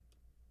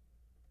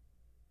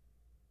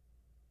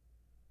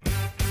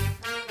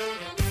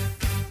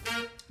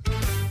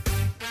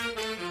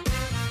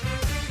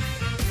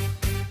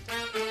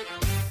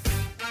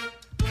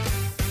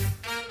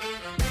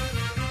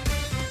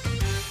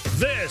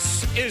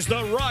This is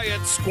the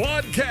Riot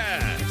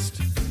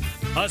Squadcast,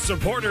 a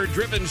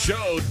supporter-driven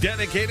show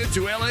dedicated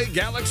to LA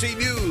Galaxy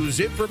news,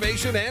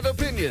 information, and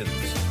opinions.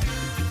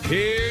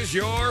 Here's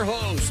your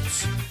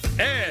hosts,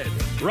 Ed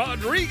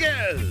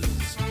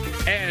Rodriguez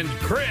and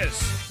Chris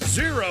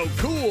Zero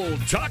Cool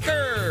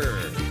Tucker.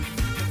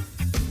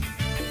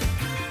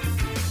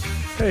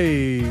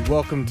 Hey,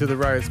 welcome to the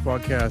Riot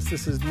Squadcast.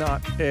 This is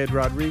not Ed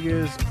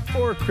Rodriguez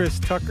or Chris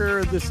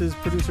Tucker. This is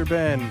producer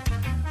Ben.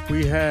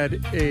 We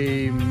had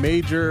a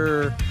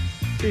major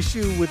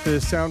issue with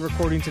the sound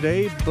recording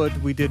today, but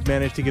we did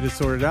manage to get it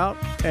sorted out.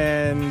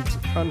 And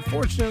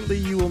unfortunately,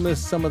 you will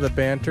miss some of the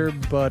banter,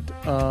 but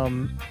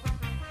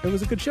it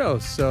was a good show.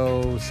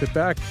 So sit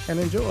back and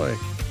enjoy.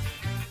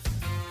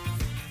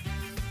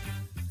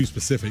 Too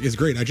specific. It's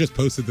great. I just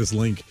posted this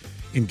link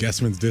in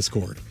Guessman's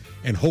Discord,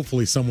 and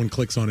hopefully someone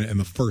clicks on it, and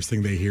the first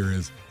thing they hear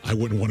is, I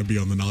wouldn't want to be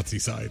on the Nazi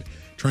side,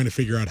 trying to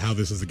figure out how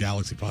this is a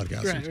Galaxy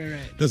podcast.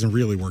 Right. Doesn't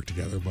really work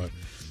together, but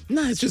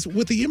no, it's just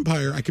with the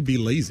Empire, I could be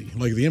lazy.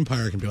 Like the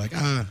Empire can be like,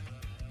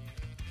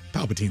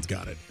 Palpatine's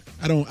got it.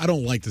 I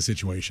don't like the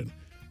situation,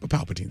 but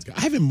Palpatine's got it.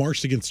 I haven't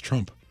marched against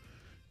Trump.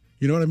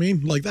 You know what I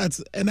mean? Like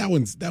that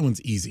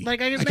one's easy.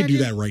 Like I could do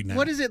that right now.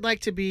 What is it like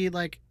to be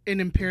like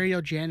an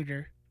Imperial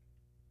janitor?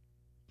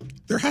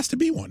 There has to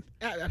be one.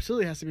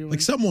 Absolutely has to be one.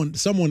 Like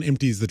someone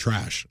empties the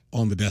trash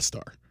on the Death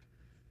Star.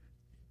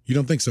 You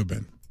don't think so,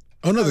 Ben?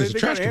 Oh no, there's a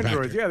trash compactor.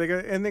 Androids. Yeah,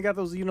 they got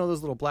those,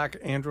 those little black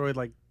Android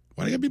like.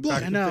 Why do you gotta be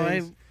black? I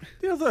know.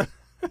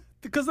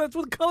 Because that's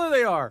what color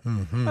they are.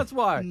 Mm-hmm. That's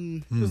why.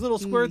 Those little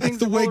square things.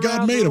 That's the way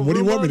God made them. What do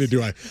you want me to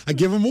do? I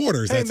give them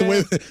orders. Hey,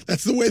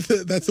 that's the way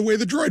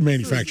the droid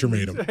manufacturer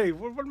made them. Hey,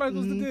 what am I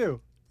supposed to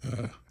do?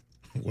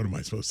 What am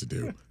I supposed to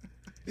do?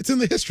 It's in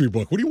the history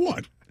book. What do you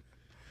want?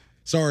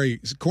 Sorry,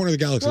 Corner of the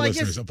Galaxy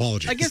listeners.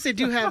 Apologies. I guess they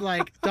do have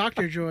like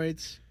doctor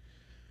droids.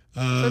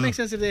 So it makes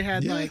sense if they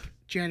had like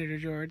janitor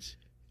droids.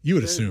 You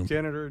would assume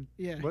janitor.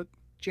 Yeah. What?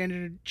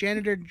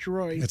 Janitor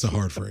droid. That's a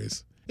hard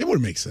phrase. It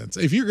would make sense.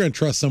 If you're going to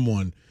trust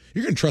someone,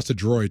 you're going to trust a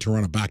droid to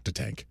run a Bacta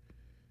tank.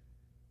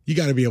 You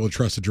got to be able to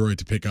trust a droid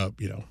to pick up,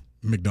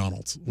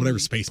 McDonald's, whatever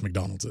space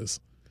McDonald's is.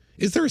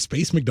 Is there a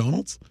space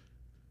McDonald's?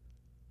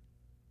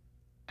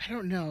 I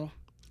don't know.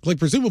 Like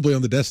presumably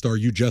on the Death Star,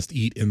 you just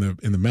eat in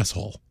the mess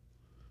hall.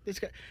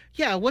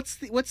 What's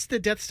the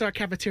Death Star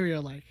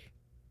cafeteria like?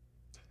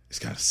 It's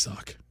got to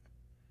suck.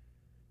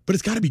 But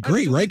it's got to be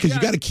great, right? Because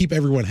you got to keep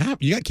everyone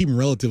happy. You got to keep them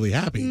relatively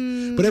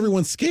happy. But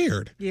everyone's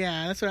scared.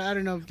 Yeah, that's what I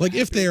don't know. Like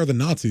if they are the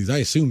Nazis, I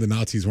assume the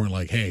Nazis weren't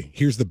like, hey,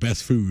 here's the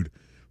best food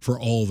for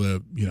all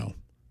the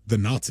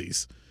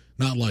Nazis.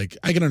 Not like,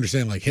 I can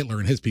understand like Hitler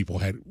and his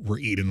people were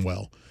eating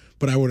well.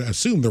 But I would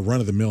assume the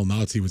run-of-the-mill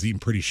Nazi was eating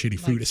pretty shitty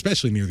food,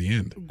 especially near the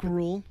end.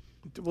 Gruel.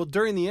 Well,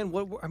 during the end,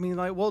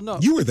 no.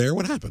 You were there.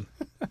 What happened?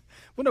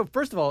 Well, no,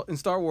 first of all, in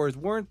Star Wars,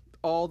 weren't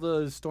all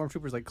the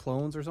stormtroopers like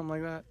clones or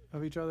something like that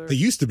of each other? They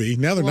used to be.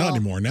 Now they're not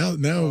anymore. Now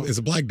it's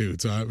a black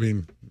dude. So I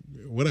mean,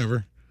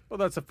 whatever. Well,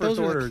 that's the first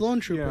order. Those are the clone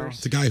troopers.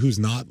 It's a guy who's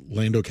not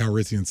Lando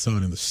Calrissian's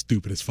son in the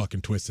stupidest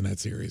fucking twist in that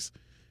series.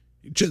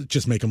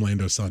 Just make him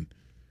Lando's son.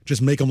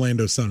 Just make him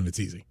Lando's son, and it's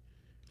easy.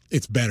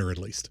 It's better at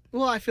least.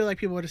 Well, I feel like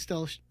people would have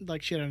still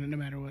like shit on it no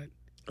matter what.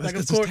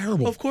 That's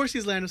terrible. Of course,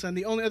 he's Lando's son,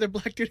 the only other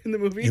black dude in the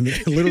movie.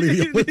 Literally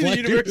the only black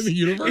dude in the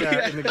universe.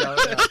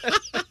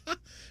 Yeah.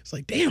 It's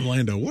like, damn,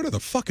 Lando, what are the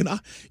fucking...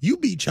 You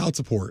beat child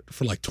support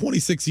for like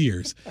 26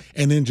 years,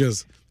 and then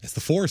it's the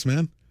Force,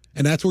 man.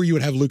 And that's where you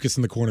would have Lucas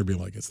in the corner being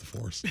like, it's the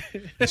Force.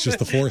 It's just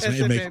the Force.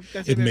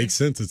 It makes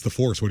sense. It's the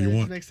Force. What do you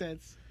want? It makes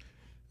sense.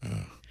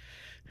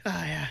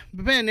 Yeah.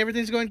 But Ben,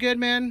 everything's going good,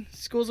 man.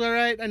 School's all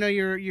right. I know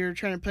you're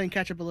trying to play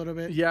catch up a little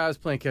bit. Yeah, I was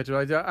playing catch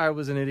up. I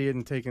was an idiot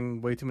and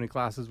taking way too many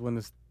classes when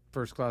this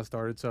first class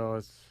started. So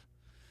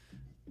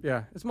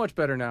it's much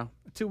better now.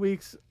 2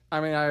 weeks. I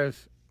mean,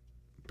 I've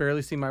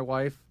barely seen my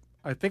wife.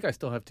 I think I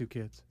still have 2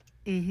 kids.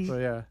 Mm-hmm. So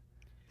yeah.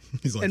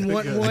 He's like,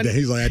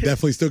 I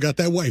definitely still got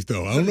that wife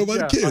though. I don't know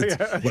about the kids,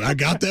 but I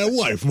got that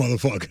wife,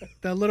 motherfucker.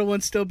 That little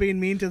one's still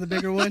being mean to the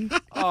bigger one.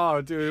 Oh,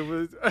 dude, it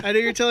was. I know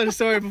you're telling a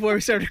story before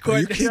we started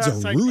recording. Your kids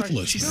are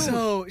ruthless. She's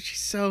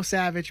so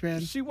savage, man.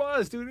 She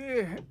was,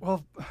 dude.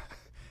 Well,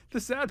 the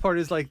sad part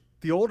is like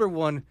the older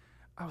one.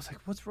 I was like,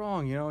 what's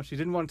wrong? She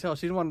didn't want to tell.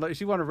 She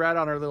wanted to rat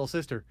on her little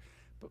sister.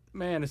 But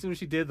man, as soon as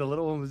she did, the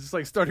little one was just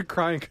like started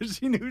crying because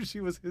she knew she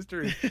was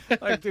history.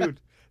 Like, dude,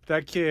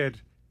 that kid.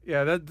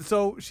 Yeah,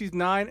 so she's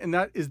 9, and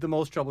that is the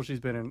most trouble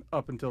she's been in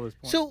up until this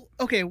point. So,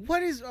 okay,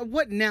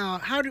 what now?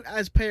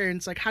 As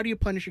parents, like, how do you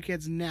punish your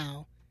kids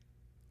now?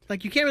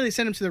 Like, you can't really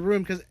send them to the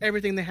room because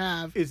everything they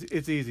have it's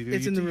easy, dude.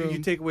 It's in the room. You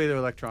take away their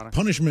electronics.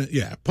 Punishment,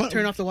 yeah.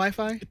 Turn off the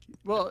Wi-Fi?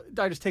 Well,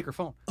 I just take her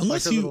phone.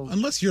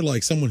 Unless you're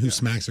like someone who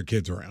smacks their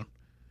kids around.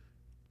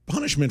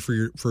 Punishment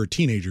for a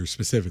teenager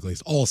specifically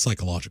is all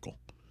psychological.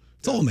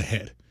 It's all in the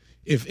head.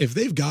 If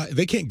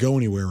they can't go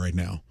anywhere right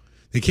now.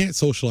 They can't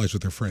socialize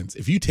with their friends.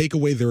 If you take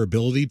away their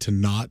ability to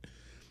not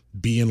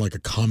be in like a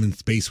common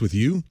space with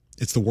you,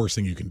 it's the worst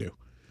thing you can do.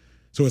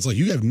 So it's like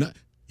you're going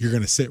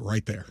to sit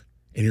right there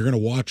and you're going to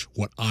watch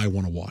what I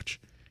want to watch.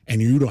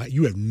 And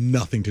you have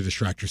nothing to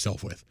distract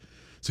yourself with.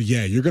 So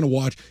yeah, you're gonna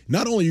watch.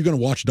 Not only are you gonna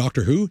watch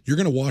Doctor Who, you're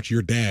gonna watch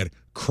your dad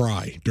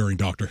cry during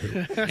Doctor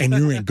Who, and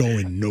you ain't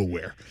going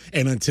nowhere.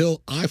 And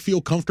until I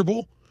feel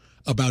comfortable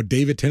about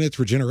David Tennant's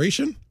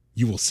regeneration,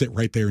 you will sit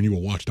right there and you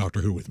will watch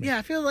Doctor Who with me. Yeah,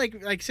 I feel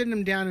like sitting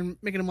him down and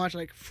making him watch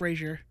like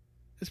Frasier.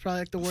 It's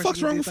probably like the worst.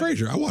 What's wrong with like,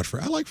 Frasier? I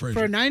like Frasier.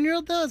 For a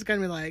 9-year-old though, it's gotta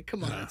be like,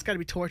 come on, it's gotta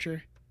be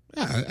torture.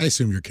 Yeah, I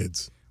assume your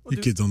kids on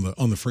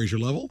the Frasier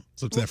level.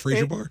 So it's that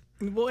Frasier bar.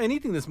 Well,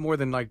 anything that's more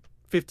than like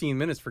 15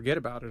 minutes, forget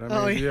about it.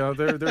 I mean, yeah.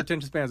 their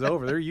attention span's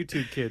over. They're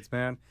YouTube kids,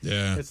 man.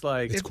 Yeah, it's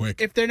like it's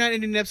quick. If they're not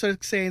into an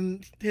episode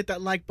saying hit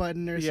that like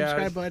button or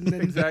subscribe button,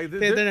 then exactly.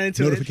 they're not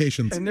into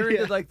notifications. it. And they're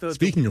into like the.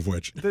 Speaking of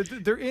which,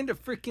 they're into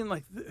freaking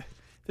like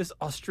this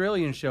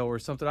Australian show or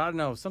something. I don't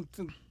know,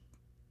 something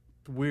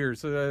weird.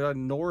 So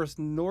Norris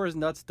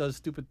Nuts does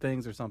stupid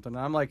things or something.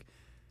 And I'm like,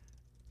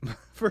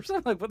 first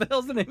I'm like, what the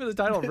hell's the name of the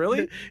title?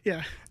 Really?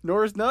 Yeah.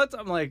 Norris Nuts.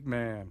 I'm like,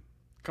 man,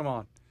 come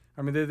on.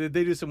 I mean, they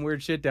do some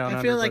weird shit down under.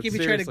 I feel like if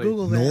you try to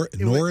Google that,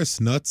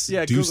 Norris Nuts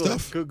do Google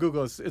stuff.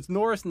 Google it's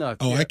Norris Nuts.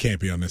 Oh, yeah. I can't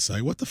be on this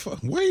site. What the fuck?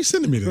 Why are you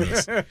sending me to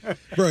this,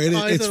 bro?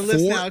 It's on the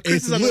list now.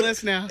 Chris is on the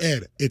list now.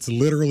 Ed, it's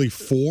literally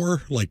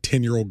 4 like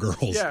 10-year-old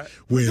girls. Yeah,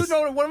 with dude,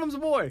 no, one of them's a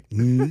boy.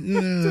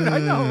 Dude, I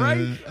know,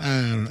 right?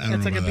 I don't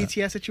It's like know a about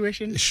BTS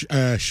situation.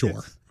 that.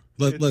 Sure.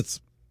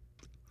 Let's.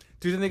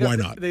 Dude, and they got Why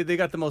not? They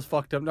got the most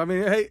fucked up. I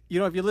mean, hey,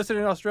 if you listen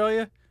in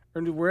Australia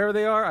or wherever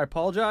they are, I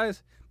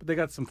apologize, but they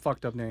got some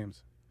fucked up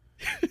names.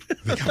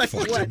 They got Like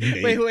fucked what? up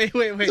names. Wait.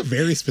 It's a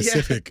very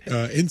specific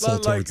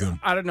insult Like, towards them.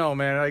 I don't know,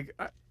 man.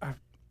 Like,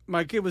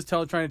 my kid was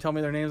trying to tell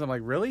me their names. I'm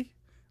like, really?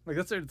 Like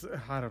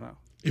I don't know.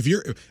 If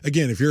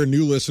you're a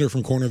new listener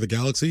from Corner of the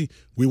Galaxy,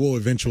 we will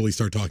eventually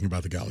start talking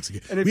about the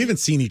Galaxy. And if we haven't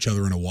seen each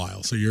other in a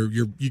while, so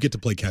you get to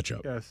play catch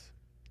up. Yes.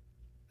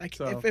 Like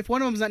So- if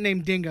one of them's not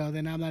named Dingo,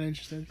 then I'm not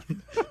interested.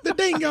 The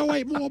dingo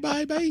ate more,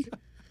 baby.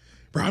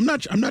 Bro, I'm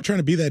not trying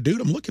to be that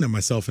dude. I'm looking at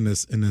myself in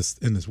this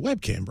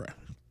webcam, bro.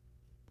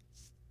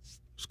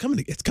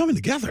 It's coming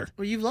together.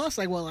 Well, you've lost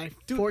like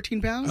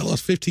 14 pounds. I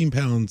lost 15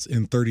 pounds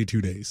in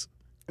 32 days,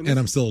 and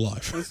I'm still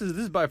alive. This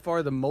is by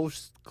far the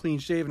most clean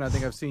shaven I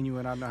think I've seen you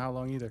in I don't know how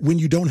long either. When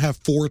you don't have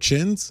 4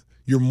 chins,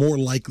 you're more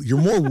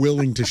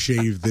willing to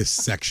shave this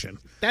section.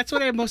 That's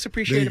what I most There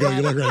appreciate you go. You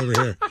about. look right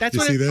over here. That's you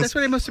what see I, this? that's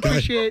what I most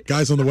appreciate.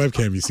 Guys on the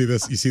webcam, you see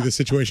this? You see this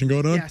situation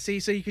going on? Yeah, see,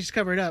 so you can just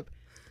cover it up.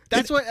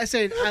 That's what I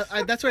said.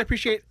 That's what I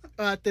appreciate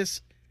about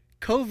this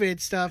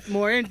COVID stuff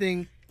more than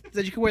anything, is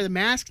that you can wear the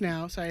mask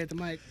now. Sorry, I hit the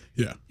mic.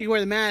 Yeah. You can wear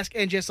the mask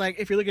and just like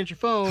if you're looking at your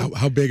phone.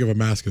 How big of a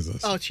mask is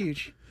this? Oh, it's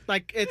huge.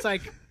 Like it's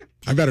like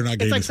I better not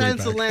gain it's like this weight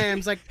Silence of the back.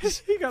 Lambs, like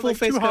He got full like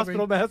face 2 covering.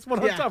 hospital masks, one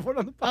on Yeah. top, one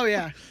on the bottom. Oh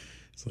yeah,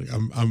 It's like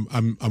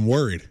I'm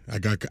worried. I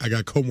got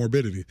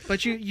comorbidity.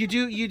 but you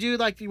do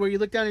like where you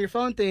look down at your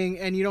phone thing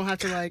and you don't have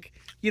to like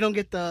you don't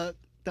get the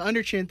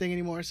under chin thing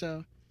anymore.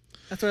 So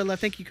that's what I love.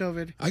 Thank you,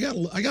 COVID. I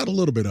got a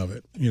little bit of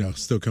it,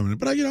 still coming in.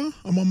 But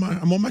I'm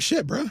on my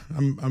shit, bro.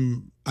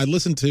 I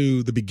listened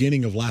to the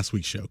beginning of last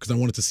week's show because I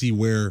wanted to see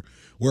where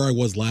I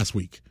was last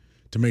week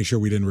to make sure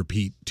we didn't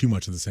repeat too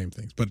much of the same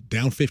things. But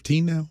down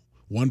 15 now,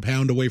 1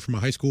 pound away from a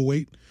high school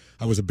weight.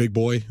 I was a big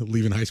boy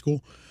leaving high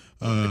school.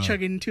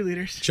 Chugging 2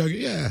 liters.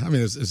 Yeah, I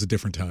mean it's a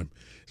different time.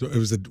 So it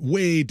was a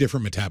way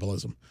different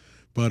metabolism.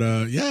 But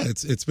yeah,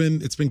 it's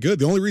been good.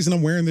 The only reason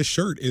I'm wearing this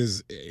shirt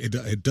is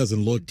it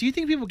doesn't look. Do you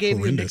think people gave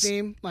horrendous. you a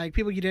nickname, like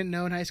people you didn't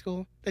know in high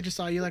school that just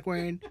saw you like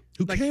wearing?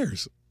 Who like,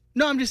 cares?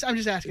 No, I'm just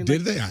asking.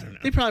 Did like, they? I don't know.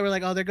 They probably were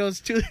like, oh, there goes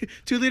 2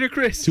 liter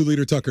Chris, 2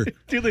 liter Tucker.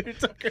 2 liter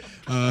Tucker,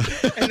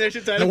 and there's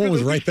your title. That one for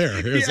was the right week.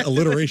 there. His Yeah,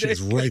 alliteration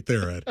that's is right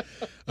there, Ed.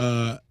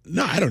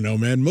 No, I don't know,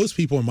 man. Most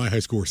people in my high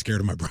school were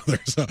scared of my brother,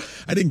 so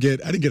I didn't get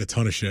a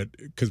ton of shit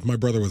because my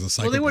brother was a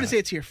psychopath. Well, they wouldn't say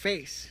it to your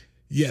face.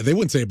 Yeah, they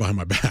wouldn't say it behind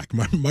my back.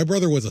 My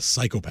brother was a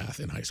psychopath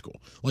in high school.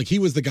 Like he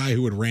was the guy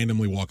who would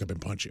randomly walk up and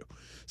punch you.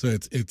 So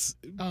it's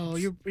Oh,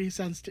 he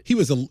sounds. he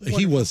was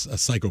a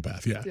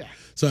psychopath. Yeah. Yeah.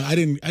 So I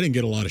didn't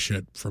get a lot of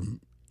shit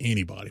from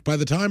anybody. By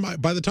the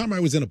time I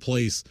was in a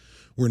place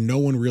where no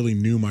one really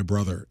knew my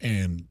brother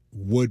and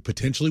would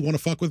potentially want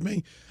to fuck with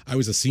me, I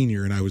was a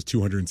senior and I was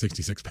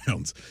 266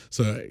 pounds.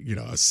 So a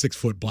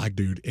 6-foot black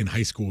dude in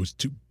high school was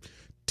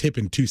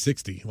tipping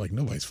 260. Like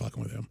nobody's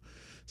fucking with him.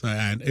 So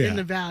In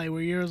the valley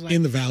where yours like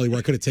in the valley where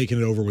I could have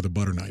taken it over with a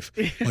butter knife.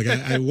 Like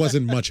I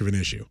wasn't much of an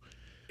issue.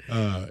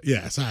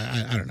 Yeah, so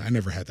I don't know. I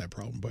never had that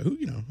problem, but who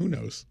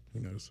knows?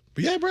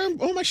 But yeah, bro,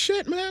 oh my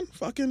shit, man.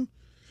 Fucking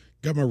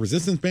got my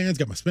resistance bands,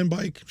 got my spin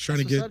bike. Trying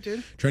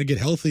to get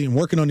healthy and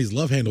working on these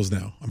love handles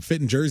now. I'm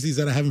fitting jerseys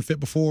that I haven't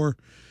fit before.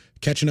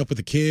 Catching up with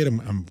the kid.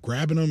 I'm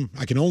grabbing them.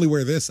 I can only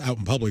wear this out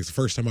in public. It's the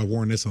first time I've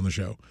worn this on the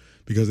show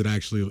because it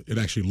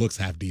actually looks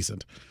half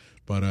decent.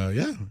 But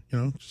yeah,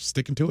 just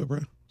sticking to it, bro.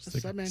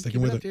 What's up, man?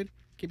 Sticking Keep with it up, dude.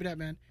 Keep it up,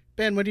 man.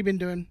 Ben, what have you been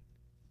doing?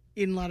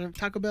 Eating a lot of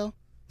Taco Bell?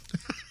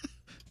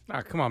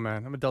 Come on,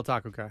 man. I'm a Del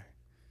Taco guy.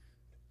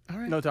 All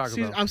right. No Taco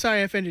Bell. I'm sorry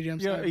I offended you. I'm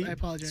Yeah, sorry. he- I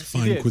apologize.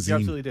 Fine You did. cuisine. You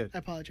absolutely did. I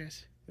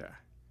apologize. Yeah.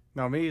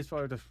 No, me as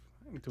far as I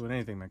ain't doing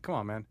anything, man. Come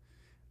on, man.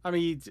 I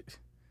mean,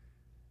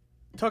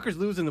 Tucker's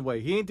losing the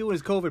weight. He ain't doing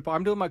his COVID part.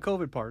 I'm doing my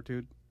COVID part,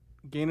 dude.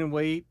 Gaining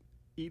weight,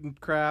 eating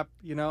crap,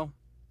 Yeah,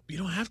 You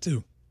don't have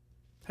to.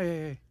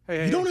 Hey.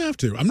 You don't have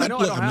to. I'm not. know I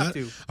Look, don't I'm have not.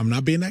 to. I'm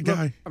not being that Look,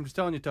 guy. I'm just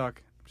telling you,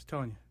 Tuck. I'm just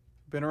telling you.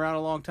 Been around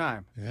a long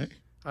time. Hey,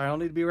 I don't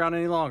need to be around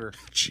any longer.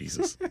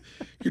 Jesus,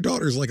 your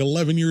daughter's like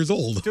 11 years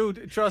old.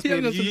 Dude, trust me.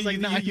 Yeah, that's You, like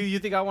you, nine. you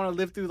think I want to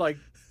live through like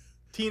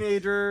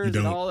teenagers You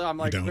don't. and all that? I'm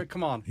like, You don't.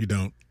 come on. You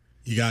don't.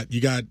 You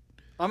got.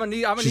 I'm gonna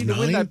need She's to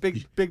win 9? that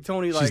big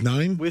Tony She's like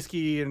 9?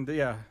 whiskey and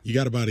yeah. You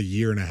got about a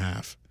year and a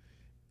half.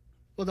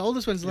 Well, the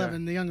oldest one's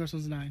 11. The youngest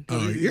one's 9. Oh,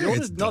 The you're,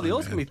 oldest, it's no, the done,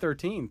 oldest man. gonna be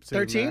 13. soon,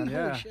 13? man,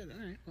 yeah. Holy shit.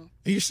 All right. Well,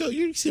 And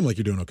you seem like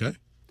you're doing okay.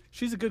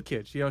 She's a good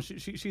kid. You know,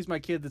 she's my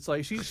kid. That's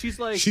like she's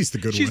like She's the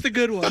good she's one. the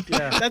good one.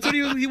 Yeah. That's what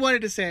he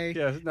wanted to say.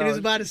 yeah. and he was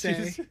about to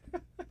say.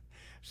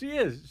 She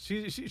is.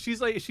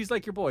 She's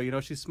like your boy. You know,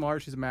 she's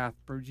smart. She's a math.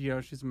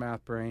 She's a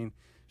math brain.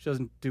 She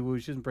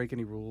doesn't break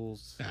any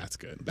rules. That's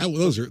good.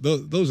 Those are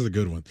the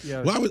good ones.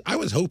 Yeah. Well, I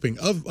was hoping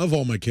of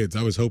all my kids,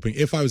 I was hoping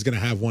if I was going to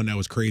have one that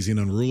was crazy and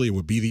unruly, it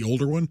would be the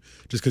older one,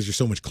 just because you're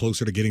so much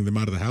closer to getting them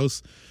out of the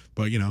house.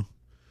 But you know,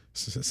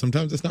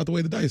 sometimes it's not the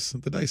way the dice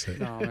hit.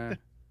 No man.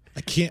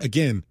 I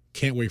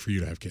can't wait for you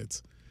to have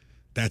kids.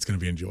 That's going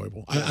to be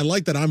enjoyable. I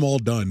like that I'm all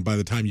done by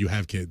the time you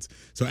have kids.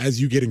 So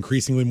as you get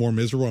increasingly more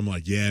miserable, I'm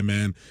like, yeah,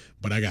 man,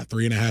 but I got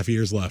 3.5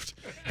 years left,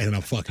 and then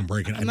I'm fucking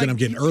breaking. And then I'm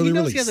getting early he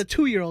knows release. He has a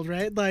 2-year-old,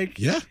 right? Like,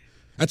 Yeah,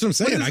 that's what I'm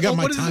saying. I got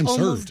my time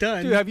served.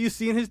 Done. Dude, have you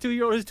seen his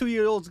 2-year-old? His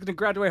 2-year-old's gonna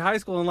graduate high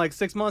school in like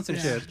 6 months and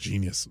Yeah. shit.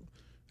 Genius.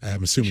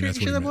 I'm assuming that's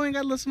what Sure, he that meant. boy ain't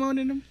got Lil Simone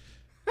in him.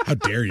 How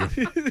dare you?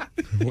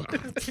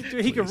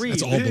 Dude, he can read.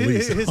 That's all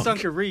Belize. His son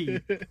can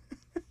read.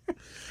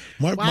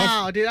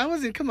 My Dude, I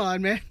wasn't. Come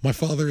on, man.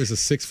 father is a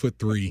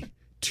 6'3",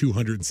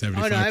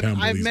 275 Oh no, pound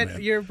I've Belize met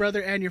man. your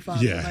brother and your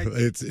father. Yeah, Like,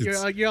 it's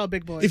you're all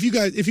big boys. if you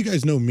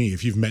guys know me,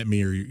 if you've met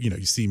me or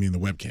you see me in the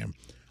webcam,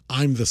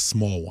 I'm the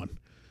small one.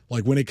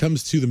 Like when it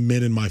comes to the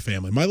men in my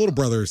family, my little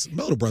brother's a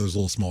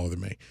little smaller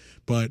than me,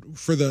 but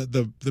for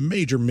the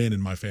major men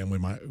in my family,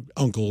 my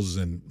uncles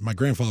and my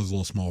grandfather's a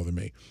little smaller than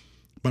me.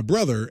 My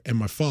brother and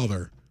my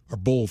father are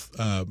both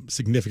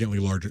significantly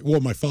larger. Well,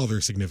 my father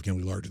is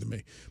significantly larger than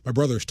me. My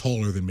brother is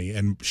taller than me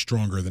and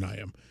stronger than I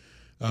am.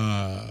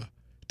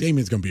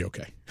 Damien's gonna be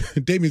okay.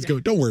 Damien's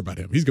going. Don't worry about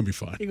him. He's gonna be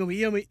fine, you'll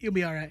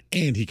be all right.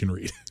 and he can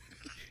read.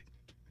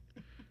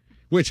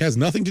 Which has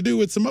nothing to do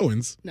with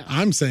Samoans. No.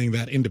 I'm saying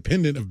that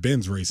independent of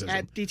Ben's racism.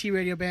 At DT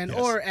Radio Band Yes.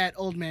 or at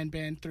Old Man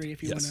Band 3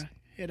 if you Yes. want to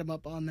hit him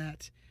up on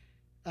that.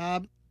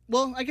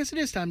 Well, I guess it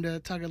is time to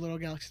talk a little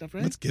Galaxy stuff,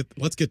 right? Let's get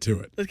to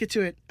it. Let's get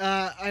to it.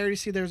 I already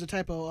see there was a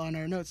typo on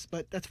our notes,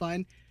 but that's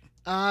fine.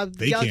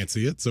 They can't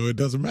see it, so it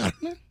doesn't matter.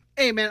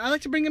 Hey, man, I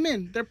like to bring them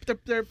in.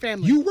 They're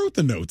family. You wrote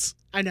the notes.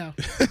 I know.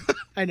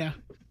 I know.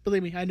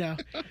 Believe me, I know.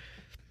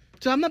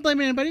 So I'm not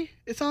blaming anybody.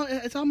 It's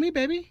all me,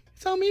 baby.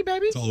 It's all me,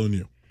 baby. It's all on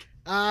you.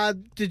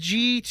 The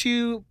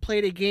G2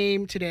 played a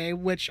game today,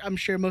 which I'm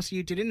sure most of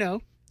you didn't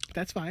know.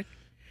 That's fine.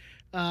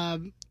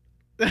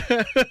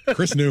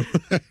 Chris knew.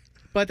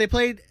 But they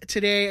played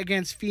today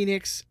against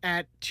Phoenix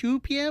at 2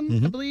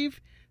 p.m., I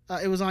believe.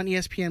 It was on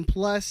ESPN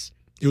Plus.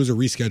 It was a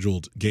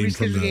rescheduled game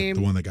from Rescheduled game.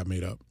 the one that got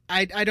made up.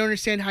 I don't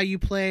understand how you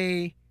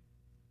play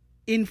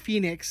in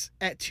Phoenix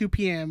at 2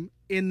 p.m.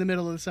 in the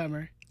middle of the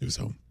summer. It was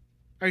home.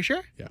 Are you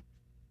sure? Yeah.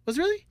 Was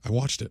it really? I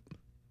watched it.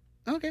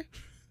 Okay.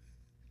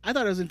 I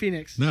thought it was in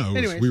Phoenix. No,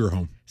 we were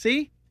home.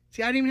 See,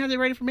 I didn't even have the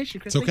right information,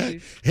 Chris. It's okay.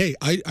 Hey,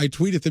 I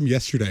tweeted them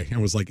yesterday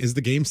and was like, "Is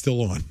the game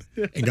still on?"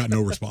 And got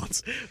no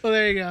response. Well,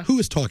 there you go. Who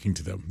is talking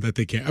to them that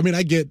they can't? I mean,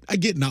 I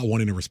get not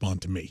wanting to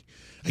respond to me.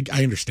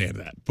 I understand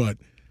that, but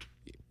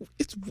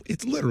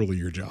it's literally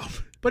your job.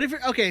 But if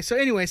you're okay, so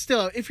anyway,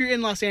 still, if you're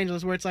in Los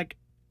Angeles where it's like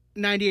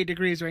 98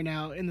 degrees right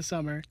now in the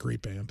summer,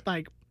 Great band,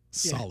 like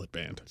solid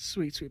band.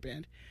 sweet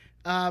band,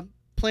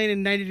 playing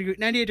in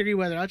 98 degree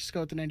weather. I'll just go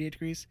with the 98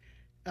 degrees.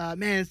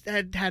 Man,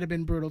 that had to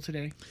been brutal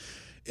today.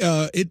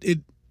 It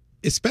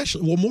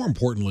especially, well, more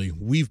importantly,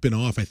 we've been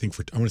off, I think,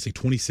 for, I want to say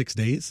 26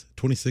 days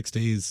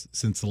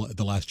since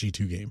the last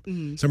G2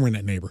 game, somewhere in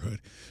that neighborhood.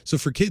 So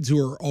for kids who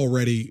are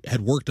already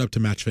had worked up to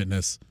match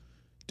fitness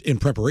in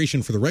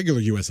preparation for the regular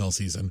USL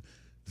season,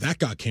 that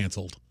got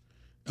canceled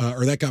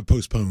or that got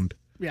postponed.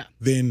 Yeah.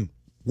 Then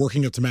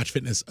working up to match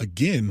fitness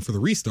again for the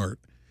restart.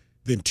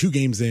 Then 2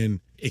 games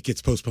in, it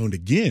gets postponed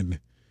again.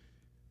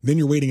 Then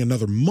you're waiting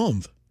another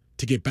month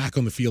to get back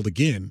on the field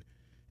again.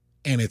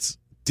 And it's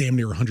damn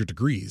near 100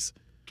 degrees.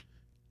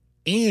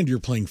 And you're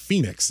playing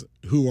Phoenix,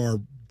 who are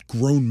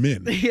grown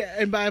men. Yeah,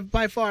 and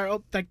by far,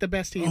 like the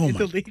best team Oh in my!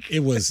 the league. It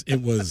was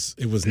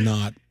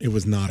not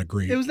a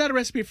great. It was not a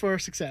recipe for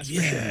success. For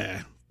sure.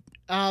 Yeah.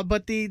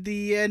 But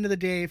the end of the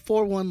day,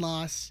 4-1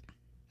 loss.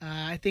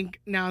 I think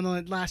now in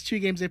the last 2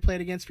 games they played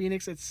against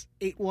Phoenix, it's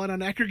 8-1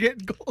 on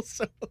aggregate goals.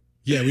 So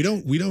Yeah, we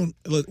don't.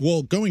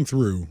 Well, going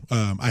through,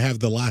 I have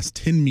the last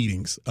 10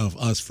 meetings of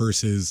us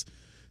versus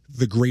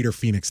the greater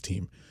Phoenix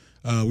team.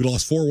 We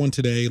lost 4-1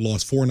 today,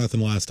 lost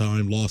 4-0 last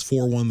time, lost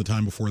 4-1 the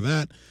time before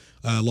that,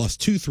 lost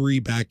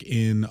 2-3 back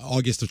in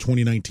August of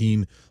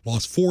 2019,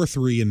 lost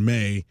 4-3 in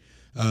May,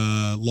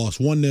 lost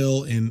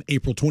 1-0 in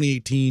April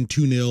 2018,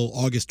 2-0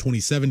 August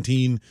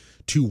 2017,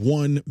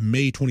 2-1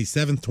 May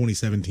 27th,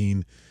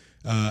 2017,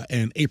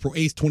 And April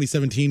 8th,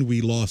 2017,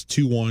 we lost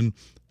 2-1.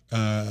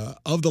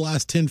 Of the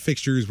last 10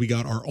 fixtures, we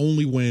got our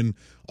only win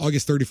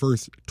August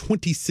 31st,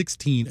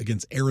 2016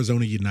 against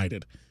Arizona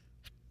United.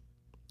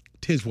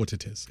 Tis what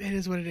it is. It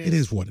is what it is. It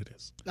is what it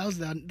is. That was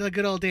the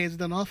good old days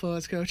with Donalfo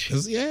as coach.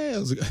 Yeah,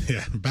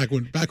 back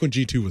when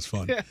G2 was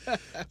fun.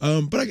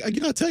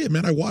 But I'll tell you,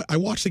 man, I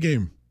watched the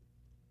game.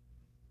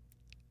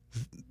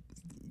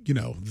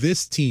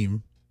 This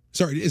team.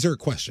 Sorry, is there a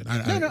question?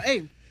 No.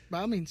 Hey, by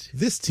all means.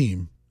 This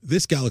team,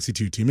 this Galaxy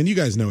 2 team, and you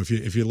guys know if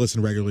you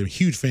listen regularly, I'm a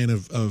huge fan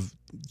of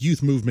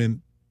youth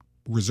movement,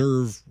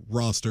 reserve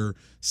roster,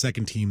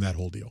 second team, that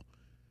whole deal.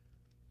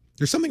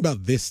 There's something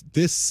about this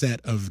set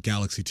of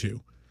Galaxy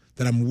 2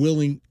 that I'm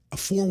willing. A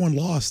 4-1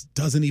 loss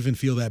doesn't even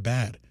feel that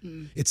bad.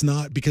 It's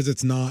not, because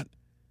it's not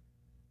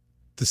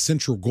the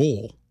central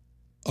goal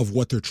of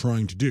what they're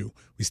trying to do.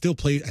 We still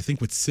played, I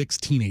think, with 6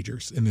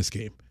 teenagers in this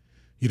game.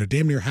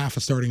 Damn near half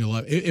a starting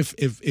 11. If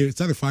it's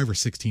either 5 or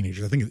 6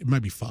 teenagers, I think it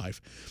might be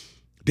 5.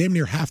 Damn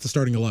near half the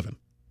starting 11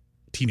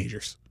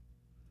 teenagers.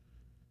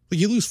 Like,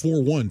 you lose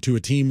 4-1 to a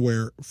team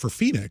where, for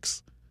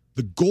Phoenix,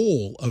 the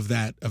goal of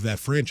that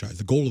franchise,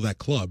 the goal of that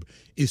club,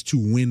 is to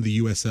win the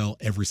USL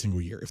every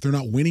single year. If they're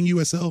not winning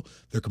USL,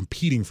 they're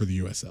competing for the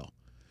USL.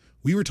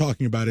 We were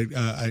talking about it.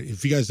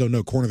 If you guys don't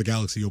know, Corner of the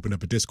Galaxy opened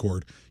up a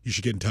Discord. You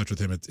should get in touch with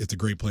him. It's a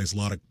great place. A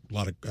lot of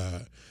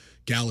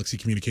Galaxy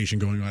communication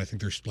going on. I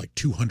think there's like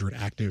 200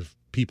 active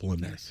people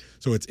in there. Nice.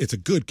 So it's a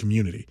good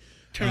community.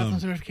 Turn off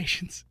those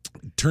notifications.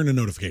 Turn the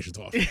notifications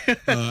off.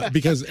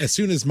 Because as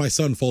soon as my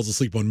son falls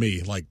asleep on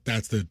me, like,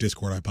 that's the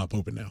Discord I pop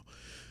open now.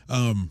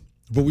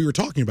 But we were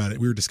talking about it.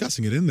 We were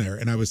discussing it in there,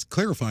 and I was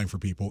clarifying for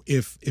people,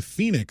 if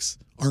Phoenix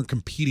aren't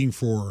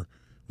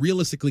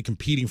realistically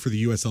competing for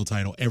the USL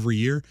title every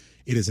year,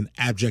 it is an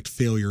abject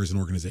failure as an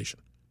organization.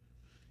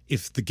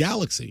 If the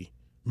Galaxy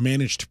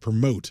managed to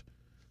promote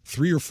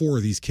 3 or 4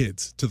 of these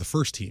kids to the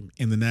first team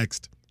in the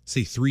next,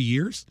 say, 3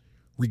 years,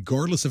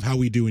 regardless of how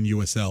we do in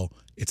USL,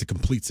 it's a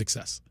complete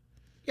success.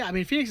 Yeah, I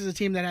mean, Phoenix is a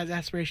team that has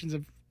aspirations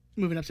of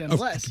moving up to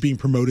MLS. Of being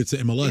promoted to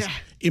MLS,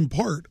 in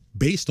part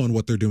based on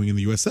what they're doing in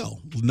the USL,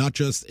 not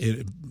just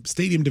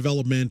stadium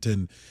development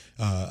and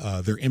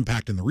their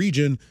impact in the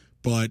region,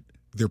 but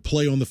their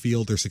play on the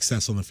field, their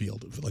success on the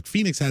field. Like,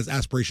 Phoenix has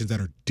aspirations that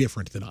are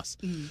different than us.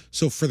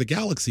 So for the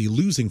Galaxy,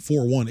 losing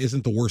 4-1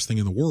 isn't the worst thing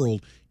in the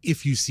world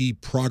if you see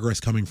progress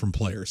coming from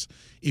players,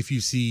 if you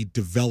see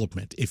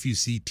development, if you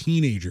see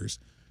teenagers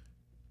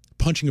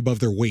punching above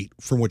their weight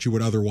from what you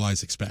would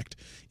otherwise expect,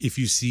 if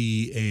you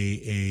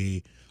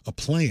see a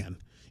plan,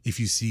 if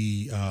you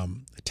see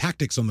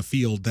tactics on the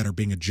field that are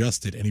being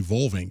adjusted and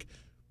evolving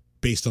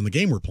based on the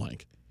game we're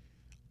playing.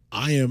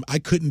 I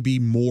couldn't be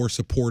more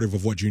supportive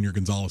of what Junior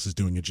Gonzalez is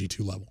doing at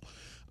G2 level.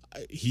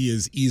 He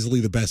is easily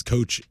the best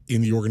coach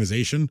in the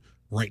organization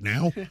right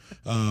now.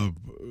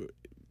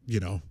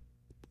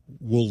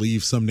 We'll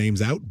leave some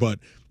names out, but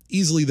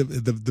easily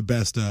the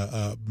best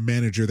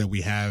manager that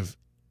we have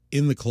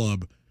in the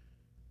club.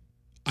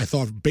 I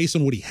thought, based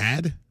on what he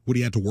had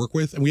to work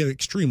with, and we had an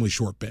extremely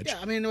short bench. Yeah,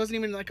 I mean, it wasn't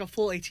even like a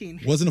full 18.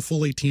 Wasn't a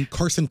full 18.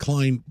 Carson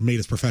Klein made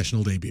his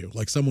professional debut,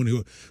 like someone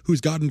who's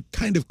gotten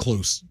kind of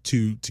close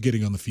to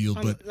getting on the field,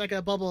 but like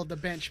a bubble of the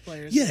bench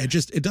players. Yeah,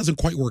 it doesn't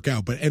quite work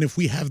out. And if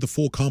we have the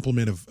full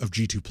complement of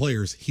G2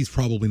 players, he's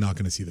probably not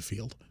going to see the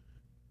field.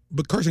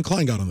 But Carson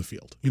Klein got on the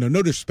field.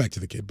 No disrespect to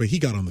the kid, but he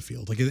got on the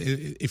field. Like,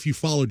 if you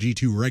follow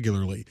G2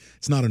 regularly,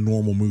 it's not a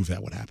normal move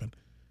that would happen.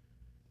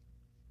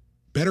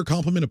 Better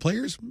complement of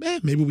players?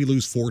 Maybe we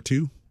lose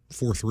 4-2,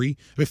 4-3. I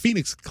mean,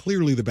 Phoenix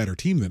clearly the better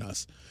team than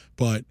us,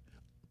 but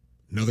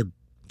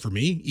for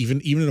me,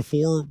 even in a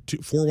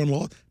 4-1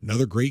 loss,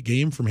 another great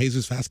game from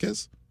Jesus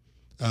Vasquez.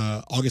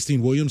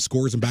 Augustine Williams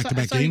scores in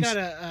back-to-back games. You got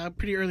a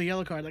pretty early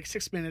yellow card, like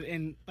 6 minutes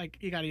in, like,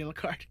 you got a yellow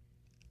card.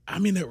 I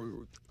mean,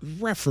 the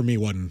ref for me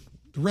wasn't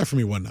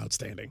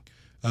outstanding.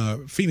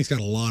 Phoenix got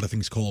a lot of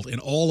things called, and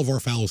all of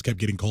our fouls kept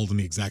getting called in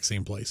the exact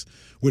same place.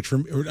 Which,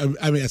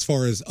 as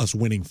far as us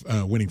winning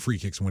free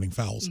kicks and winning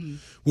fouls,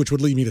 which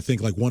would lead me to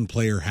think like one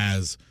player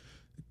has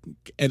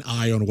an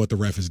eye on what the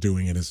ref is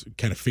doing and has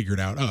kind of figured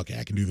out, okay,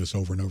 I can do this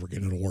over and over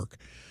again, it'll work.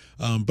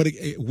 But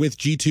with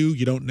G2,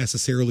 you don't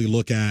necessarily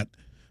look at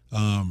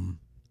overall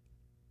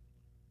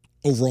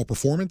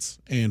performance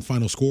and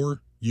final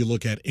score. You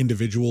look at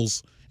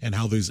individuals and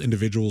how those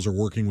individuals are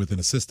working within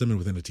a system and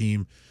within a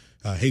team.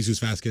 Jesus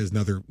Vasquez,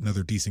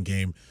 another decent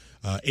game.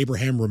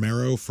 Abraham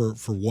Romero, for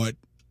what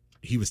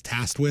he was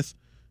tasked with,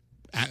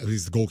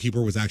 he's the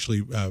goalkeeper, was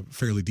actually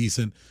fairly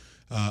decent.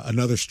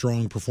 Another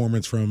strong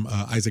performance from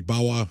Isaac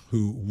Bawa,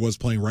 who was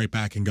playing right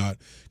back and got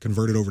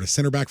converted over to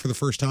center back for the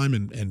first time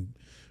and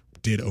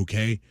did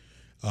okay.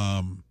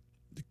 A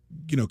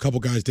couple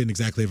guys didn't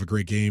exactly have a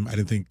great game. I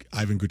didn't think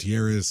Ivan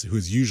Gutierrez, who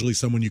is usually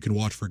someone you can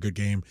watch for a good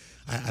game,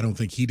 I don't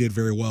think he did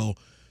very well.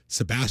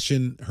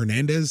 Sebastian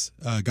Hernandez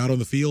got on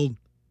the field.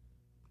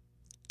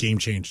 Game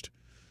changed.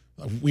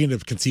 We ended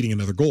up conceding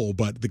another goal,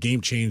 but the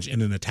game changed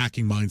in an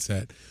attacking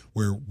mindset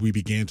where we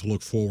began to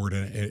look forward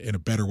in a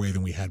better way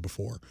than we had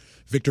before.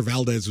 Victor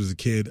Valdez was a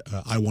kid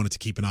I wanted to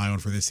keep an eye on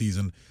for this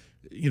season.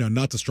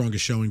 not the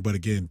strongest showing, but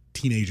again,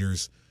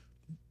 teenagers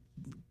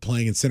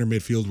playing in center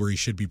midfield where he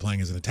should be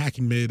playing as an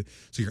attacking mid.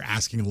 So you're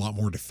asking a lot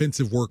more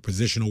defensive work,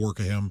 positional work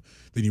of him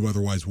than you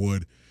otherwise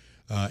would.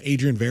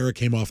 Adrian Vera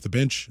came off the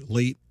bench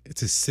late.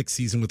 It's his 6th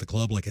season with the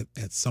club. Like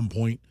at some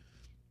point,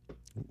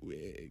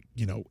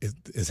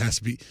 it has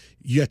to be,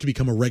 you have to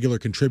become a regular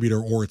contributor,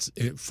 or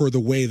for the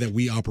way that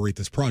we operate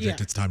this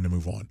project, It's time to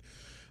move on.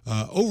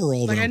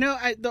 Overall, like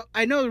though,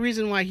 I know the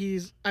reason why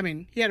he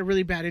had a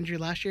really bad injury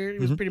last year. He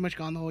was pretty much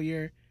gone the whole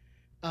year.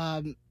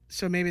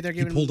 So maybe they're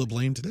giving he pulled a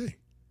blame today.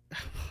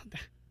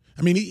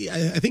 I mean,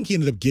 I think he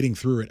ended up getting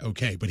through it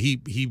okay, but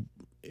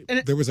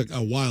there was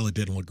a while it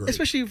didn't look great.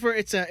 Especially for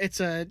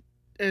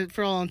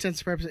for all intents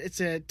and purposes, it's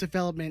a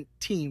development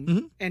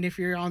team, and if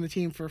you're on the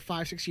team for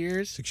 5-6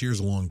 years, 6 years is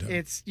a long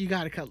time. You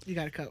got to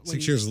cut.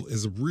 6 years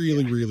is a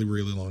really, really,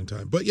 really long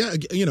time. But yeah,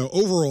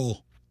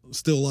 overall,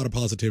 still a lot of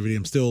positivity.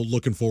 I'm still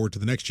looking forward to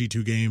the next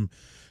G2 game.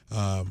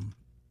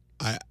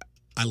 I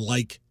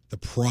like the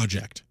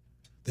project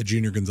that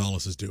Junior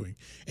Gonzalez is doing,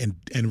 and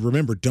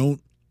remember,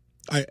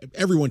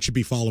 everyone should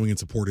be following and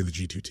supporting the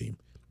G2 team.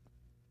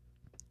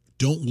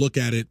 Don't look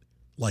at it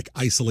like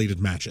isolated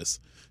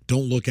matches.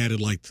 Don't look at it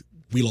like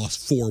we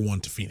lost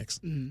 4-1 to Phoenix.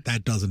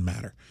 That doesn't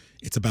matter.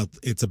 It's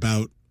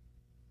about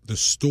the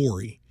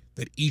story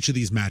that each of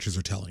these matches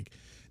are telling.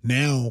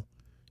 Now,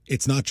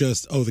 it's not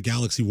just the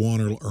Galaxy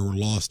won or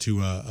lost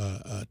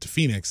to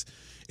Phoenix.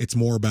 It's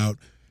more about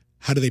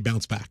how do they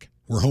bounce back.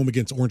 We're home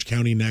against Orange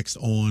County next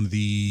on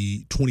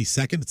the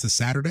 22nd. It's a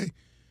Saturday.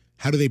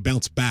 How do they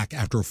bounce back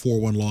after a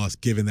 4-1 loss,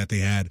 given that they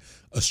had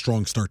a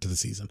strong start to the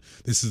season?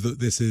 This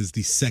is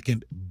the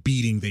second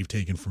beating they've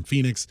taken from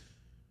Phoenix.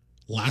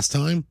 Last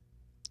time,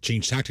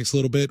 changed tactics a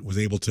little bit, was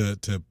able to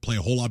play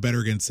a whole lot better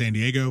against San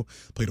Diego,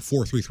 played a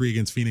 4-3-3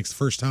 against Phoenix the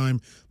first time,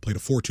 played a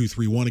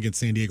 4-2-3-1 against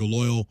San Diego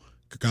Loyal,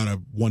 got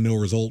a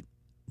 1-0 result,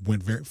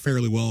 went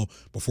fairly well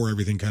before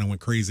everything kind of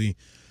went crazy.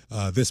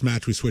 This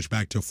match, we switched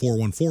back to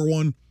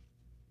 4-1-4-1.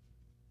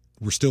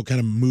 We're still kind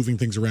of moving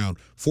things around.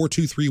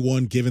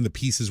 4-2-3-1, given the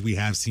pieces we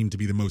have, seem to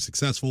be the most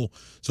successful.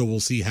 So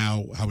we'll see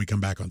how we come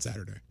back on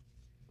Saturday.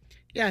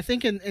 Yeah, I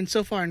think in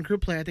so far in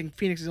group play, I think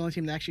Phoenix is the only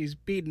team that actually has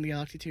beaten the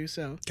Galaxy 2.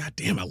 So, God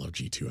damn, I love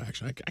G2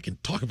 action. I can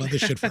talk about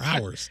this shit for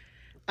hours.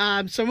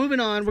 So moving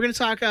on, we're going to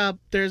talk.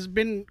 There's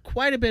been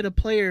quite a bit of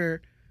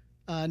player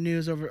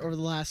news over the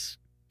last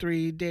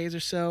 3 days or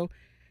so.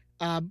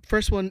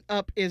 First one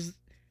up is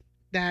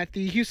that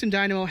the Houston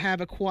Dynamo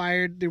have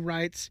acquired the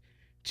rights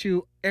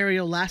to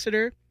Ariel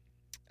Lassiter.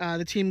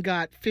 The team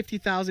got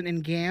 $50,000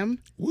 in GAM.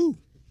 Woo.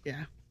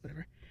 Yeah,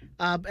 whatever.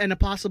 And a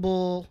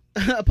possible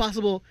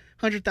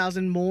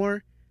 $100,000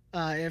 more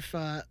if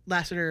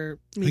Lassiter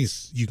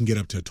meets. You can get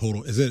up to a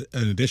total. Is it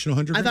an additional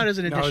 100? I thought it was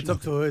an additional.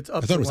 No, it's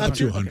up. I thought it was up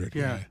to 100.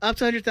 Yeah, up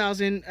to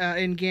 100,000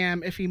 in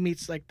GAM if he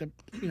meets like the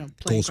playing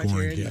goal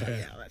scoring,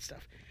 criteria, all that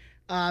stuff.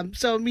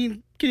 So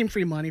getting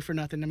free money for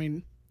nothing. I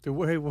mean, dude,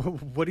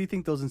 what do you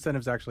think those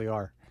incentives actually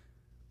are?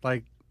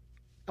 Like,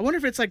 I wonder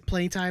if it's like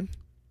playing time,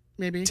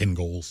 maybe 10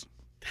 goals.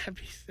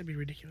 That'd be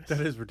ridiculous.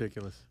 That is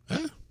ridiculous.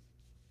 Huh?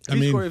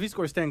 If he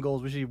scores 10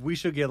 goals, we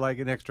should get like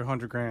an extra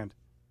 $100,000.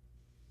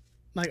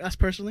 Like us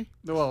personally?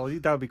 Well,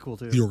 that would be cool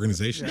too. The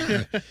organization.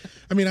 Yeah.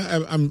 I mean,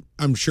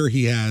 I'm sure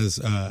he has.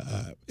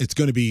 It's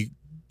going to be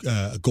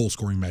a goal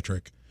scoring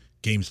metric,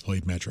 games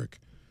played metric.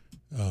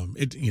 Who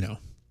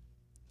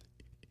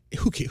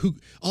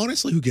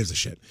honestly, who gives a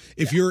shit?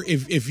 If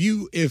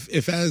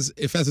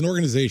as an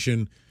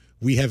organization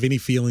we have any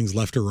feelings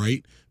left or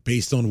right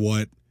based on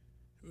what,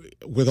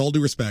 with all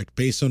due respect,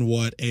 based on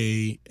what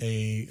a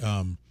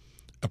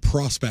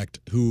prospect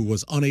who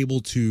was unable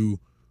to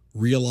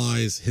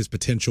realize his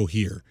potential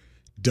here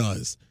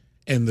does,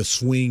 and the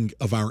swing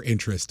of our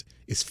interest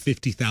is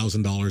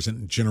 $50,000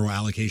 in general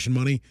allocation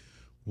money,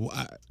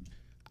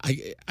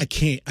 I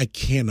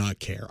cannot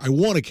care. I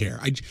want to care.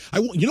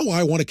 You know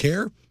why I want to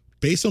care?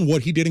 Based on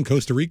what he did in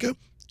Costa Rica,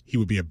 he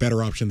would be a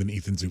better option than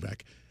Ethan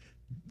Zubak.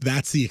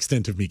 That's the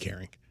extent of me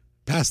caring.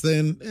 Past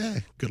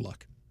then, good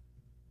luck.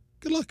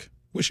 Good luck.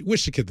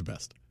 Wish the kid the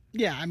best.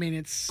 Yeah, I mean,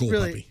 it's Goal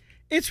really puppy.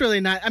 It's really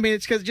not. I mean,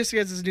 it's because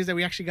it's news that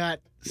we actually got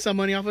some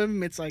money off of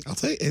him. It's like, I'll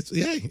tell you,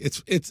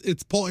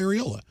 it's Paul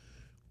Arriola.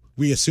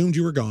 We assumed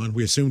you were gone.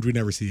 We assumed we'd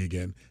never see you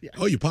again. Yeah.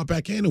 Oh, you pop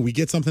back in and we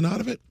get something out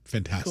of it?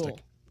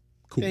 Fantastic.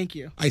 Cool. Thank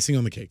you. Icing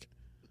on the cake.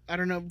 I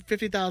don't know.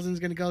 50,000 is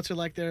going to go to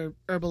like their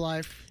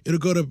Herbalife. It'll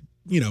go to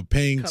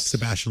paying Cups.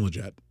 Sebastian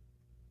Lletget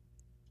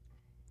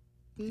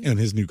and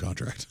his new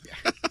contract.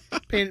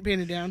 Paying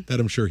it down. That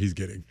I'm sure he's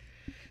getting.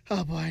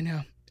 Oh boy, I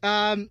know.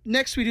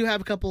 Next, we do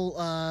have a couple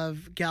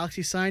of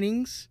Galaxy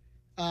signings.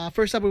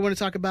 First up, we want to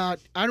talk about.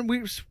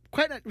 We're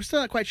still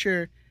not quite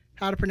sure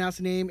how to pronounce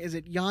the name. Is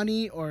it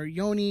Yanni or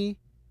Yoni?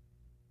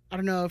 I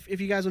don't know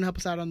if you guys want to help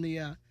us out on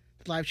the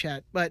live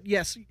chat. But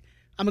yes,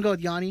 I'm gonna go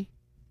with Yanni.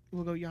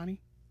 We'll go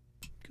Yanni.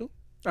 Cool.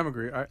 I'm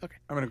agree. Okay.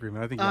 I'm in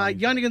agreement. I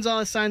think Yanni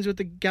Gonzalez signs with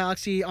the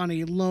Galaxy on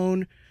a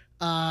loan.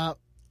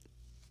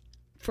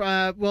 It's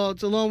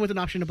a loan with an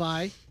option to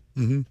buy.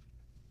 Mm-hmm.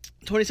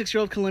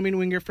 26-year-old Colombian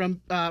winger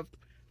from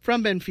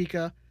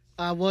Benfica.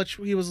 which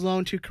he was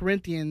loaned to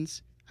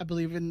Corinthians, I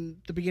believe, in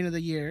the beginning of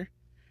the year.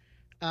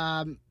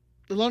 The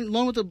loan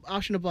with the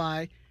option to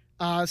buy.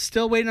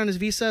 Still waiting on his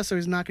visa, so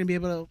he's not going to be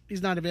able to.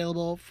 He's not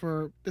available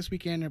for this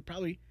weekend, or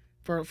probably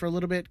for a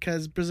little bit,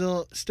 because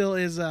Brazil still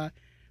is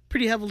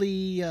pretty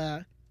heavily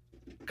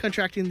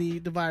contracting the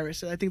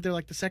virus. I think they're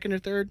like the second or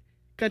third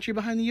country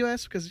behind the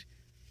U.S. because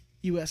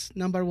U.S.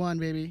 number one,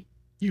 baby.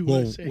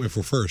 USA. Well, if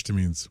we're first, it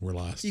means we're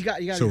last. You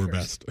got. So we're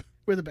first. best.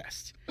 We're the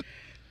best.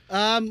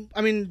 I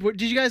mean,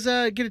 did you guys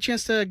get a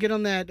chance to get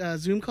on that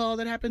Zoom call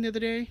that happened the other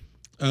day?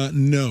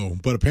 No,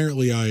 but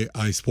apparently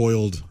I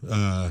spoiled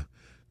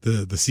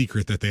the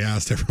secret that they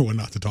asked everyone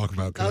not to talk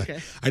about. Okay.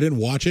 I didn't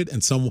watch it,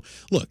 and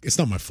look, it's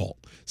not my fault.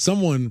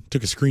 Someone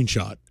took a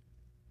screenshot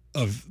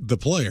of the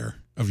player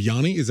of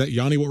Yanni. Is that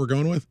Yanni what we're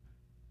going with?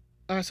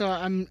 So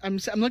I'm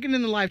looking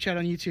in the live chat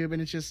on YouTube,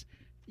 and it's just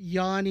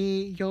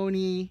Yoni.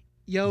 Yone.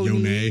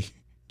 Yoni.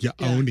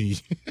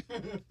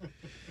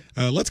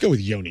 Let's go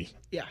with Yoni.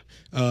 Yeah.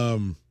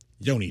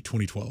 Yoni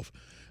 2012.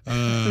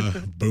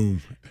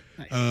 Boom.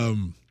 Nice.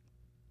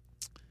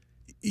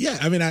 Yeah,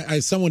 I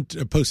mean, someone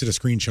posted a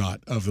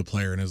screenshot of the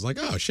player and it was like,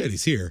 oh shit,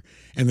 he's here.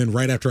 And then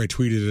right after I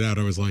tweeted it out,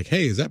 I was like,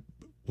 hey,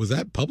 was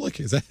that public?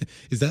 Is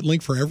that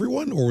link for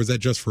everyone, or was that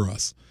just for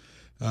us?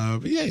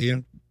 But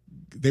yeah,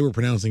 they were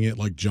pronouncing it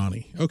like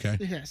Johnny. Okay.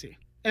 Yeah, I see.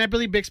 And I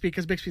believe Bixby,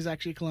 because Bixby's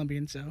actually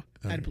Colombian, so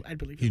I'd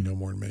believe you know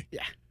more than me.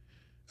 Yeah.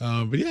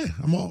 But yeah,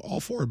 I'm all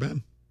for it,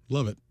 Ben.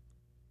 Love it.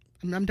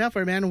 I'm down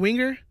for it, man.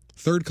 Winger.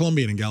 Third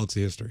Colombian in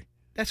Galaxy history.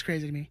 That's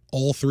crazy to me.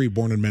 All three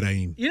born in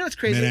Medellin. You know what's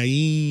crazy?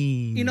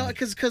 Medellin. You know,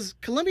 because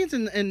Colombians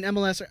in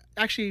MLS are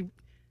actually,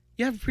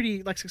 you have a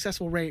pretty like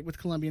successful rate with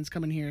Colombians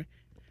coming here.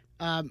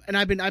 And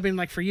I've been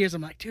like for years,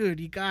 I'm like, dude,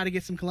 you got to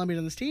get some Colombians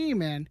on this team,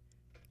 man.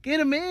 Get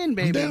them in,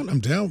 baby. I'm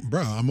down,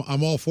 bro.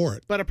 I'm all for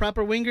it. But a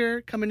proper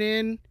winger coming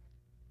in,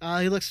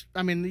 he looks.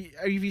 I mean,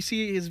 if you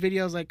see his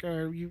videos, like,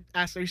 or you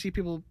see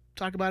people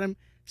talk about him,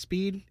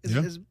 speed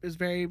is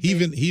very. He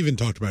even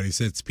talked about it. He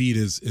said speed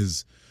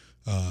is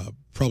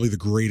probably the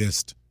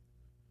greatest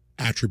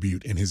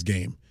attribute in his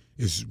game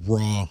is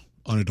raw,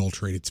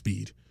 unadulterated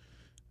speed.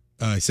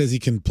 He says he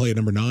can play at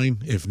number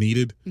 9 if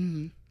needed.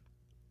 Mm-hmm.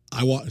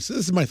 So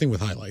this is my thing with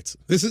highlights.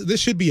 This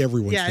should be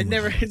everyone's thing.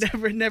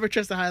 Yeah, never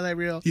trust a highlight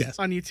reel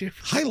on YouTube.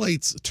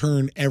 Highlights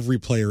turn every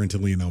player into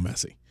Lionel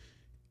Messi.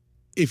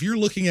 If you're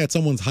looking at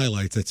someone's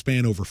highlights that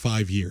span over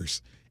 5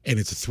 years and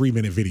it's a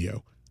 3-minute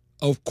video,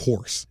 of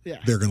course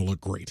they're going to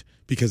look great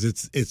because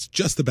it's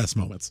just the best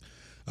moments.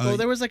 Well,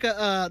 there was like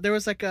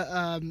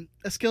a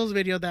skills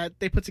video that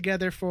they put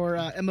together for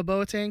Emma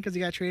Boateng because he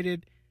got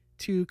traded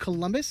to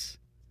Columbus,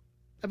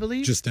 I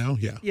believe. Just now,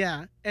 yeah.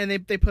 Yeah, and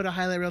they put a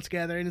highlight reel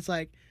together, and it's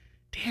like,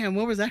 damn,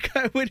 what was that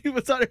guy when he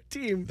was on our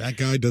team? That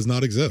guy does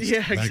not exist. Yeah,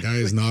 exactly. That guy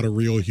is not a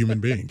real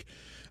human being.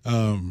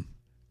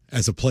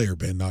 As a player,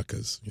 Ben, not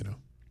because you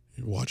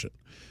watch it.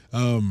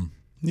 But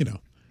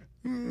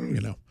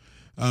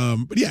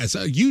yeah,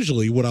 so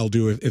usually what I'll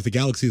do if the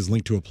Galaxy is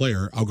linked to a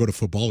player, I'll go to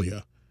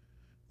Footballia,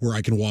 where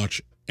I can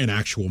watch an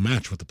actual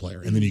match with the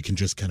player, and then you can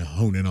just kind of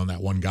hone in on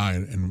that one guy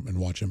and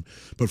watch him.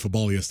 But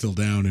Footballia is still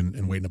down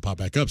and waiting to pop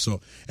back up. So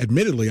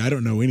admittedly, I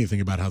don't know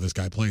anything about how this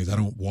guy plays. I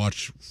don't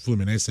watch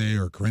Fluminense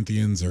or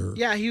Corinthians or.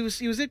 Yeah, he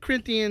was at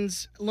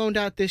Corinthians, loaned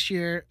out this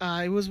year.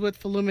 It was with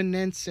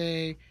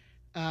Fluminense,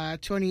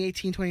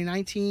 2018,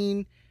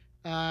 2019.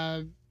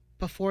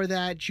 Before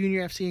that,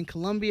 Junior FC in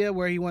Colombia,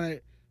 where he won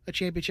a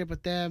championship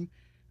with them.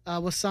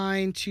 Was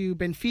signed to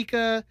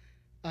Benfica,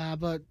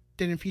 but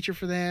didn't feature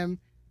for them.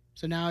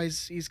 So now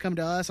he's come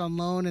to us on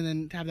loan and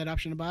then have that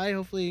option to buy.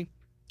 Hopefully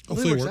it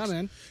works out,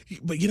 man.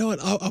 But you know what?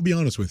 I'll be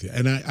honest with you,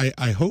 and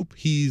I hope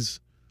he's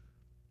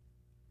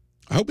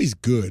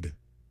good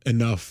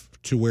enough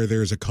to where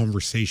there's a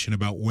conversation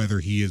about whether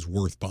he is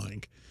worth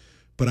buying.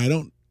 But I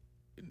don't,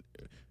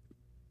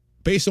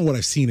 based on what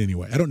I've seen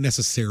anyway, I don't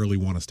necessarily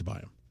want us to buy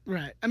him.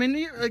 Right. I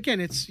mean,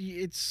 again,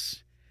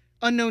 it's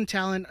unknown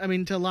talent. I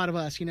mean, to a lot of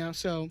us,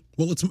 So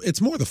well,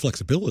 it's more the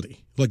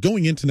flexibility. Like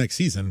going into next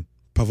season,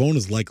 Pavón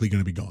is likely going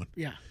to be gone.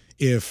 Yeah.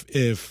 If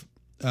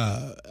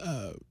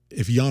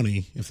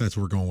Yanni, if that's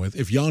what we're going with,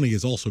 if Yanni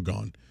is also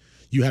gone,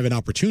 you have an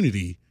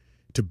opportunity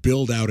to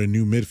build out a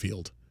new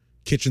midfield.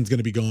 Kitchen's going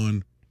to be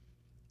gone.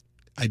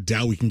 I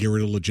doubt we can get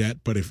rid of Lletget,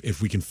 but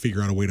if we can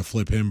figure out a way to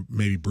flip him,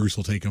 maybe Bruce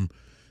will take him,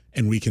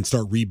 and we can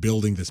start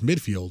rebuilding this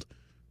midfield.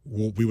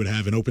 We would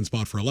have an open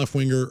spot for a left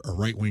winger, a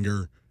right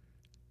winger,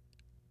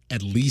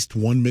 at least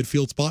one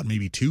midfield spot,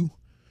 maybe 2,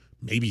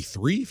 maybe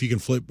 3 if you can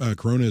flip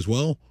Corona as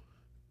well.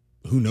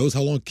 Who knows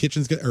how long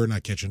Kleshen's going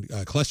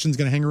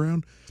to hang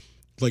around.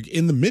 Like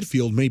in the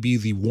midfield may be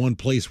the one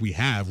place we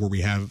have where we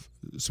have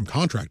some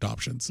contract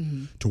options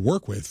to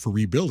work with for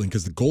rebuilding,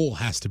 because the goal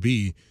has to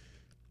be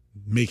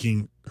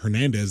making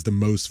Hernandez the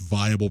most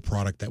viable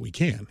product that we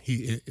can.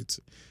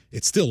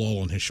 It's still all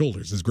on his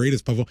shoulders. As great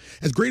as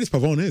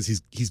Pavón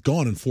is, he's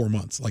gone in 4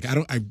 months. Like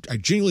I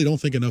genuinely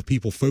don't think enough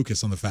people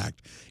focus on the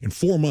fact in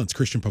 4 months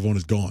Cristian Pavón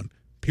is gone.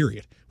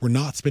 Period. We're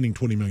not spending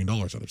 $20 million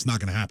on it. It's not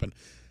going to happen.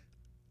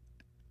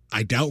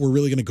 I doubt we're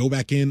really going to go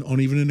back in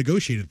on even a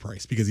negotiated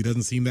price because he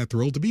doesn't seem that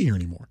thrilled to be here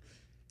anymore.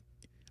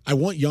 I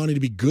want Yanni to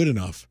be good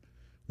enough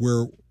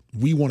where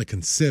we want to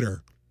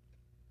consider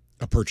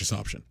a purchase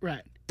option.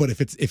 Right. But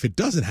if it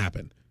doesn't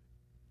happen,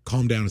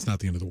 calm down. It's not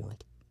the end of the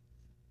world.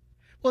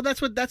 Well,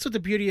 that's what the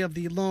beauty of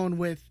the loan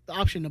with the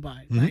option to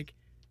buy. Mhm. Like,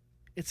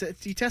 it's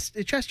test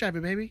drive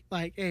it, baby.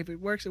 Like, hey, if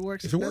it works, it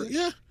works. If it works,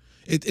 yeah.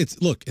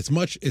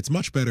 It's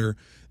much better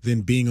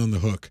than being on the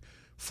hook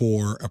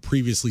for a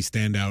previously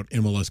standout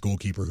MLS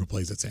goalkeeper who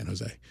plays at San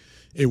Jose.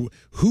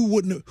 Who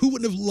wouldn't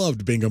have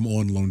loved Bingham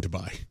on loan to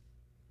buy,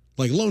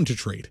 like loan to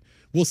trade?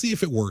 We'll see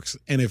if it works,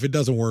 and if it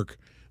doesn't work,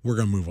 we're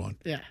gonna move on.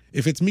 Yeah.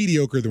 If it's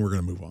mediocre, then we're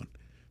gonna move on.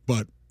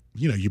 But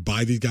you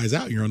buy these guys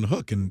out, you're on the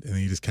hook, and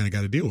you just kind of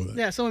got to deal with it.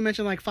 Yeah. Someone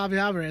mentioned like Fabio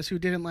Alvarez, who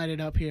didn't light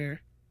it up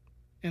here,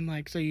 and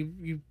like so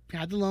you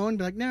had the loan,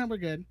 be like, nah, we're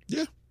good.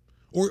 Yeah.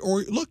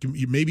 Or look,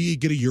 you maybe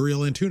get a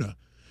Uriel Antuna,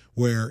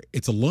 where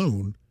it's a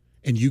loan,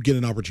 and you get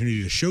an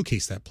opportunity to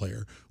showcase that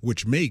player,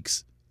 which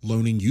makes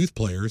loaning youth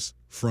players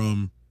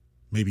from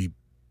maybe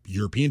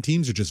European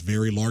teams or just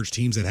very large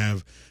teams that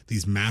have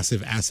these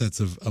massive assets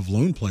of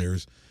loan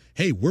players.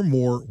 Hey,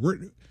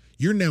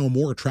 you're now a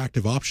more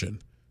attractive option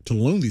to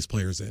loan these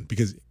players in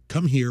because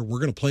come here, we're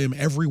going to play him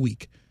every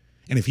week.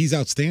 And if he's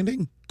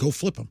outstanding, go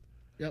flip him.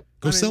 Yep.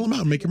 Go sell him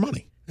out and make your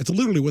money. It's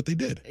literally what they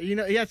did.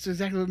 Yeah, it's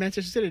exactly what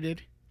Manchester City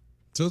did.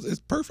 So it's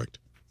perfect.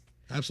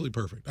 Absolutely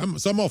perfect.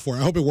 I'm all for it.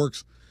 I hope it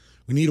works.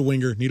 We need a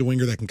winger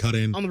that can cut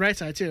in. On the right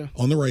side, too.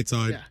 On the right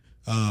side.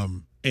 Yeah.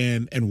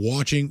 And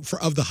watching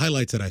of the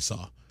highlights that I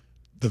saw,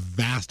 the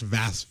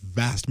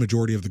vast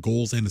majority of the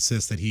goals and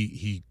assists that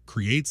he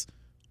creates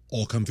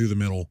all come through the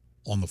middle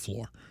on the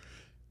floor.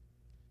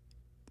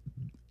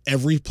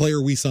 Every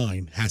player we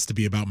sign has to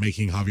be about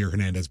making Javier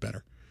Hernandez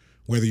better.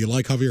 Whether you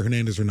like Javier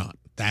Hernandez or not,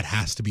 that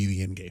has to be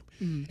the end game.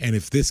 Mm. And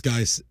if this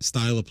guy's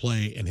style of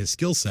play and his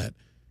skill set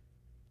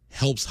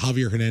helps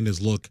Javier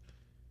Hernandez look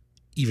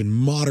even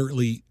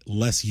moderately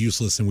less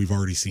useless than we've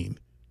already seen,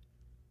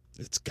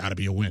 it's got to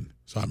be a win.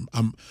 So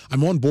I'm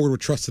on board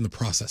with trusting the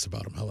process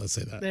about him. Let's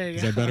say that. There you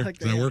Is go. that better? I like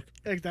Does that work?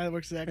 Yeah, that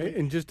works exactly.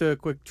 And just a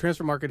quick,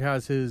 Transfer Market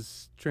has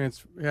his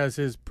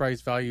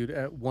price valued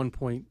at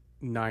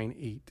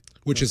 1.98,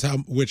 Which is I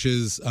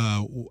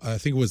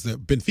think it was the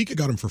Benfica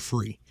got him for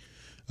free.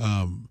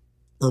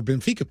 Or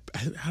Benfica,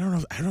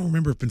 I don't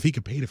remember if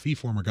Benfica paid a fee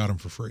for him or got him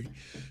for free.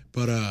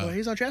 But well,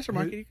 he's on Transfer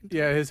Market.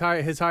 Yeah, his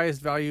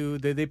highest value,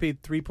 they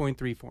paid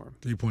 3.3 for him.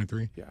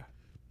 3.3. Yeah.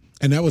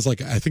 And that was I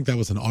think that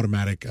was an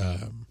automatic.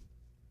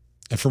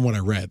 From what I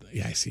read,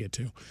 yeah, I see it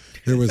too.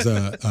 There was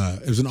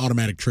it was an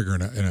automatic trigger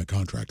in a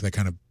contract that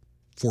kind of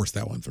forced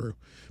that one through.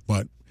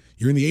 But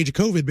you're in the age of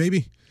COVID,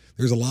 baby.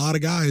 There's a lot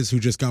of guys who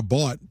just got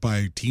bought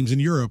by teams in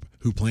Europe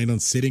who planned on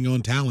sitting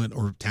on talent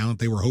or talent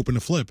they were hoping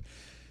to flip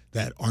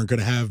that aren't going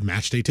to have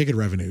match day ticket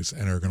revenues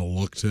and are going to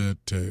look to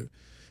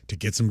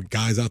get some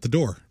guys out the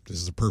door.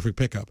 This is a perfect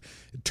pickup.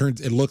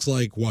 It looks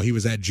like while he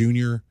was at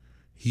junior,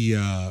 he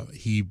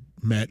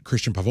met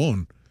Christian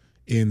Pavon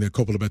in the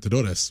Copa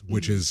Libertadores,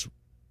 which is,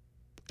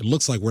 it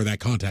looks like where that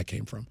contact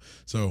came from.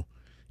 So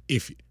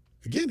if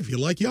you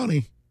like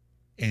Yanni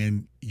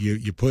and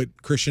you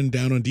put Christian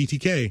down on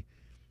DTK,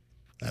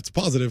 that's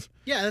positive.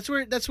 Yeah,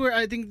 that's where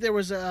I think there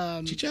was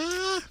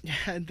Chicha. Yeah,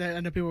 I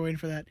know people were waiting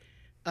for that.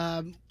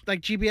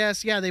 Like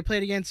GBS, yeah, they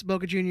played against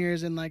Boca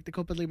Juniors in like the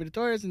Copa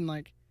Libertadores, and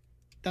like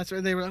that's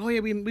where they were like, oh yeah,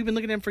 we've been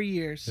looking at them for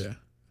years. Yeah,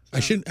 I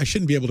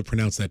shouldn't be able to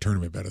pronounce that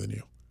tournament better than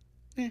you.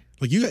 Yeah.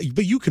 Like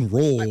but you can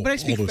roll. But I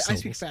speak all those I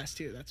speak syllables. fast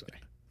too. That's why.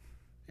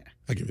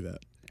 I give you that.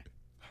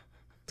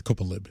 The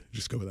Copa Lib,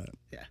 just go with that.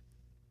 Yeah,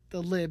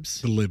 the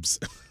libs. The libs.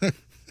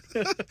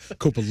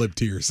 Copa Lib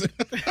tears.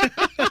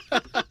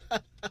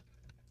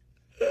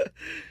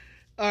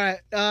 All right.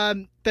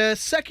 The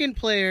second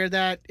player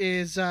that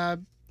is,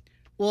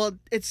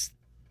 it's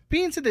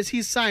being said that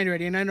he's signed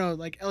already, and I know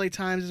like LA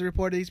Times has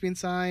reported he's being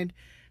signed.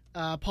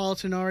 Paul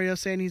Tenorio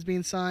saying he's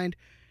being signed,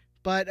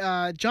 but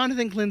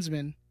Jonathan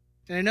Klinsmann,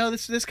 and I know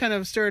this kind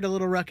of stirred a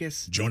little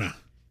ruckus. Jonah.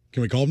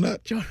 Can we call him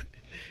that?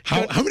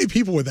 How many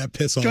people would that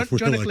piss off?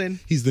 Jonah like, Klin.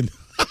 He's the.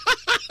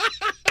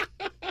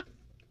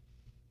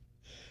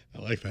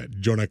 I like that,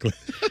 Jonah Klin.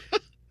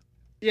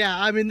 Yeah,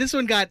 I mean this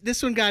one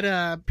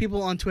got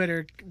people on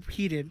Twitter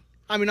heated.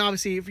 I mean,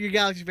 obviously, if you're a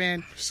Galaxy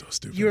fan, So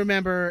stupid. you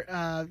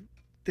remember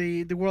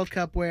the World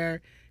Cup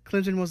where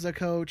Klinsmann was the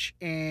coach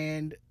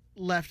and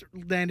left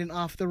Landon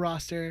off the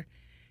roster,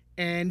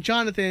 and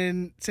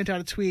Jonathan sent out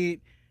a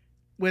tweet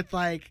with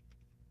like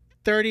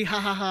 30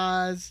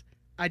 ha-ha-has.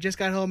 I just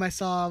got home, I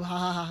saw him,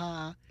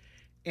 ha-ha-ha-ha.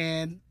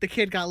 And the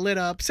kid got lit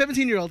up.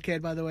 17-year-old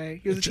kid, by the way.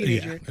 He was a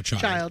teenager. Yeah, a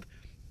child.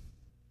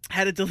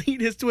 Had to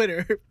delete his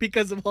Twitter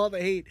because of all the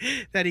hate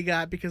that he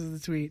got because of the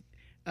tweet.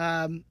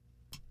 The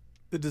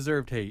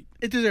deserved hate.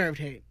 It deserved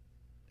hate.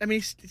 I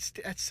mean,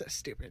 that's so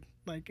stupid.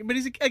 Like, but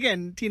he's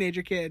again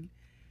teenager kid.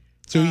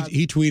 So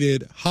he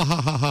tweeted, ha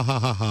ha ha ha ha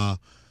ha ha.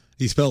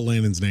 He spelled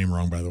Landon's name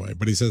wrong, by the way,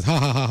 but he says, ha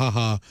ha ha ha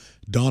ha.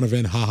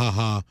 Donovan, ha ha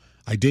ha.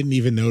 I didn't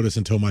even notice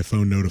until my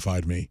phone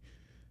notified me.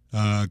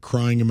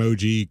 Crying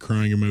emoji,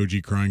 crying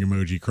emoji, crying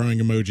emoji, crying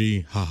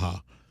emoji, ha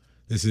ha.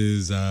 This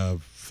is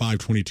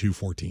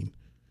 5/22/14,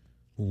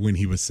 when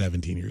he was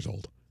 17 years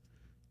old.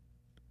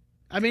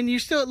 I mean, you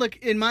still look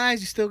in my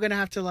eyes. You're still gonna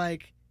have to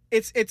like.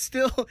 It's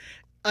still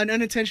an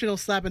unintentional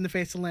slap in the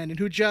face to Landon,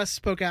 who just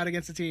spoke out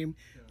against the team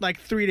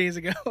like 3 days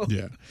ago.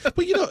 Yeah, but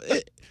we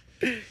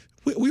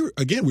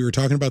were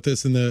talking about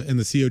this in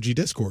the COG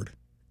Discord.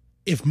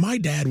 If my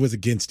dad was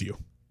against you,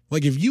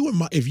 like if you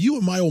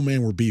and my old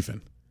man were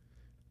beefing,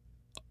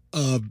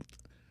 a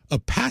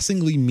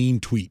passingly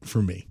mean tweet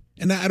from me,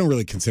 and I don't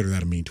really consider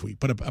that a mean tweet,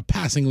 but a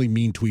passingly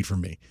mean tweet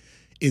from me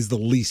is the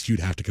least you'd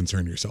have to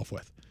concern yourself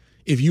with.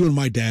 If you and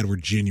my dad were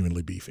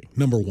genuinely beefing,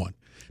 number one.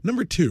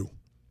 Number two,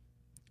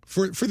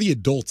 for the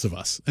adults of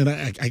us, and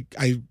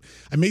I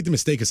made the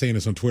mistake of saying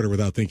this on Twitter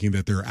without thinking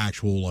that there are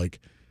actual like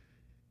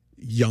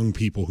young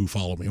people who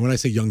follow me. When I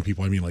say young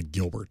people, I mean like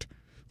Gilbert,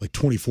 like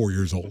 24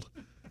 years old.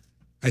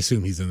 I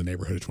assume he's in the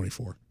neighborhood of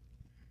 24.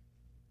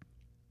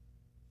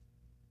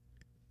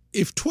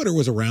 If Twitter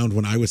was around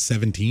when I was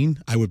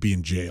 17, I would be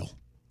in jail.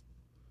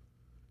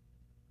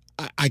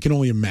 I can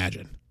only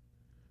imagine.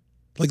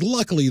 Like,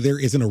 luckily, there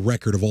isn't a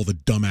record of all the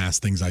dumbass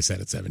things I said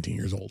at 17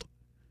 years old.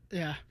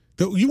 Yeah.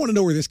 Though, you want to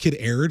know where this kid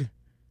erred?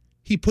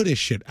 He put his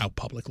shit out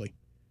publicly.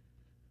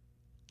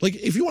 Like,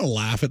 if you want to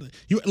laugh at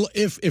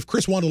if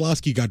Chris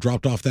Wondolowski got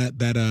dropped off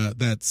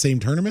that same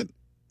tournament,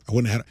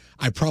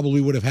 I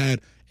probably would have had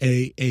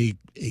a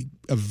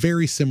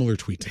very similar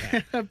tweet to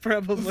that.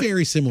 Probably. A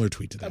very similar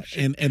tweet to that.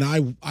 Sure. And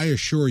I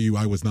assure you,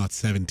 I was not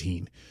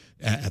 17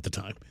 at the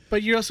time.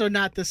 But you're also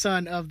not the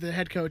son of the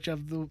head coach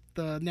of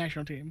the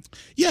national team.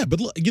 Yeah, but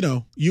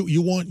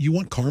you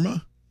want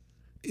karma.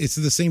 It's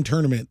the same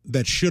tournament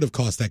that should have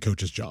cost that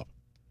coach's job.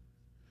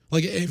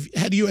 Like,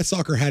 had U.S.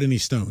 Soccer had any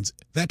stones,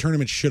 that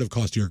tournament should have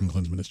cost Jurgen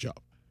Klinsmann his job.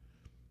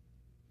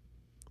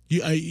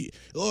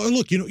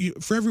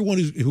 For everyone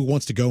who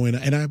wants to go in,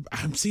 and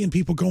I'm seeing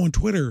people go on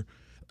Twitter.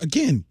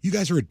 Again, you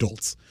guys are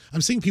adults.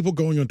 I'm seeing people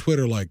going on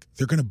Twitter like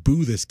they're going to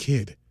boo this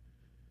kid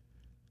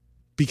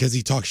because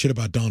he talks shit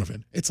about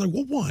Donovan. It's like,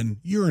 well, one,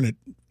 you're in it.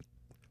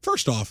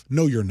 First off,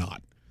 no, you're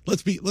not.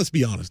 Let's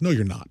be honest. No,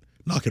 you're not.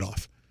 Knock it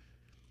off.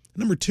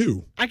 Number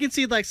two, I can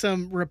see like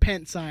some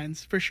repent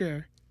signs for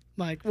sure.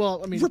 Like,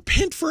 well, I mean,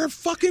 repent for a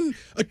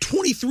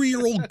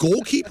 23-year-old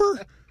goalkeeper,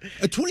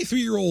 a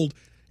 23-year-old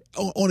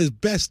on his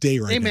best day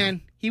right now. Hey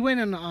man, he went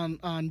in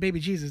on Baby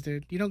Jesus,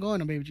 dude. You don't go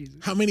in on Baby Jesus.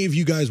 How many of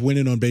you guys went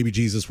in on Baby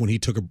Jesus when he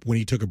took a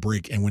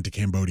break and went to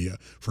Cambodia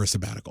for a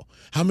sabbatical?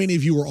 How many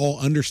of you were all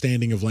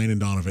understanding of Landon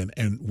Donovan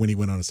and when he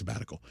went on a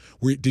sabbatical?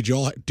 Did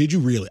you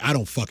really? I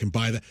don't fucking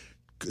buy that.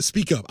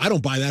 Speak up. I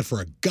don't buy that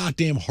for a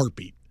goddamn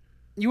heartbeat.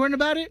 You weren't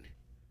about it?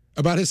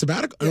 About his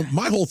sabbatical? Yeah.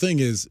 My whole thing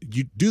is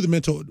you do the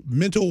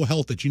mental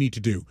health that you need to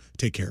do.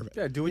 Take care of it.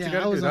 Yeah, do what you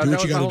got to do. That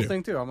was my whole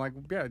thing too. I'm like,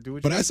 yeah, do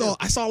what you got to do.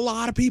 I saw a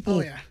lot of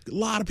people, a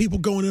lot of people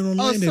going in on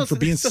Landon for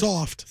being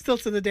soft. Still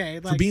to the day.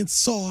 For being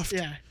soft.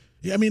 Yeah.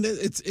 Yeah, I mean,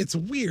 it's a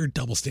weird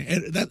double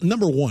standard. That,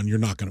 number one, you're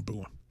not going to boo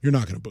him. You're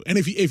not going to boo. And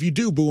if you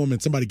do boo him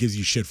and somebody gives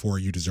you shit for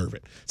it, you deserve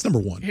it. It's number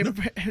one.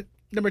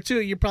 Number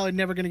two, you're probably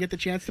never going to get the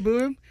chance to boo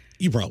him.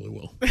 You probably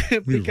will.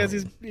 Because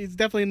he's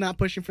definitely not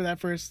pushing for that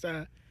first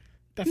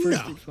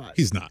deep spot.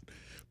 He's not.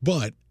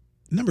 But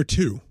number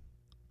two,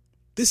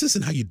 this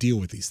isn't how you deal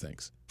with these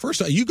things.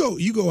 First, you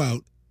go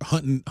out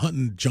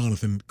hunting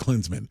Jonathan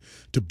Klinsmann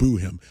to boo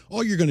him.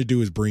 All you're going to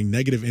do is bring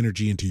negative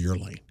energy into your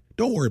lane.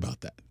 Don't worry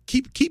about that.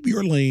 Keep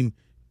your lane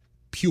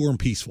pure and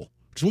peaceful,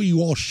 which is what you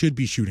all should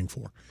be shooting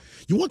for.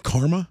 You want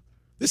karma?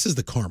 This is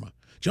the karma.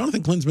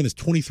 Jonathan Klinsmann is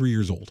 23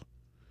 years old.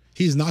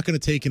 He's not going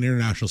to take an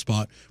international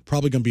spot,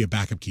 probably going to be a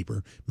backup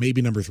keeper,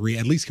 maybe number 3,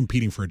 at least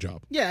competing for a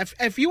job. Yeah,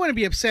 if you want to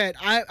be upset,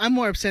 I'm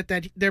more upset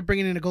that they're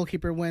bringing in a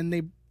goalkeeper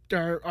when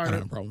they're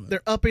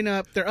upping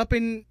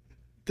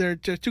their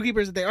 2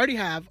 keepers that they already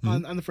have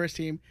on the first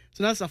team.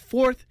 So now it's a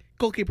 4th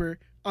goalkeeper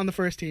on the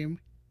first team.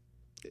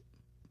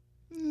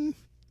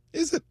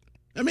 Is it?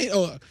 I mean,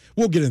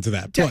 we'll get into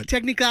that.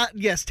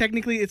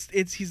 Technically,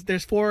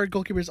 there's 4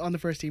 goalkeepers on the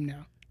first team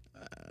now,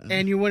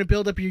 and you want to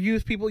build up your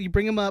youth people. You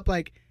bring them up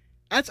like.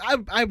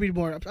 I'm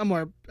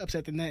more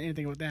upset than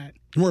anything with that.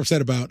 You're more upset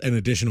about an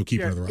additional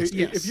keeper of the roster.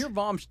 Yes. If you're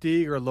Vom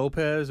Steeg or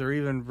Lopez or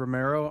even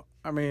Romero,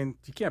 I mean,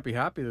 you can't be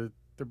happy that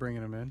they're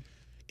bringing him in.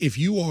 If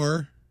you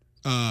are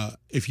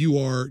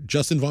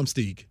Justin Vom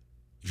Steeg,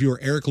 if you are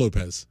Eric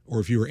Lopez,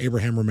 or if you are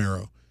Abraham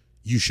Romero,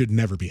 you should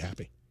never be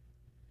happy.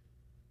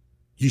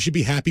 You should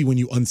be happy when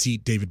you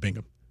unseat David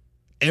Bingham.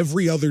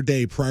 Every other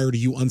day prior to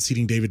you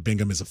unseating David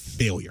Bingham is a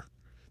failure.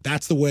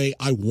 That's the way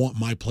I want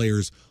my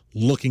players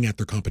looking at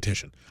their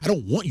competition. I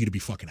don't want you to be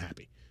fucking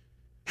happy.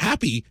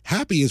 Happy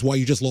is why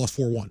you just lost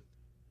 4-1.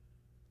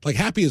 Like,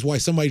 happy is why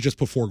somebody just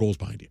put 4 goals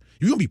behind you.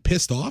 You're going to be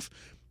pissed off?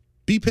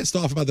 Be pissed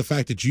off about the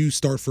fact that you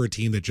start for a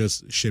team that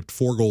just shipped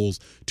 4 goals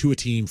to a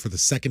team for the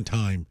second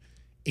time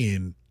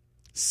in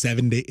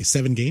 7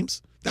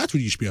 games. That's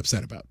what you should be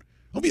upset about.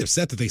 Don't be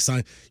upset that they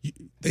signed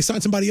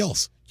somebody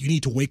else. You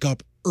need to wake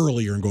up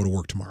earlier and go to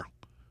work tomorrow.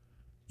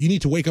 You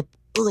need to wake up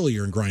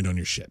earlier and grind on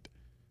your shit.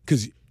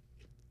 Because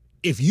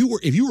if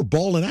you were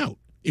balling out,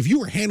 if you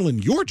were handling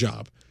your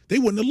job, they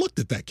wouldn't have looked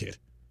at that kid.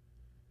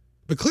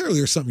 But clearly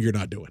there's something you're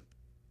not doing.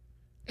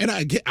 And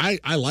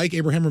I like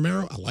Abraham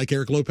Romero. I like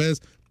Eric Lopez.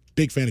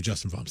 Big fan of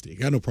Justin Vom-Steeg.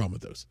 Got no problem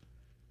with those.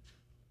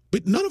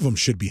 But none of them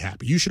should be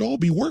happy. You should all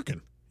be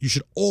working. You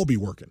should all be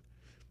working.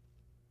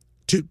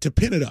 To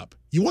pin it up.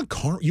 You want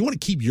to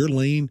keep your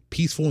lane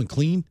peaceful and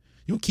clean?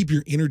 You want to keep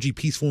your energy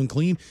peaceful and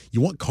clean? You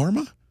want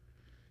karma?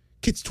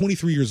 Kid's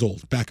 23 years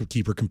old, backup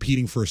keeper,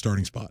 competing for a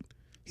starting spot.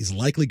 He's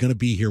likely going to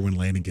be here when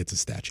Landon gets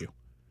his statue.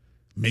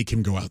 Make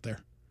him go out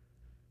there.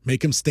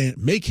 Make him stand.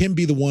 Make him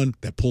be the one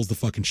that pulls the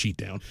fucking sheet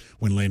down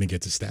when Landon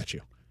gets his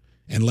statue.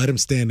 And let him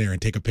stand there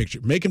and take a picture.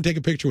 Make him take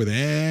a picture with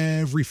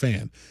every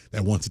fan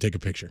that wants to take a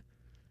picture.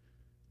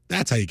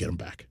 That's how you get him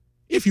back.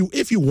 If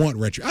you want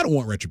retribution, I don't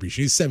want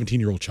retribution. He's a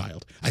 17-year-old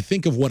child. I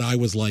think of what I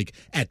was like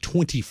at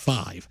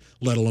 25,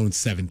 let alone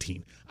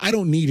 17. I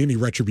don't need any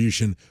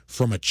retribution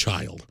from a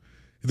child.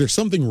 There's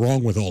something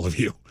wrong with all of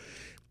you.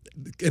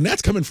 And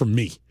that's coming from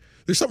me.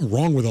 There's something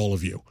wrong with all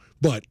of you.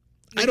 But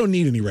I don't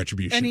need any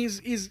retribution. And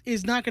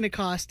he's not going to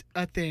cost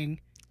a thing.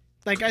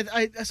 Like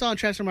I saw on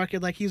Transfer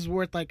Market, like he's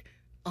worth like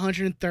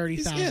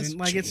 $130,000.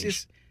 Like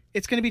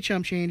it's going to be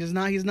chump change. He's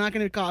not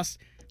going to cost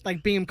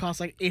like Bingham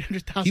costs like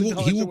 $800,000.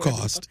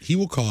 He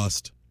will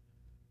cost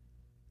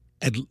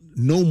at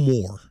no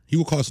more. He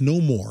will cost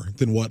no more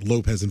than what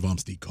Lopez and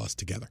Vom-Steeg cost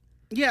together.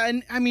 Yeah,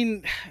 and I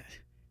mean,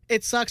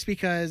 it sucks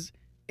because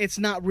it's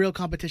not real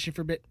competition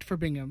for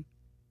Bingham.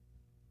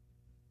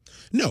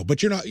 No,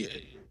 but you're not.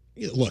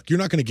 Look, you're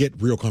not going to get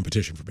real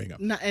competition for Bingham.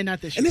 Not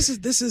this year. And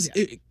this is.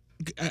 Yeah.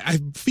 I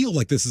feel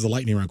like this is a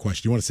lightning round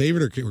question. You want to save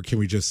it, or can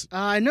we just?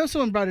 I know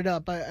someone brought it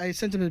up. I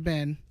sent him to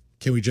Ben.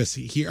 Can we just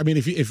hear? I mean,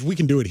 if we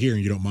can do it here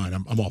and you don't mind,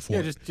 I'm all for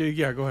it.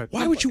 Go ahead.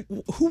 Why would you?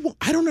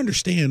 I don't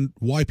understand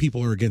why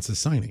people are against this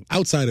signing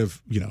outside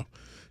of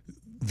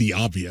the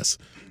obvious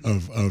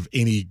of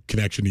any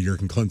connection to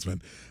Jurgen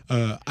Klinsmann.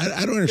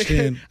 I don't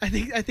understand. I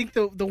think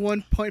the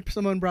one point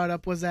someone brought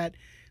up was that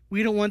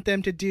we don't want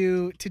them to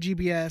do to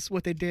GBS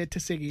what they did to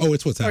Siggy. Oh,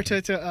 it's what's happening.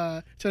 Or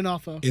to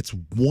Anolfo. It's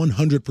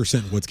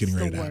 100% what's getting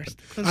ready to happen.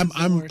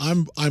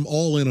 I'm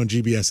all in on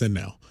GBSN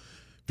now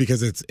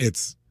because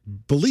it's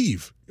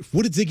believe.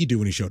 What did Ziggy do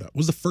when he showed up? What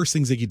was the first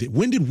thing Ziggy did?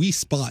 When did we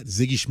spot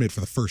Ziggy Schmidt for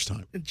the first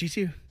time?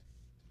 G2.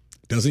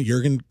 Doesn't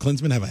Jurgen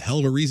Klinsmann have a hell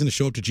of a reason to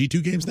show up to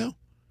G2 games now?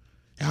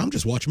 Yeah, I'm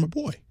just watching my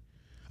boy.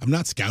 I'm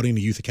not scouting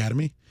the youth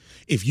academy.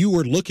 If you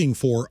were looking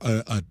for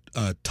a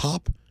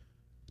top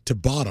to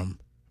bottom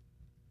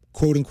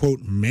quote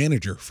unquote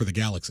manager for the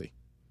Galaxy,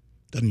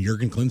 doesn't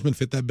Jurgen Klinsmann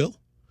fit that bill?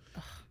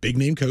 Big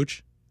name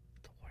coach.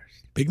 The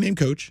worst. Big name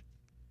coach.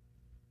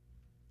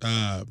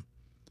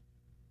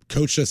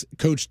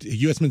 Coached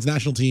U.S. men's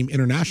national team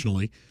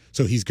internationally,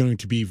 so he's going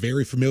to be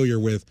very familiar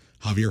with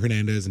Javier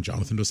Hernandez and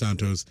Jonathan Dos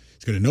Santos.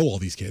 He's going to know all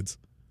these kids.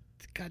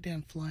 It's a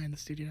goddamn fly in the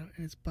studio,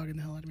 and it's bugging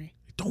the hell out of me.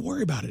 Don't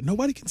worry about it.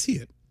 Nobody can see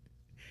it.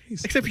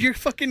 Except you're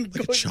fucking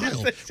like a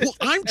child. Well,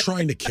 I'm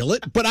trying to kill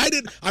it, but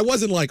I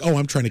wasn't like, oh,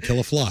 I'm trying to kill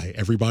a fly.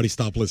 Everybody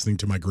stop listening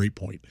to my great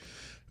point.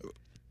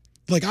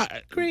 Like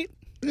great.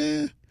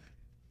 But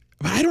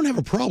I don't have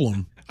a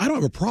problem. I don't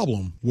have a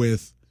problem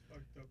with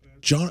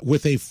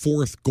with a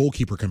fourth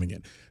goalkeeper coming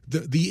in.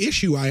 The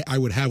issue I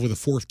would have with a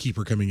fourth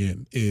keeper coming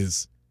in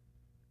is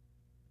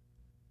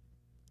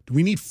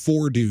we need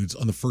 4 dudes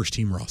on the first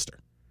team roster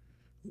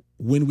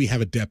when we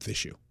have a depth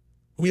issue.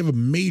 When we have a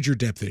major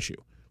depth issue.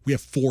 We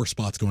have 4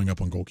 spots going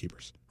up on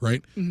goalkeepers,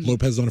 right? Mm-hmm.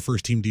 Lopez is on a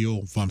first team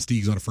deal.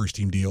 Vom-Steeg's on a first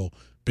team deal.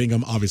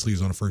 Bingham obviously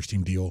is on a first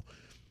team deal.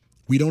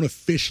 We don't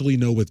officially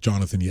know with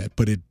Jonathan yet,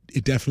 but it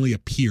definitely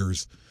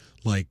appears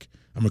like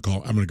I'm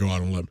gonna go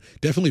out on a limb.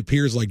 Definitely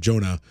appears like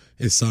Jonah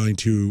is signed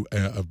to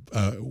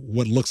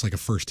what looks like a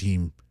first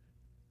team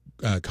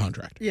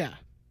contract. Yeah,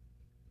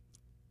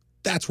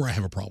 that's where I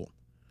have a problem.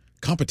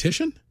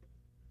 Competition?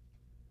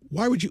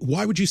 Why would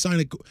you sign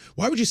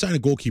a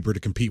goalkeeper to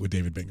compete with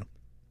David Bingham?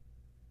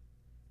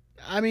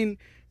 I mean,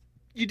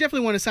 you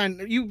definitely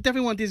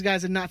want these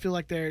guys to not feel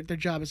like their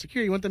job is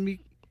secure. You want them to be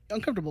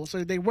uncomfortable,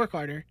 so they work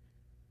harder.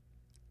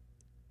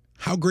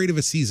 How great of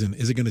a season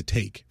is it going to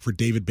take for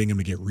David Bingham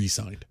to get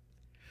re-signed?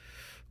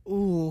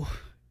 Ooh.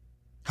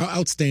 How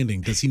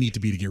outstanding does he need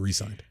to be to get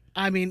re-signed?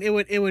 I mean,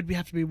 we'd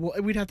have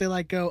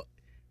to go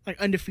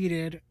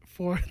undefeated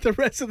for the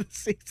rest of the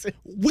season.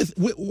 With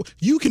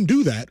you can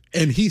do that,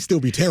 and he still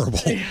be terrible.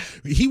 Yeah.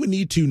 He would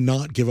need to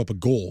not give up a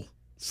goal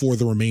for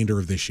the remainder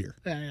of this year.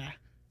 Yeah.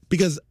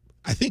 Because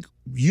I think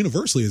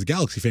universally as a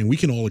Galaxy fan, we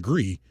can all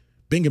agree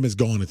Bingham is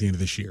gone at the end of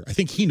this year. I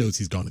think he knows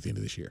he's gone at the end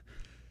of this year.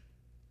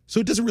 So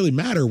it doesn't really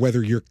matter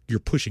whether you're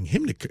pushing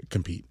him to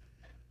compete.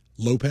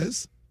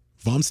 Lopez,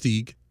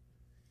 Vom-Steeg,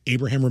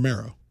 Abraham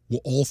Romero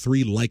will all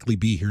 3 likely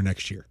be here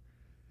next year.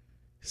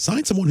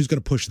 Sign someone who's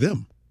going to push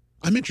them.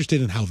 I'm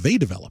interested in how they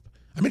develop.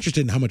 I'm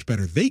interested in how much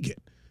better they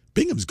get.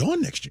 Bingham's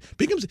gone next year.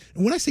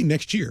 And when I say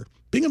next year,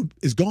 Bingham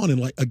is gone in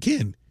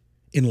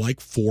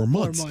 4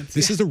 months.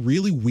 This is a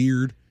really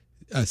weird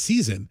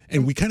season,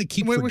 and we kind of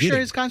keep forgetting. We're sure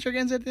his contract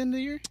ends at the end of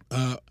the year?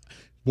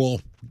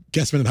 Well,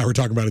 Guessman and I were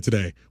talking about it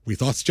today. We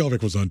thought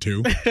Sjelvik was on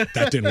 2.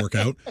 That didn't work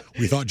out.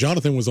 We thought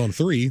Jonathan was on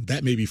 3.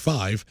 That may be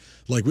 5.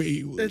 Like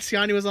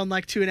Siani was on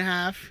like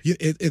 2.5.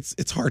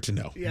 It's hard to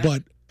know. Yeah.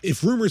 But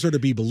if rumors are to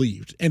be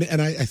believed, and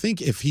I think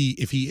if he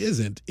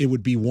isn't, it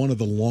would be one of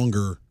the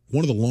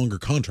longer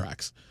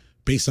contracts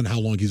based on how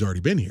long he's already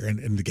been here.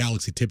 And the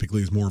Galaxy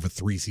typically is more of a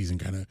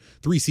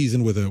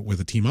 3-season with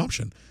a team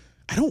option.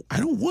 I don't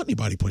want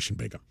anybody pushing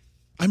Bingham.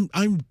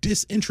 I'm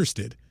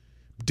disinterested.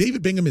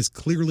 David Bingham is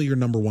clearly your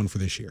number 1 for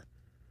this year.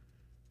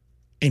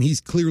 And he's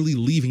clearly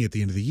leaving at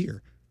the end of the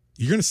year.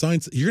 You're going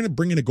to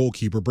bring in a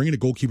goalkeeper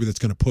that's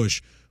going to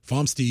push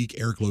Vom Steeg,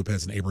 Eric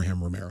Lopez, and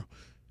Abraham Romero.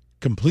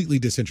 Completely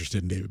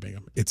disinterested in David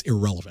Bingham. It's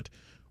irrelevant.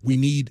 We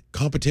need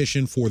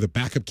competition for the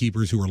backup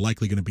keepers who are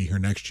likely going to be here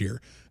next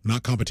year,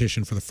 not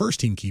competition for the first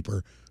team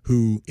keeper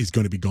who is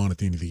going to be gone at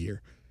the end of the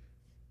year.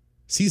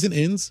 Season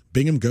ends,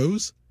 Bingham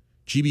goes,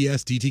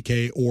 GBS,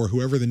 DTK, or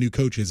whoever the new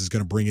coach is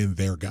going to bring in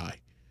their guy.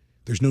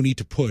 There's no need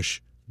to push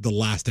the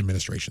last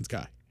administration's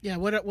guy. Yeah,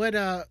 what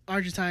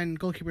Argentine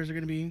goalkeepers are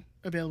going to be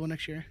available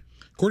next year?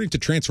 According to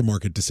Transfer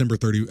Market, December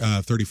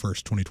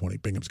 31st, 2020,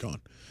 Bingham's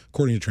gone.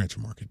 According to Transfer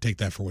Market, take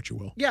that for what you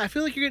will. Yeah, I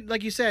feel like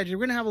like you said, you're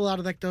going to have a lot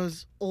of like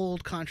those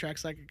old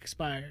contracts like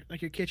expire,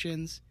 like your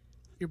Kitchens,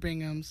 your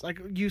Binghams, like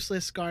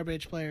useless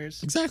garbage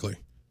players. Exactly.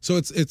 So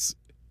it's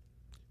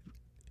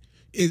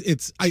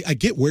I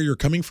get where you're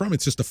coming from.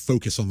 It's just a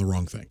focus on the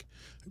wrong thing.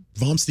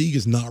 Vom Steeg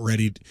is not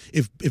ready.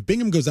 If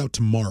Bingham goes out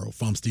tomorrow,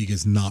 Vom Steeg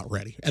is not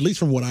ready, at least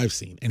from what I've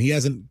seen. And he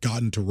hasn't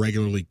gotten to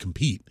regularly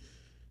compete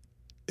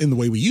in the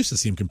way we used to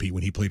see him compete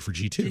when he played for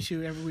G2.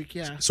 G2 every week,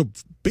 yeah. So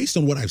based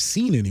on what I've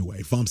seen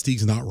anyway, Vom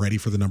Steeg's not ready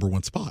for the number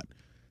 1 spot.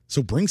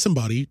 So bring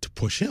somebody to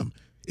push him.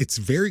 It's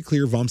very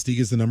clear Vom Steeg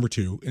is the number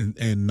 2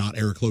 and not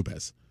Eric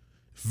Lopez.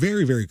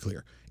 Very, very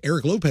clear.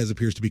 Eric Lopez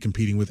appears to be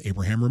competing with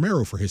Abraham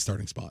Romero for his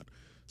starting spot.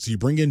 So you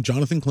bring in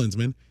Jonathan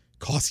Klinsmann,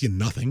 costs you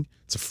nothing.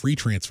 It's a free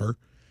transfer.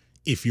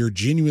 If you're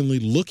genuinely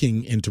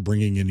looking into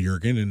bringing in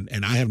Jurgen,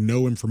 and I have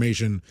no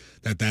information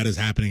that is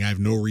happening, I have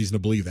no reason to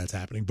believe that's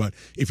happening. But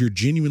if you're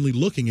genuinely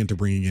looking into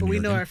bringing in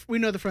Jurgen, we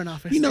know the front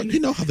office. You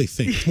know how they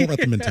think. It's more about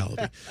the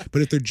mentality.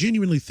 But if they're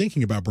genuinely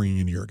thinking about bringing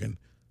in Jurgen,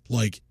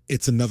 like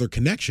it's another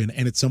connection,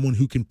 and it's someone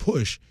who can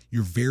push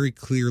your very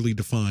clearly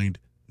defined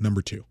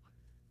number 2.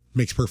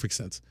 Makes perfect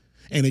sense.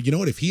 And you know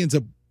what? If he ends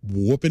up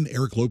whooping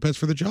Eric Lopez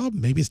for the job,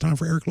 maybe it's time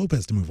for Eric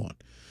Lopez to move on.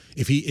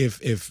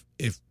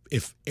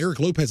 If Eric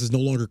Lopez is no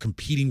longer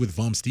competing with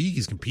Vom Steeg,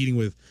 he's competing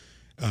with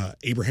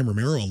Abraham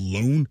Romero,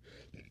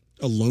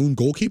 a lone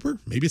goalkeeper,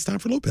 maybe it's time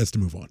for Lopez to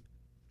move on.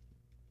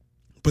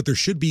 But there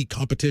should be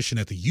competition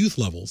at the youth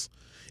levels,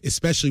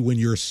 especially when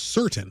you're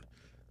certain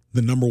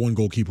the number 1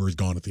 goalkeeper is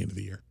gone at the end of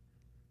the year.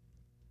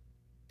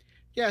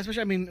 Yeah,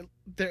 especially, I mean,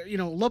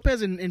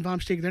 Lopez and Vom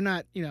Steeg, they're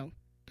not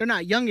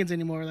youngins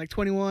anymore. Like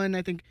 21,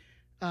 I think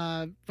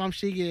Vom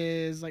Steeg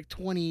is like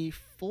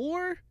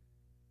 24,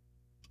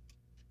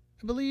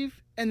 I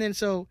believe. And then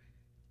so,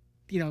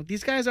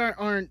 these guys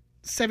aren't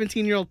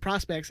 17-year-old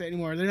prospects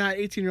anymore. They're not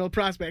 18-year-old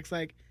prospects.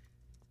 Like,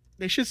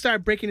 they should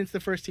start breaking into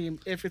the first team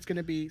if it's going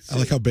to be soon. I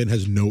like how Ben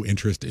has no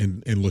interest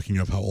in looking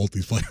up how old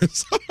these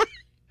players are.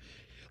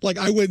 Like,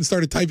 I went and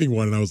started typing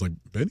one, and I was like,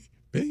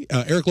 Benny?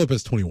 Eric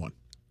Lopez, 21.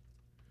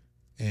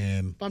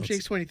 And Vom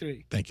Steeg's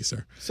 23. Thank you,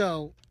 sir.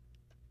 So,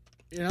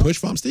 push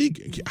Vom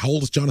Steeg. How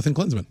old is Jonathan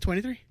Klinsmann?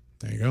 23.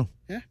 There you go.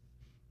 Yeah.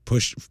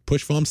 Push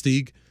Vom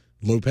Steeg.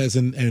 Lopez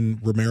and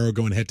Romero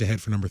going head to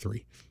head for number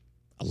 3.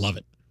 I love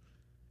it.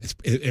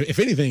 If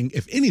anything,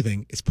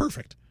 it's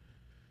perfect.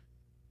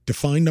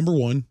 Define number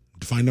 1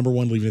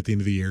 leaving at the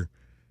end of the year.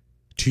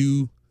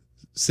 2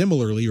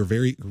 similarly or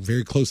very,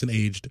 very close in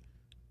aged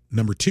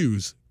number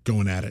 2s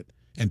going at it,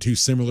 and 2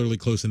 similarly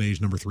close in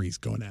age number 3s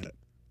going at it.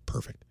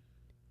 Perfect.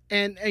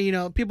 And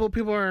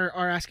people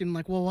are asking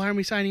like, well, why aren't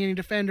we signing any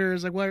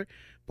defenders? Like, why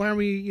aren't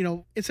we,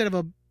 instead of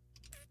a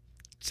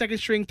second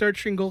string, third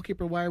string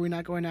goalkeeper, why are we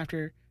not going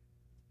after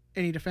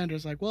any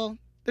defenders? Like, well,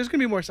 there's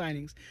gonna be more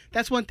signings.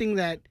 That's one thing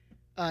that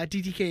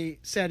DTK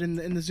said in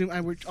the Zoom.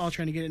 We're all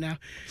trying to get it now.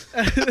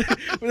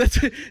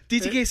 That's what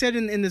DTK said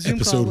in the Zoom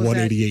episode call.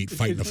 188,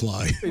 fighting the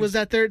fly. Was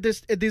that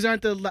these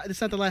aren't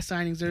it's not the last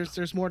signings.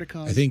 There's more to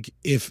come. I think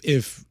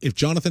if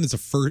Jonathan is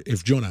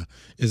if Jonah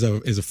is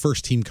a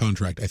first team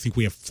contract, I think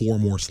we have 4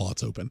 more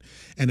slots open.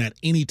 And at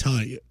any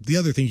time, the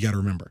other thing you got to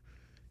remember,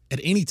 at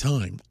any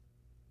time,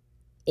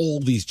 all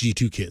these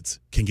G2 kids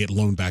can get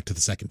loaned back to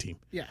the second team.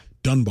 Yeah.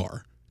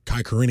 Dunbar,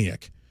 Kai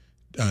Koreniuk,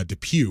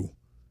 Depew,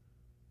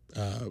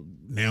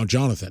 now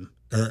Jonathan.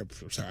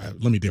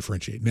 Let me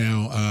differentiate.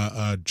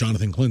 Now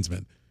Jonathan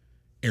Klinsmann,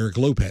 Eric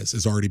Lopez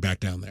is already back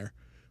down there.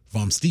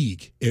 Vom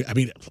Steeg.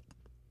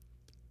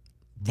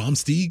 Vom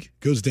Steeg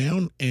goes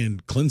down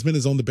and Klinsmann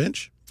is on the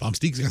bench. Vom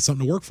Steeg's got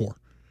something to work for.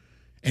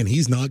 And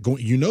he's not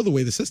going, the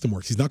way the system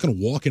works. He's not going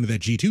to walk into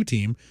that G2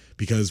 team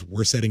because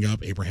we're setting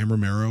up Abraham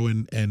Romero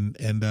and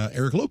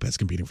Eric Lopez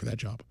competing for that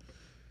job.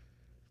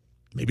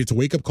 Maybe it's a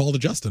wake-up call to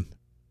Justin.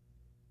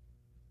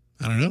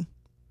 I don't know.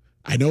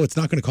 I know it's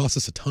not going to cost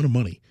us a ton of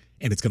money,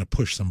 and it's going to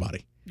push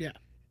somebody. Yeah.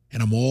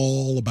 And I'm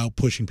all about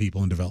pushing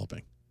people and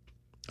developing.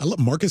 I love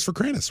Marcus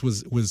Ferkranus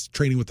was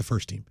training with the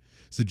first team.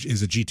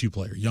 Is a G2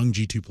 player, young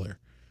G2 player.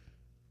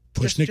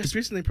 Push Nick just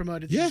recently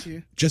promoted to yeah,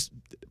 G2. just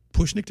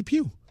push Nick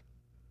DePuy.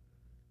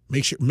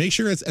 Make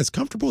sure as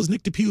comfortable as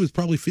Nick DePuy is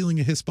probably feeling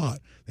in his spot,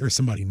 there is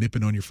somebody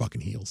nipping on your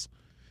fucking heels.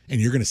 And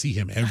you're going to see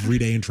him every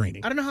day in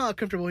training. I don't know how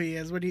comfortable he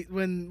is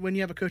when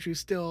you have a coach who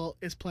still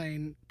is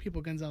playing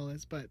People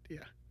Gonzalez, but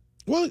yeah.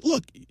 Well,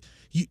 look,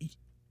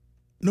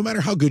 no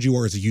matter how good you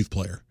are as a youth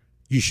player,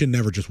 you should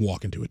never just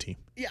walk into a team.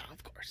 Yeah,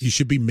 of course. You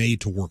should be made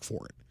to work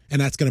for it,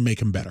 and that's going to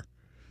make him better.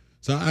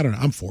 So I don't know.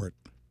 I'm for it.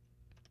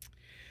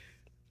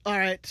 All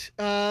right.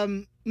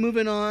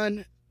 Moving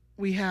on,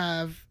 we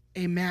have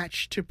a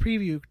match to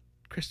preview,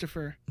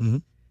 Christopher. Mm-hmm.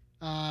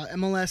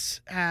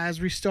 MLS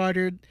has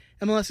restarted.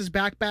 MLS is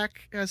back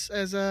as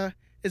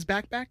is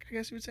back, I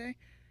guess you would say.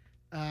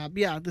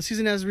 Yeah, the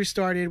season has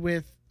restarted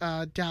with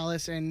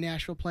Dallas and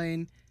Nashville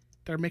playing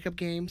their makeup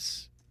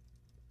games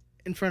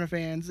in front of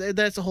fans.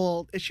 That's a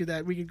whole issue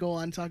that we could go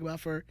on and talk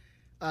about for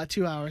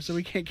 2 hours, so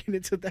we can't get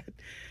into that.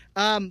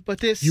 But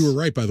this... You were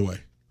right, by the way.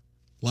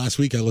 Last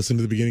week, I listened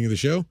to the beginning of the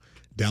show.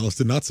 Dallas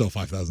did not sell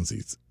 5,000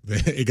 seats.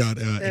 It got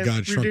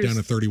shrunk down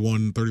to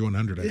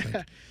 3,100, I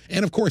think.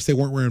 And of course, they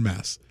weren't wearing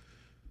masks.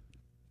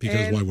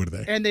 Because why would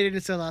they? And they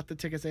didn't sell out the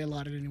tickets they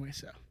allotted anyway,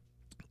 so.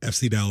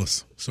 FC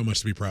Dallas, so much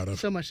to be proud of.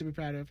 So much to be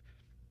proud of.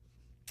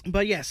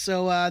 But yes,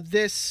 so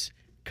this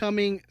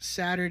coming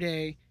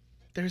Saturday,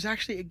 there's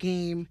actually a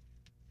game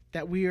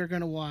that we are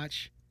going to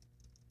watch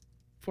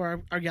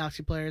for our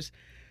Galaxy players.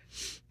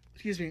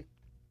 Excuse me.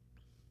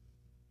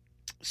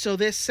 So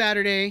this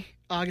Saturday,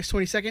 August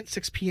 22nd,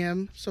 6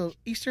 p.m. So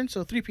Eastern,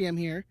 so 3 p.m.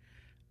 here.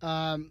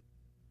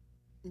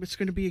 It's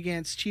going to be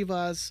against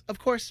Chivas. Of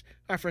course,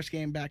 our first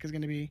game back is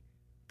going to be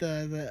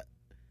the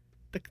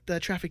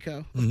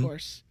Trafico, of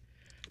course.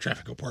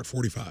 Trafico Part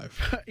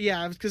 45.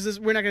 Yeah, because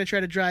we're not going to try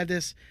to drive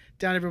this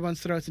down everyone's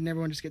throats and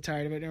everyone just get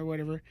tired of it or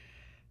whatever.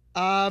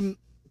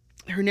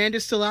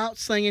 Hernandez still out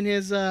slinging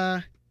his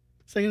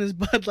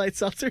Bud Light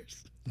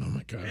seltzers. Oh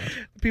my god!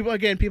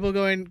 People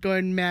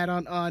going mad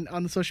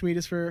on the social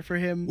medias for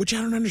him, which I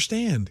don't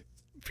understand.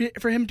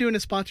 For him doing a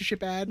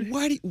sponsorship ad.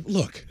 Why do you,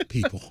 look,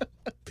 people?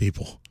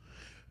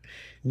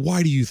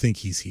 Why do you think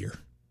he's here?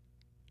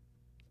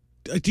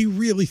 Do you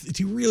really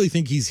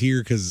think he's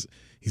here because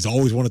he's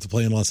always wanted to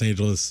play in Los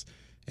Angeles,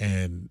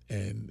 and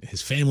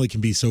his family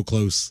can be so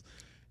close,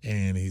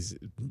 and he's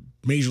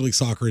Major League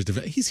Soccer is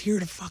he's here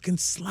to fucking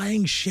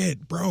slang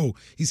shit, bro.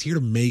 He's here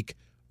to make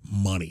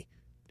money.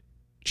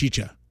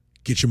 Chicha,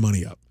 get your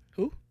money up.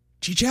 Who?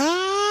 Chicha.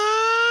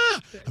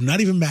 I'm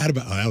not even mad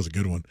about. Oh, that was a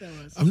good one.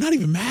 I'm not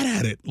even mad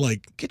at it.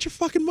 Like, get your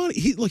fucking money.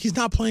 He's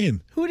not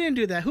playing. Who didn't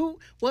do that?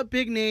 What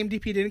big name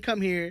DP didn't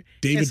come here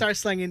and start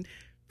slanging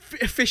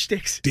fish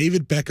sticks?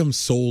 David Beckham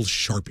sold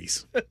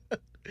Sharpies.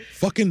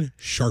 Fucking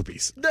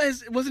Sharpies.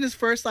 Wasn't his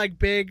first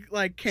big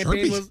campaign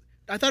Sharpies. was?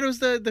 I thought it was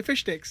the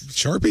fish sticks.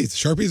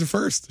 Sharpies are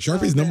first.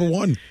 Sharpies number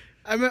one.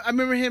 I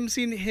remember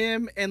seeing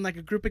him and a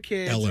group of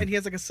kids, Ellen. and he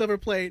has a silver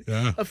plate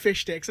of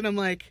fish sticks, and I'm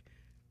like,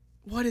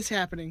 what is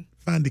happening?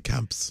 Vandy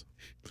Camps.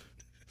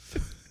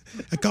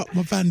 I got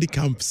my Vandy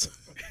Camps.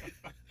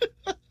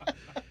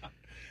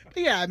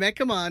 Yeah, man,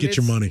 come on. Get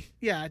your money.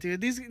 Yeah, dude.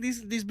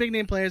 These big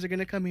name players are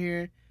gonna come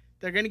here.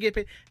 They're gonna get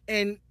paid.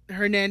 And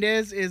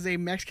Hernandez is a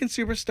Mexican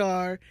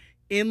superstar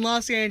in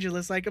Los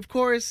Angeles. Of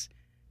course,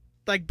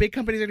 big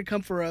companies are gonna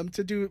come for him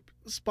to do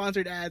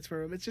sponsored ads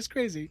for him. It's just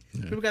crazy.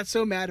 Yeah. People got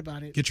so mad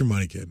about it. Get your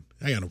money, kid.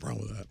 I got no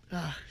problem with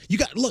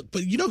that.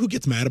 But you know who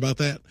gets mad about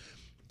that?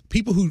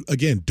 People who,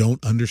 again,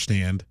 don't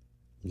understand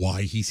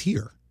why he's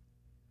here.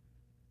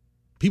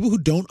 People who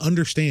don't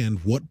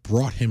understand what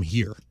brought him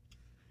here.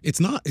 It's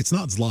not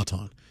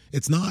Zlatan.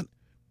 It's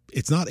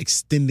not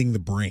extending the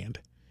brand.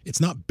 It's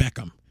not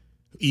Beckham,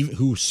 even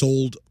who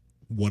sold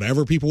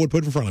whatever people would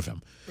put in front of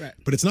him. Right.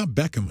 But it's not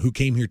Beckham who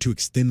came here to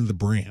extend the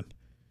brand.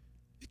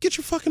 Get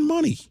your fucking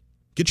money.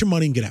 Get your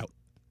money and get out.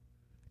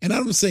 And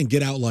I'm not saying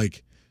get out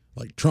like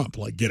Trump,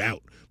 get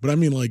out. But I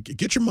mean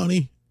get your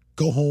money,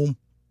 go home.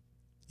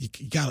 You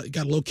got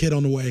a little kid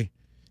on the way.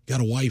 You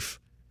got a wife.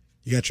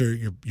 You got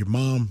your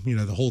mom,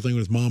 the whole thing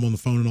with his mom on the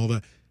phone and all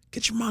that.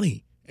 Get your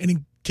money and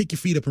then kick your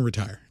feet up and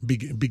retire. Be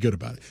good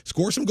about it.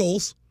 Score some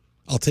goals.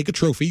 I'll take a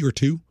trophy or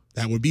two.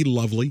 That would be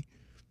lovely.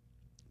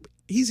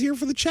 He's here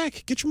for the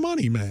check. Get your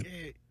money, man.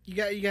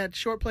 You got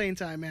short playing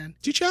time, man.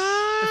 Chicha!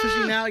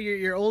 Especially now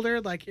you're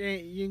older. You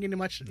ain't getting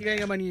much. You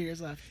ain't got many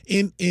years left.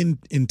 In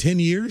 10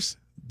 years,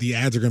 the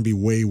ads are going to be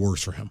way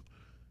worse for him.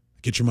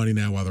 Get your money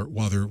now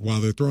while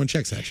they're throwing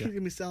checks at you. He's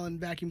gonna be selling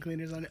vacuum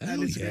cleaners on Hell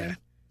Instagram.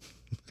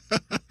 Yeah.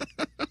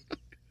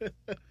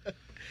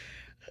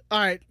 All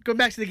right, going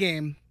back to the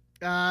game.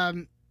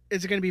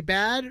 Is it going to be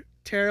bad,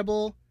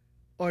 terrible,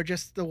 or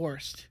just the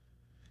worst?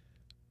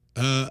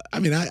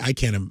 I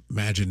can't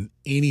imagine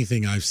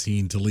anything I've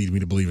seen to lead me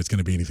to believe it's going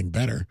to be anything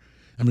better.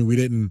 I mean, we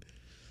didn't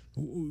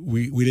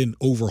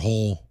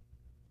overhaul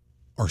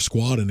our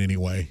squad in any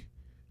way.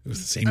 It was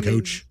the same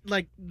coach.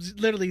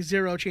 Literally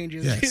zero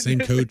changes. Yeah, same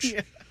coach.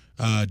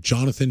 Yeah.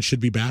 Jonathan should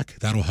be back.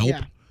 That'll help.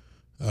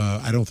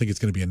 I don't think it's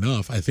going to be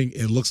enough. I think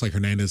it looks like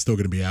Hernandez is still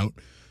going to be out.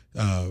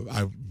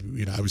 I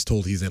was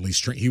told he's at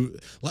least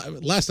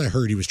last I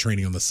heard he was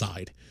training on the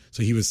side,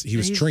 so he was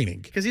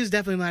training because he was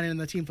definitely not in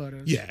the team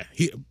photos. Yeah,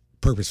 he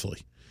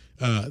purposefully.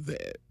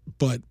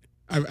 But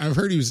I've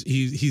heard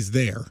he's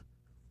there,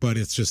 but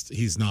it's just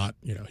he's not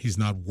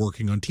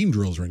working on team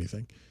drills or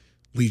anything.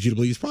 Leads you to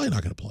believe he's probably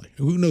not going to play.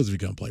 Who knows if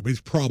he's going to play, but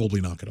he's probably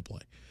not going to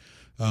play.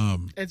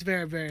 It's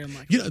very, very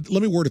unlikely.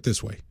 Let me word it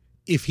this way: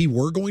 if he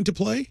were going to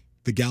play,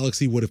 the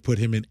Galaxy would have put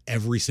him in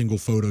every single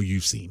photo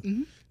you've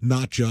seen,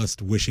 not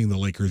just wishing the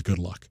Lakers good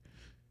luck.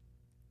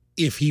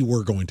 If he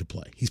were going to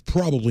play, he's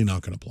probably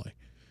not going to play.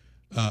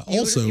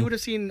 You would have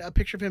seen a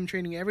picture of him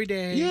training every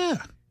day. Yeah.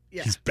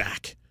 He's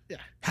back. Yeah.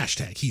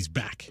 Hashtag he's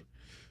back.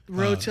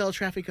 Rotel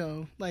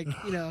Trafico.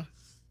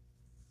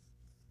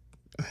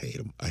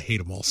 I hate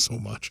them all so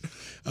much.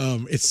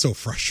 It's so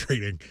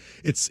frustrating.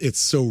 It's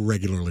so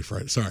regularly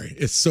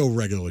It's so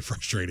regularly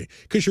frustrating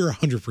because you're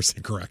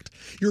 100% correct.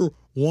 You're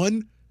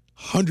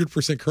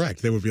 100%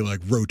 correct. They would be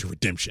like Road to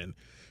Redemption,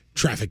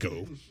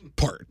 Trafico,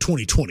 Part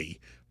 2020,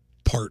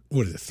 Part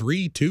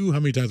 3, 2? How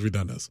many times have we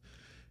done this?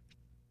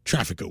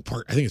 Trafico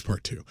Part. I think it's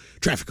Part 2.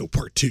 Trafico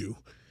Part 2.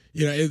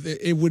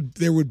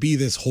 There would be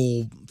this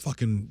whole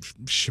fucking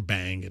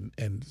shebang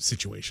and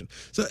situation.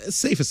 So a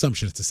safe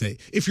assumption is to say,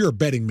 if you're a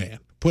betting man,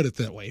 put it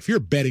that way. If you're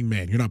a betting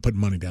man, you're not putting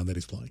money down that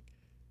he's playing.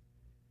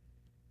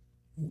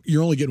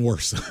 You're only getting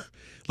worse.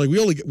 We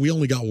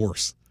only got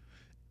worse,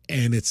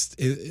 and it's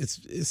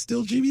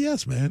still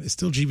GBS, man. It's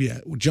still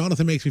GBS.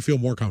 Jonathan makes me feel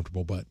more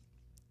comfortable, but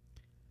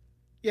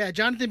yeah,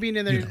 Jonathan being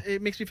in there,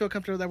 it makes me feel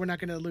comfortable that we're not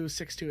going to lose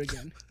 6-2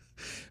 again.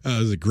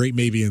 There's a great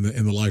maybe in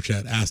the live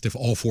chat asked if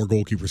all 4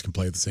 goalkeepers can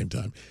play at the same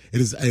time. It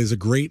is a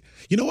great.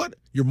 You know what?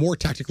 You're more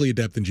tactically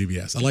adept than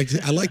GBS. I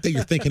like that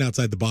you're thinking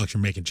outside the box.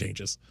 You're making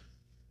changes.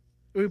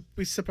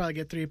 We still probably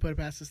get 3 put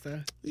passes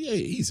though. Yeah,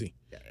 easy,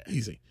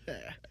 easy.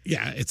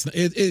 Yeah.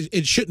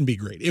 It shouldn't be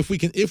great if we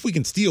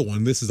can steal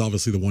one. This is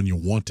obviously the one you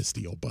want to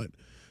steal, but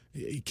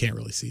you can't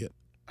really see it.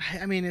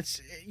 I mean,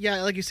 it's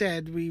like you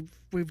said,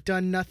 we've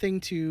done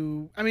nothing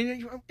to. I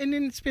mean, and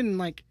it's been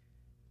like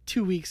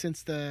 2 weeks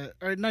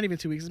or not even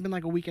 2 weeks. It's been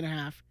like a week and a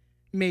half,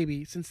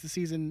 maybe, since the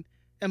season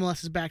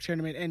MLS's back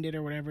tournament ended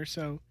or whatever.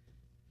 So,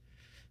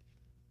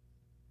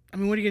 I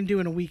mean, what are you gonna do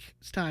in a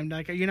week's time?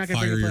 Like, you're not gonna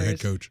fire your players. head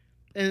coach.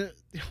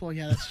 Well,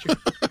 yeah, that's true.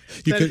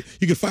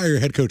 you could fire your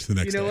head coach the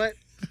next day. You know what?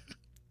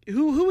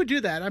 Who would do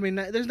that? I mean,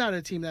 there's not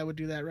a team that would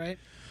do that, right?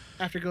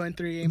 After going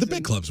 3 games, the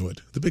big clubs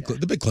would. The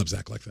big clubs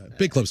act like that.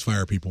 Big clubs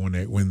fire people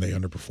when they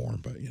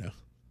underperform. But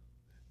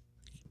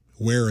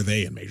where are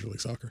they in Major League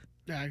Soccer?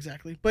 Yeah,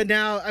 exactly. But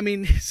now, I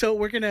mean, so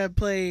we're gonna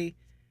play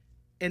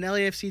an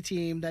LAFC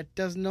team that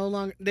no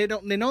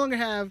longer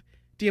have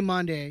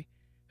Diamande,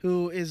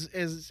 who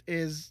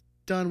is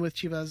done with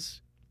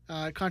Chivas,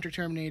 contract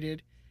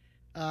terminated.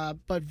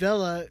 But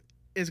Vela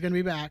is gonna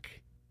be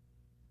back.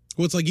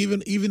 Well, it's like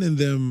even in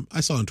them.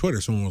 I saw on Twitter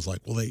someone was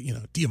like, "Well,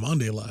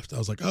 Diamande left." I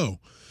was like, "Oh,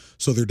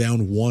 so they're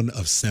down 1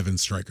 of 7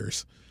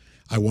 strikers.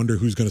 I wonder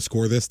who's going to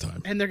score this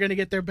time." And they're gonna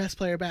get their best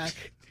player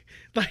back.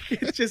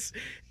 It's just.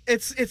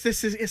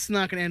 It's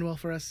not going to end well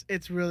for us.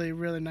 It's really,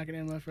 really not going to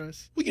end well for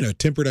us. Well,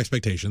 tempered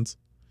expectations,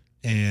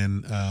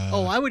 and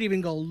I would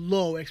even go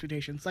low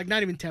expectations, like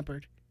not even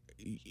tempered.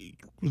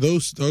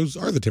 Those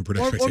are the tempered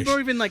expectations, or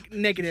even like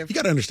negative. You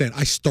got to understand,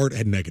 I start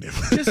at negative,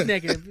 just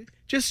negative,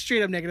 just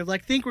straight up negative.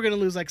 Like think we're going to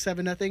lose like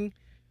 7-0,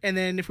 and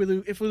then if we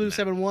lose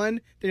 7-1,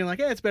 then you're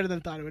like, it's better than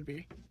I thought it would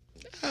be.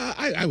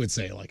 I would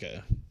say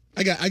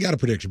I got a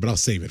prediction, but I'll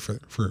save it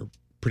for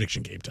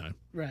prediction game time.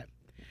 Right,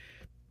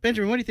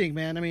 Benjamin, what do you think,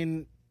 man? I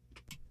mean.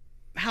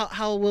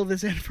 How will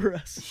this end for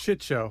us?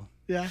 Shit show.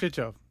 Yeah. Shit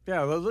show.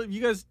 Yeah,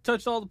 you guys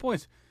touched all the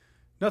points.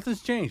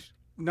 Nothing's changed.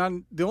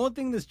 The only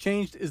thing that's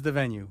changed is the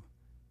venue.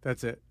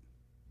 That's it.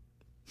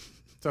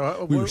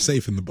 So we were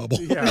safe in the bubble.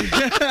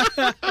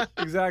 Yeah.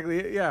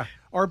 Exactly. Yeah.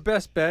 Our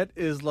best bet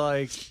is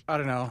I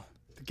don't know,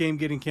 the game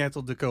getting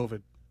canceled to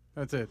COVID.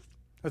 That's it.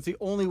 That's the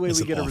only way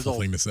we get a result. That's an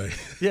awful thing to say.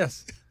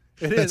 Yes.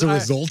 It is. That's a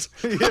result.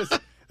 Yes.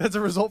 That's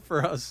a result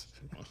for us.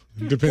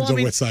 Depends on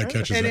which side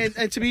catches it.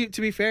 And to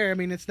be fair, I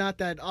mean, it's not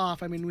that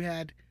off. I mean, we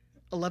had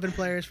 11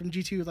 players from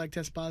G2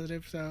 test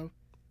positive, so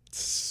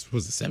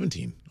was it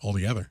 17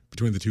 altogether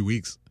between the 2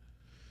 weeks?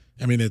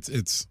 I mean,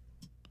 it's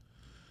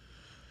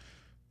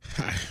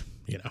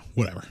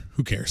whatever.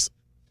 Who cares?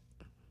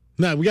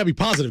 No, we gotta be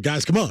positive,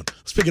 guys. Come on,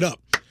 let's pick it up.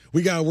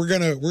 We're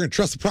gonna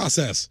trust the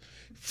process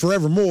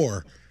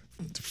forevermore.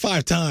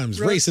 5 times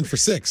racing for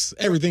 6.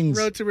 Everything's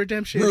road to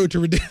redemption.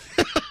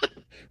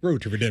 Road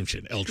to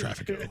Redemption, El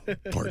Trafico,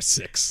 Part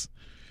 6.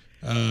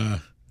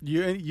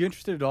 You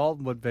interested at all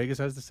in what Vegas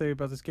has to say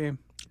about this game?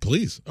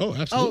 Please. Oh,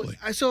 absolutely.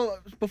 So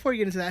before you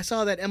get into that, I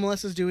saw that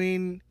MLS is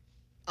doing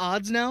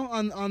odds now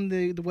on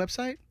the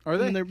website. Are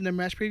they? Their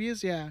match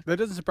previews? Yeah. That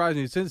doesn't surprise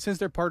me. Since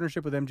their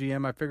partnership with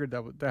MGM, I figured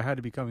that had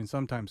to be coming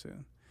sometime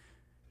soon.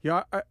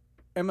 Yeah,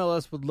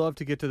 MLS would love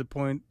to get to the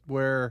point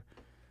where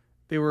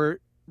they were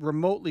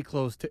remotely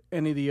close to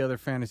any of the other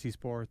fantasy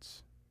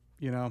sports.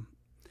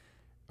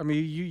 I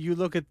mean, you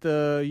look at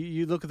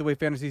the way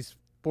fantasy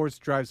sports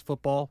drives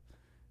football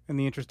and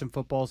the interest in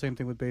football. Same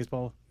thing with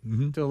baseball,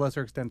 to a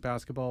lesser extent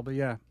basketball. But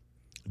yeah.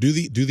 Do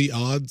the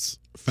odds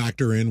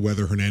factor in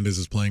whether Hernandez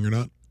is playing or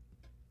not?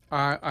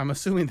 I'm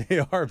assuming they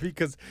are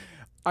because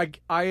I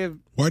have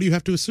Why do you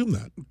have to assume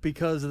that?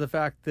 because of the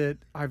fact that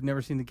I've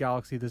never seen the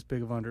Galaxy this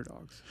big of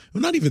underdogs.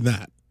 Well, not even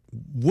that.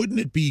 Wouldn't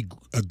it be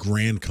a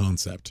grand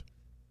concept?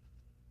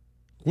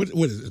 What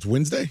is it? It's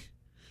Wednesday?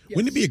 Yes.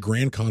 Wouldn't it be a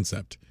grand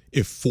concept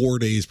if 4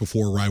 days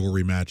before a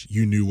rivalry match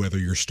you knew whether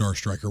your star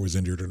striker was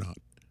injured or not?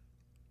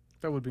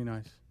 That would be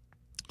nice.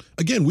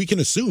 Again, we can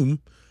assume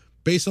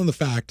based on the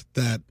fact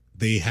that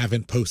they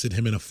haven't posted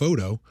him in a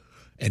photo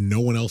and no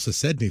one else has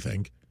said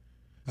anything.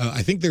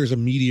 I think there's a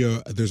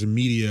media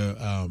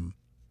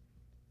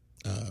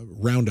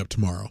roundup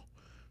tomorrow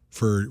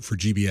for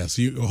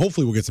GBS.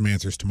 Hopefully we'll get some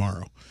answers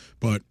tomorrow.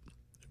 But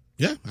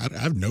yeah, I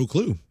have no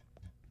clue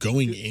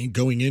going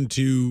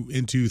into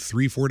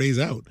 3-4 days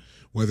out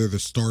whether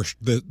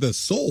the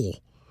sole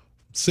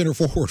center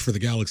forward for the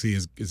Galaxy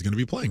is going to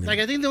be playing. Like,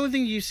 I think the only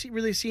thing you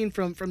really seen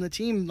from the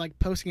team, like,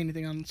 posting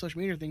anything on social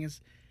media thing is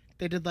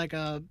they did, like,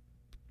 a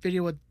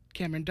video with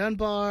Cameron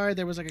Dunbar.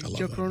 There was, like, a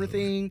Joe Corona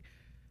thing.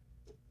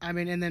 I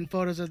mean, and then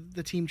photos of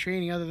the team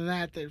training. Other than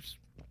that, there's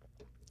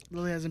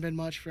really hasn't been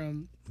much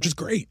from... Which is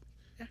great.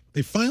 Yeah.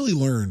 They finally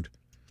learned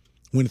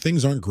when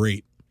things aren't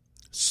great,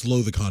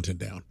 slow the content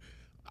down.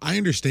 I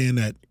understand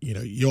that,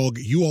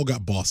 you all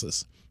got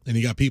bosses. And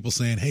you got people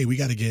saying, hey, we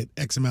got to get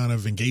X amount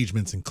of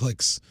engagements and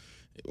clicks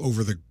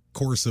over the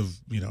course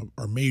of,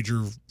 our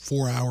major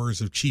 4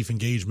 hours of chief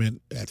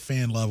engagement at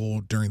fan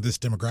level during this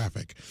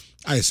demographic.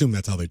 I assume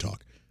that's how they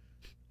talk.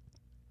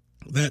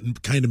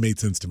 That kind of made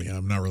sense to me.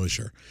 I'm not really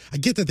sure. I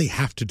get that they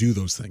have to do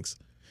those things.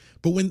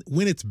 But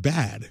when it's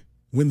bad,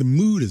 when the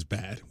mood is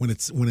bad, when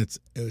it's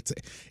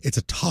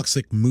a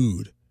toxic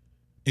mood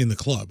in the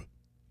club,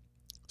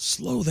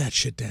 slow that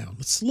shit down.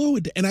 Let's slow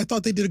it down. And I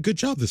thought they did a good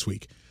job this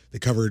week. They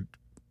covered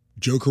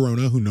Joe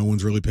Corona, who no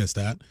one's really pissed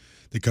at.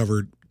 They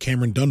covered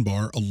Cameron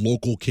Dunbar, a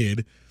local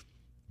kid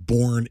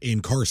born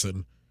in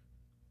Carson,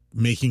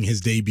 making his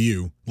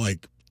debut,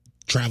 like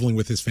traveling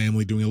with his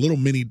family, doing a little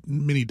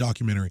mini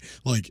documentary.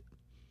 Like,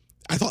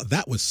 I thought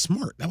that was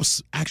smart. That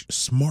was actually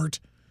smart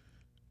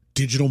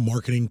digital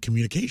marketing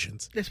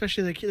communications.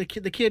 Especially the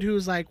kid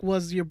who's like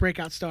was your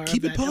breakout star.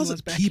 Keep it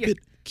positive.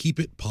 Keep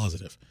it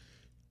positive.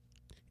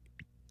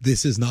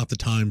 This is not the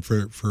time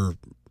for.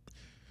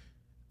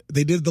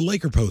 They did the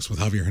Laker post with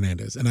Javier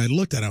Hernandez, and I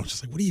looked at it. I was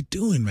just like, "What are you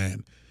doing,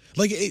 man?"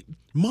 Like,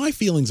 my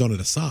feelings on it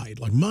aside,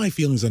 like my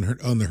feelings on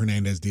the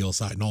Hernandez deal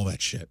aside, and all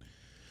that shit.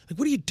 Like,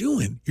 what are you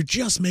doing? You're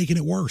just making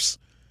it worse.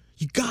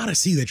 You gotta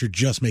see that you're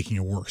just making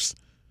it worse.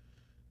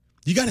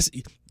 You gotta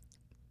see.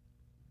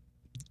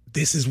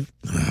 This is.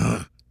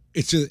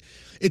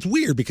 It's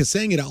weird because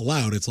saying it out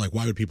loud, it's like,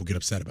 why would people get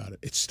upset about it?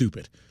 It's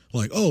stupid.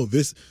 Like, oh,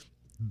 this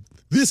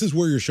is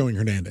where you're showing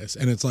Hernandez.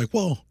 And it's like,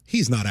 well,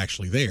 he's not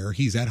actually there.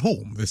 He's at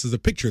home. This is a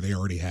picture they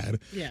already had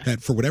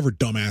that for whatever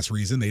dumbass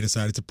reason they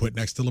decided to put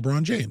next to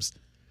LeBron James.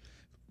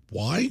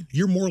 Why?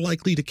 You're more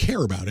likely to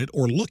care about it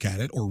or look at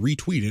it or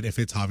retweet it if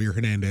it's Javier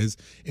Hernandez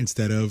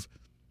instead of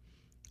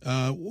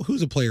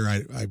who's a player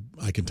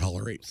I can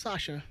tolerate?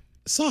 Sasha.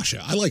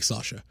 I like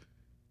Sasha.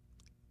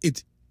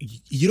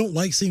 You don't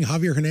like seeing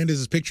Javier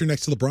Hernandez's picture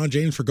next to LeBron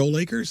James for Go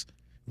Lakers?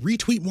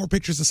 Retweet more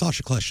pictures of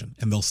Sasha Kleshin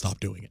and they'll stop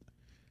doing it.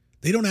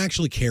 They don't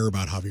actually care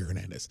about Javier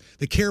Hernandez.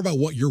 They care about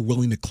what you're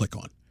willing to click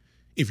on.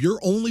 If you're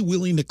only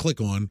willing to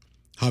click on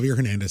Javier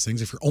Hernandez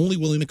things, if you're only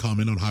willing to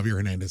comment on Javier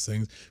Hernandez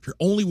things, if you're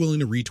only willing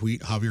to retweet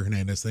Javier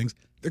Hernandez things,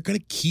 they're going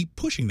to keep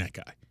pushing that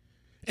guy.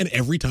 And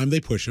every time they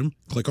push him,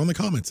 click on the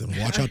comments and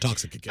watch how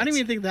toxic it gets. I don't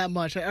even think that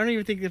much. I don't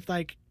even think if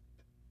like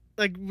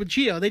with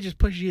Gio, they just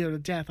pushed Gio to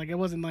death. Like, it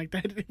wasn't like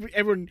that.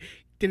 Everyone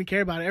didn't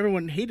care about it.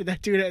 Everyone hated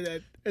that dude.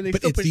 And they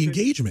but it's the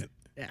engagement.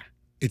 Yeah.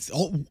 It's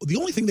the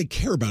only thing they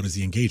care about is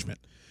the engagement.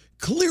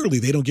 Clearly,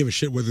 they don't give a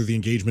shit whether the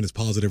engagement is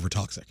positive or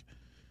toxic.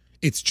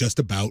 It's just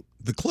about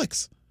the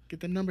clicks.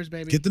 Get the numbers,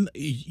 baby.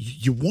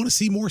 You want to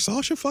see more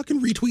Sasha?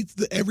 Fucking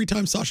retweet every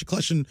time Sasha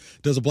Kleshin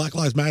does a Black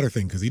Lives Matter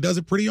thing, because he does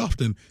it pretty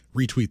often.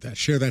 Retweet that.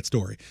 Share that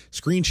story.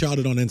 Screenshot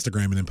it on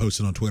Instagram and then post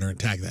it on Twitter and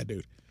tag that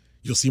dude.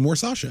 You'll see more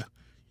Sasha.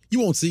 You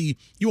won't see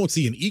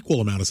an equal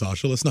amount of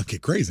Sasha. Let's not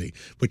get crazy.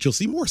 But you'll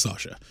see more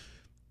Sasha.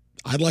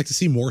 I'd like to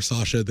see more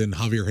Sasha than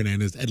Javier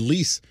Hernandez, at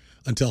least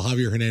until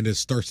Javier Hernandez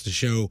starts to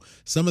show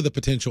some of the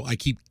potential I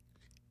keep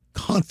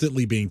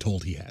constantly being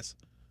told he has.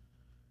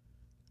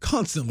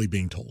 Constantly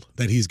being told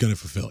that he's going to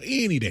fulfill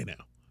any day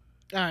now.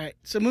 All right.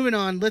 So moving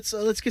on, let's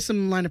get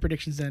some lineup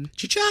predictions then.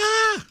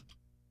 Cha-cha!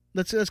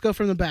 Let's go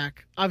from the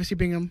back. Obviously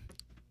Bingham.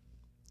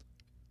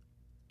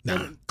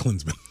 Nah,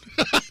 Klinsman.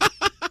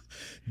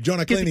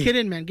 Jonah Get Claney. the kid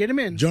in, man. Get him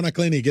in. Jonah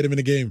Claney, get him in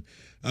the game.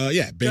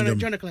 Bingham.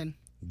 Jonah Claney.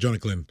 Jonah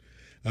Claney.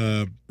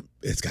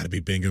 It's got to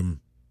be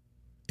Bingham,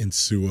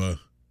 Insua.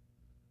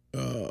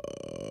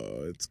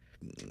 Do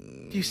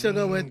you still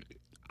go with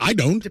I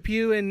don't.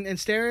 Depew and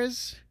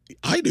Steres?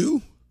 I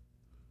do.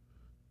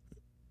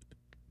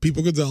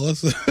 People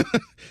Gonzalez,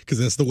 because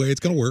that's the way it's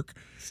going to work.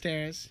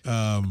 Steres.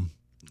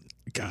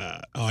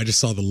 God, I just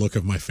saw the look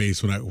of my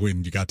face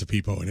when you got to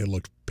Pipo and it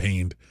looked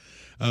pained.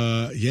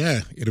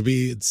 Yeah,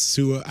 it's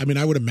Sua. I mean,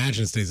 I would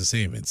imagine it stays the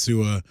same. It's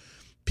Sua,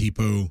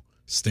 Pipo,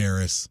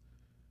 Steris,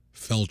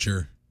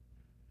 Felcher,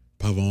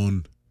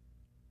 Pavon,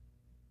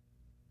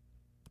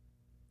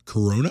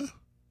 Corona,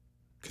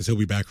 because he'll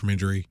be back from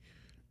injury,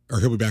 or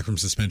he'll be back from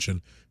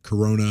suspension.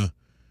 Corona,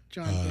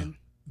 Jonathan.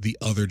 The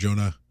other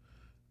Jonah.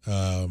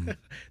 The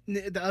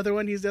other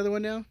one, he's the other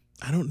one now?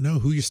 I don't know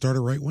who you start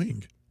at right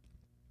wing.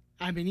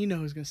 I mean, you know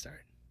who's going to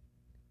start.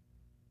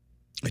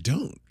 I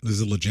don't.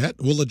 Is it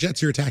Leggett? Well,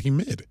 Leggett's your attacking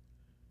mid.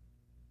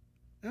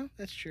 Oh,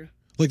 that's true.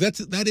 Like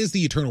that is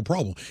the eternal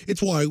problem.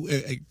 It's why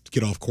to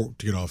get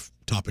off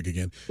topic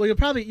again. Well, you're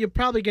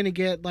probably going to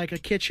get like a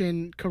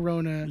Kitchen,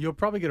 Corona, You'll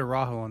probably get a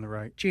Rajo on the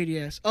right.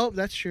 JDS. Oh,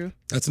 that's true.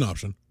 That's an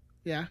option.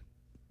 Yeah.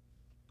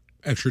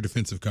 Extra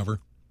defensive cover.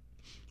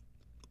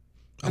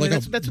 I mean,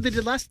 that's what they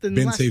did last.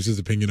 Ben saves his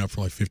opinion up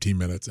for like 15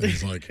 minutes, and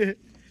he's like,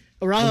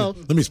 Araujo.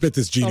 let me spit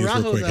this genius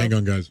Araujo, real quick. though. Hang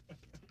on, guys.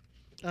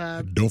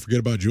 Don't forget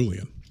about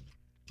Julian.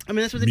 I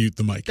mean, that's what they Mute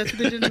the mic. That's what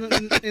they did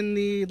in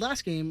the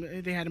last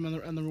game. They had him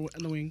on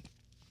the wing.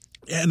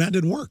 Yeah, and that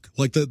didn't work.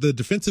 Like the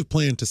defensive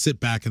plan to sit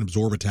back and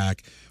absorb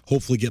attack,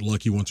 hopefully get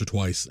lucky once or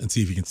twice, and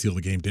see if you can steal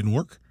the game didn't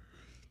work.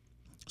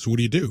 So what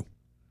do you do?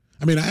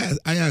 I mean, I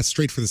asked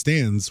Straight for the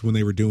Stands when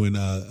they were doing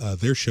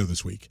their show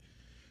this week,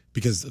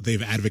 because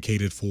they've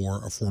advocated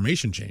for a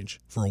formation change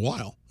for a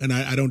while, and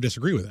I don't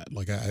disagree with that.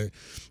 Like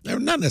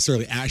I'm not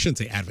necessarily, I shouldn't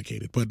say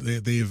advocated, but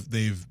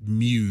they've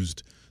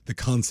mused the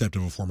concept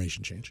of a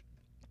formation change.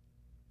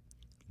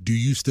 Do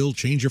you still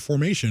change your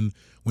formation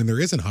when there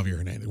isn't Javier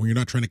Hernandez, when you're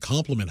not trying to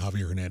complement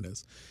Javier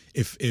Hernandez?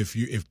 If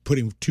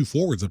putting two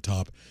forwards up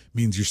top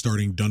means you're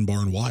starting Dunbar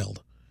and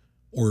Wild,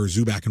 or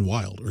Zubac and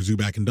Wild, or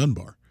Zubac and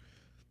Dunbar,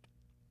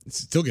 it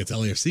still gets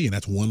LAFC, and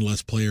that's one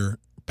less player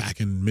back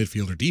in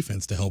midfield or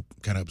defense to help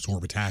kind of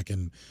absorb attack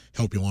and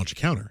help you launch a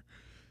counter.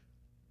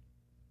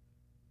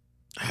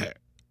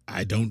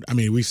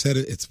 We've said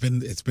it. It's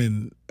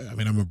been. I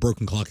mean, I'm a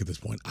broken clock at this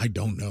point. I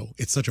don't know.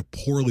 It's such a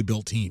poorly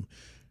built team.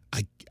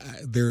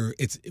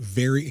 It's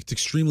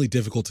extremely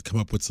difficult to come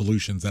up with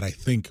solutions that I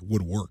think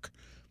would work,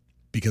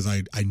 because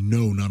I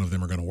know none of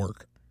them are going to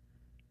work.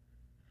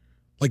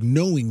 Like,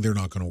 knowing they're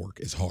not going to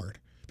work is hard,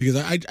 because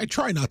I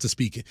try not to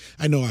speak.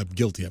 I know I'm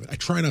guilty of it. I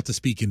try not to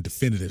speak in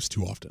definitives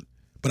too often,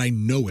 but I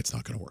know it's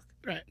not going to work.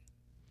 Right.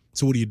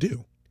 So what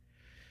do?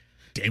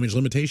 Damage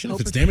limitation?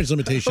 If it's damage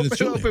limitation, it's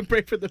Julian. Hope and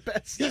pray for the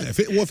best. Yeah,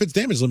 if it's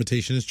damage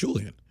limitation, it's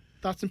Julian.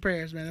 Thoughts and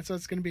prayers, man. That's what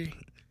it's going to be.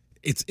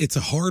 It's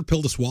a hard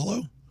pill to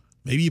swallow.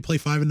 Maybe you play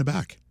five in the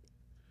back.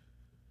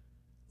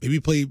 Maybe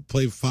you play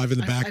five in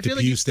the back. I feel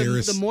like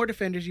the more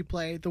defenders you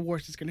play, the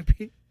worse it's going to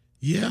be.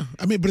 Yeah,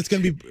 I mean, but it's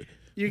going to be.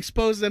 You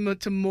expose them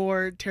to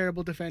more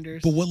terrible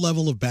defenders. But what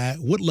level of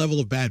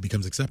bad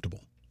becomes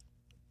acceptable?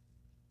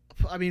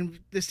 I mean,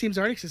 this team's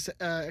already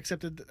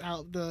accepted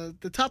how the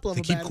top level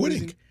They keep bad,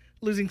 quitting.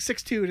 losing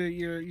 6-2 to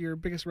your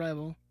biggest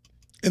rival.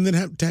 And then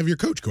have your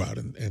coach go out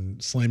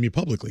and slam you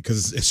publicly,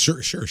 because it's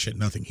sure shit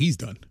nothing he's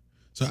done.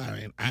 So I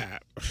mean, I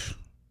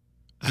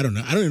don't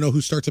know. I don't even know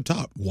who starts up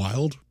top.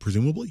 Wild,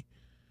 presumably.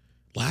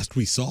 Last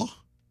we saw,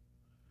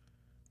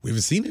 we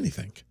haven't seen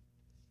anything.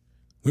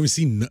 We've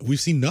seen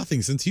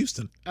nothing since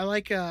Houston. I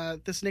like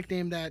this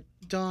nickname that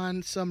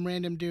Don, some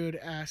random dude,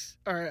 asks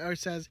or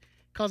says,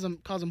 calls him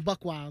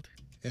Buck Wild.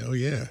 Hell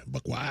yeah,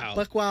 Buck Wild.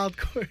 Buck Wild.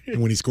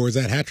 And when he scores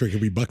that hat trick, he'll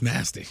be Buck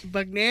Nasty.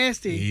 Buck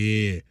Nasty.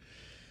 Yeah,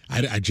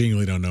 I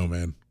genuinely don't know,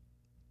 man.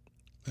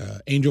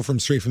 Angel from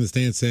Straight from the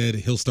Stand said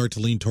he'll start to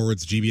lean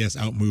towards GBS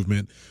out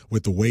movement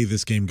with the way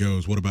this game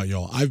goes. What about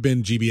y'all? I've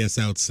been GBS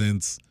out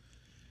since,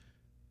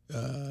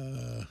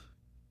 God,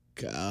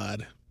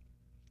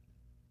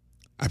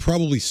 I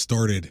probably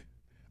started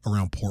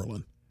around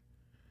Portland.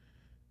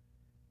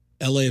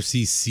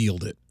 LAFC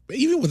sealed it. But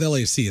even with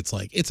LAFC, it's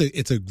like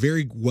it's a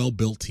very well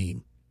built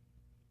team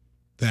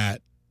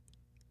that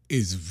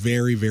is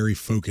very, very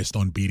focused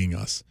on beating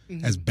us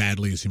as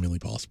badly as humanly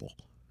possible.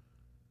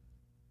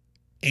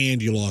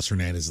 And you lost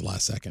Hernandez the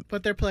last second.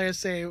 But their players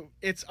say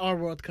it's our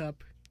World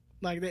Cup.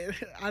 Like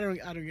I don't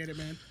get it,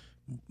 man.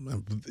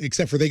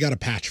 Except for they got a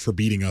patch for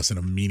beating us in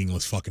a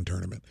meaningless fucking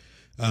tournament.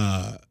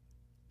 And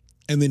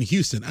then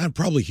Houston.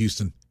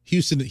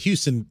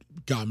 Houston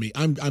got me.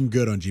 I'm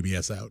good on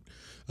GBS out.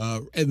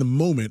 At the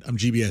moment, I'm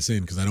GBS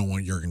in because I don't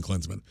want Jurgen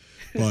Klinsmann.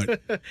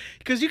 But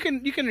because you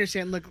can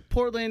understand. Look,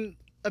 Portland,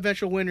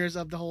 eventual winners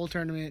of the whole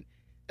tournament.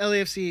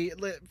 LAFC,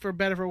 for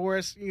better for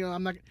worse. You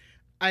know,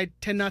 I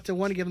tend not to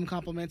want to give them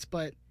compliments,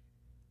 but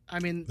I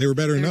mean, they were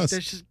better than us.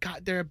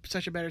 They're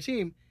such a better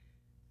team.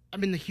 I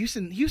mean, the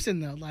Houston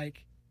though,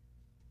 like,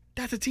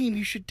 that's a team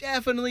you should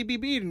definitely be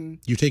beating.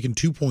 You've taken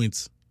 2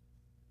 points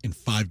in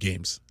 5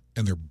 games,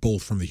 and they're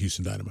both from the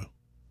Houston Dynamo.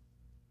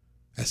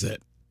 That's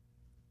it.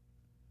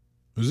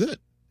 That was it.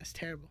 That's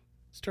terrible.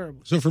 It's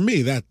terrible. So for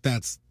me,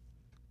 that's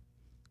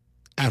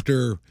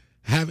after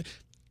having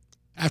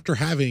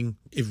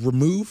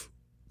remove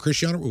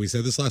Cristiano. We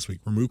said this last week.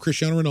 Remove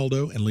Cristiano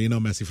Ronaldo and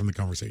Lionel Messi from the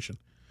conversation,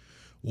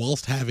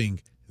 whilst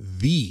having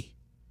the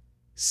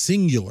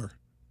singular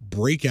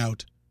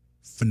breakout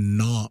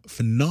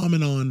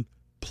phenomenon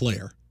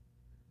player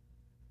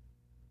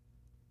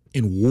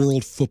in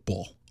world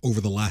football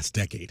over the last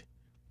decade.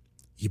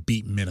 You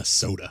beat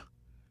Minnesota,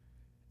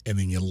 and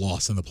then you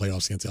lost in the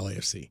playoffs against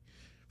LAFC.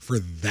 For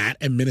that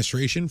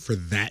administration, for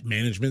that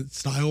management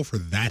style, for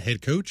that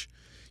head coach,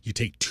 you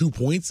take 2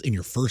 points in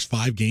your first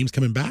 5 games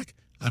coming back.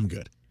 I'm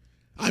good.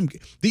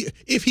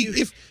 If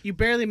you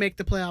barely make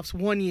the playoffs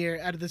 1 year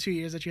out of the 2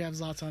 years that you have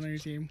Zlatan on your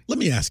team. Let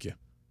me ask you,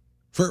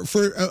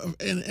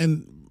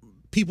 and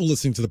people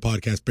listening to the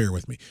podcast, bear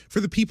with me.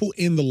 For the people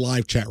in the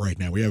live chat right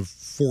now, we have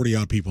 40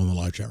 odd people in the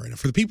live chat right now.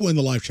 For the people in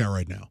the live chat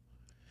right now,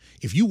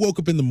 if you woke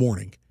up in the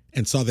morning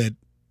and saw that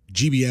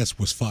GBS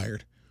was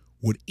fired,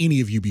 would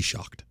any of you be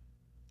shocked?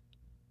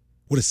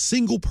 Would a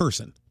single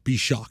person be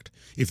shocked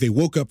if they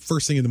woke up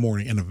first thing in the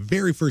morning and the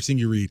very first thing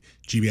you read,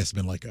 GBS has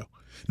been let go?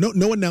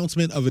 No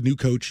announcement of a new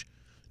coach,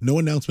 no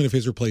announcement of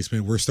his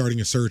replacement. We're starting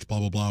a search, blah,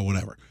 blah, blah,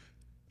 whatever.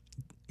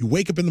 You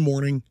wake up in the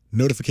morning,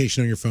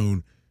 notification on your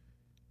phone,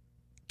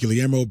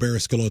 Guillermo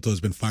Barros-Schelotto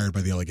has been fired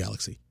by the LA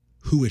Galaxy.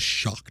 Who is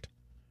shocked?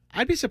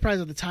 I'd be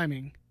surprised at the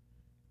timing.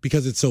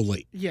 Because it's so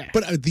late. Yeah.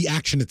 But the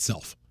action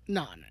itself.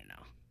 No.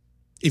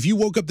 If you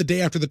woke up the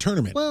day after the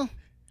tournament. Well.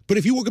 But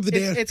if you woke up the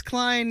day after. It's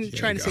Klein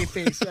trying to save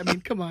face. I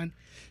mean, come on.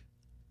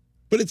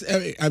 But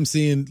I'm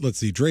seeing, let's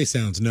see, Dre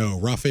Sounds, no.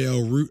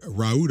 Rafael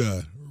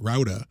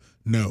Rauda,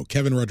 no.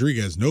 Kevin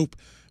Rodriguez, nope.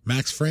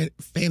 Max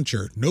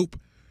Fancher, nope.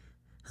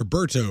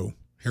 Heriberto,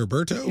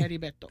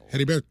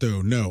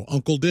 no.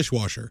 Uncle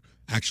Dishwasher,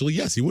 actually,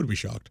 yes, he would be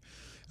shocked.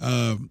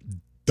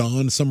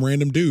 Don, some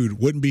random dude,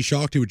 wouldn't be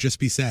shocked. He would just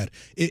be sad.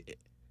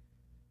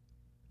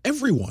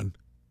 Everyone,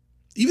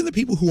 even the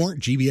people who aren't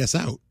GBS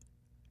out,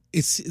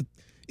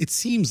 it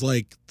seems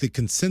like the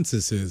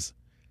consensus is,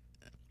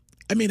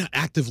 I may not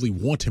actively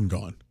want him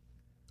gone,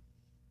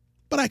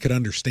 but I could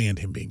understand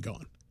him being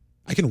gone.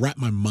 I can wrap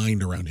my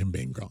mind around him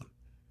being gone.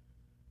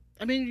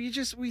 I mean,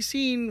 we've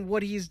seen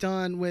what he's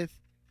done with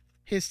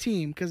his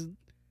team, because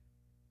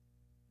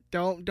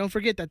don't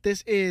forget that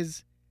this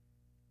is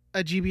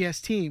a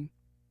GBS team.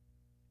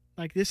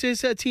 Like, this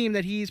is a team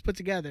that he's put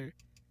together.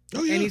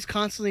 Oh yeah. And he's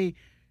constantly,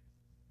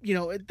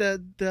 he's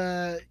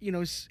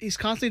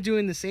constantly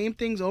doing the same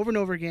things over and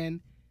over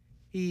again.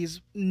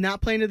 He's not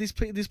playing to these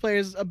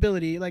players'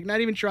 ability, like not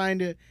even trying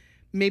to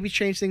maybe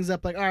change things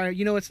up. Like, all right,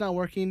 it's not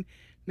working.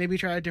 Maybe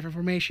try a different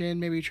formation.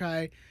 Maybe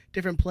try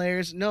different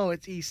players. No,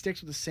 he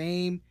sticks with the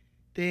same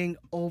thing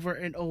over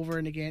and over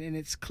and again, and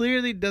it's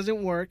clearly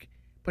doesn't work.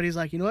 But he's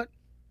like, you know what?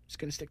 I'm just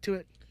gonna stick to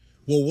it.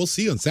 Well, we'll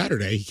see on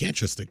Saturday. He can't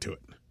just stick to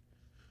it.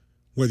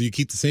 Whether you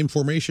keep the same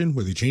formation,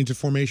 whether you change the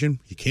formation,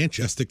 you can't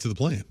just stick to the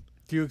plan.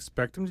 Do you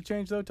expect him to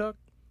change though, Tuck?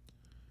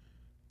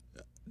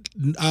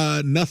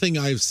 Nothing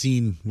I've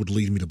seen would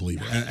lead me to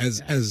believe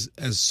it.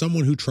 As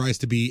someone who tries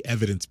to be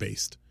evidence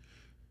based,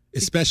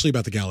 especially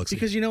about the Galaxy.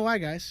 Because you know why,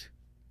 guys?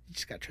 You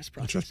just got to trust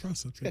process.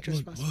 Trust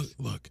process.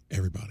 Look,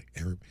 everybody.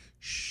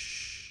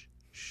 Shh.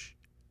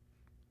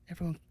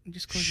 Everyone,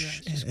 just close your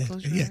eyes. Just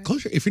close your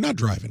eyes. If you're not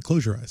driving,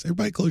 close your eyes.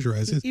 Everybody, close your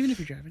eyes. Even if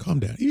you're driving, calm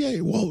down.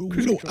 Yeah. Well,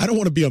 I don't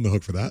want to be on the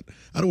hook for that.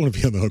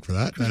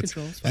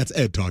 That's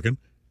Ed talking.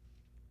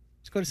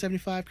 Just go to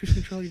 75, cruise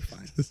control, you're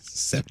fine.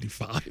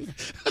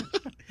 75.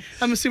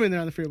 I'm assuming they're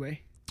on the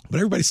freeway. But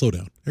everybody slow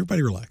down.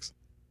 Everybody relax.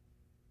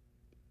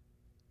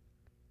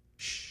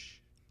 Shh.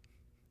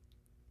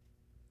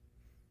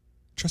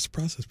 Trust the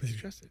process, baby.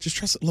 Just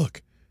trust it.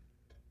 Look.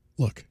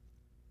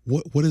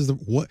 What is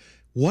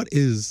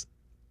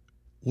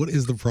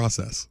the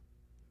process?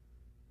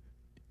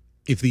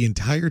 If the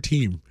entire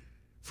team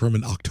from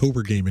an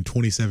October game in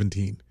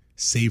 2017,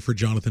 save for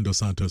Jonathan Dos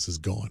Santos, is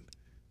gone,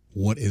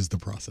 what is the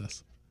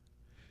process?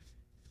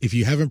 If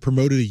you haven't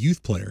promoted a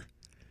youth player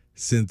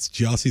since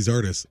Gyasi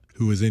Zardes,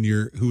 who was in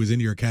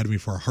your academy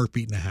for a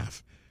heartbeat and a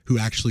half, who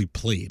actually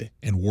played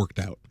and worked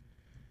out,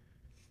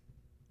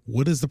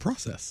 what is the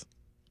process?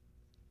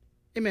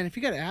 Hey man, if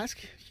you gotta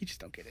ask, you just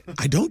don't get it.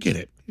 I don't get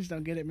it. You just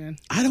don't get it, man.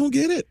 I don't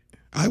get it.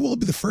 I will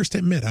be the first to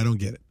admit I don't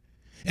get it.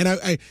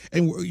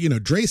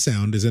 And Dre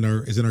Sound is in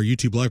our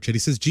YouTube live chat. He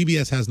says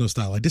GBS has no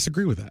style. I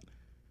disagree with that.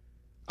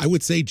 I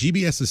would say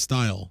GBS's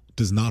style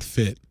does not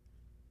fit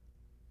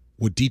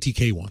what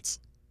DTK wants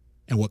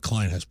and what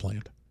Klein has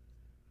planned.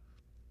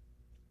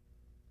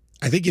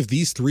 I think if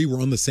these three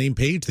were on the same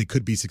page, they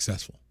could be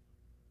successful.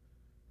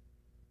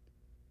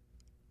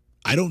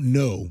 I don't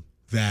know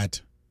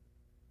that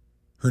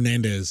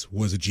Hernandez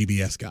was a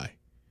GBS guy.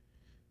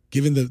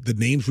 Given the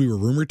names we were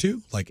rumored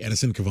to, like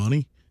Edison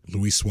Cavani,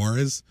 Luis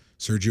Suarez,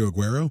 Sergio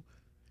Aguero,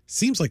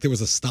 seems like there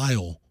was a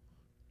style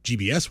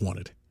GBS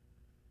wanted.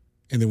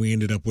 And then we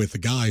ended up with a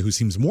guy who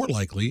seems more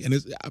likely, and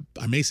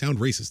I may sound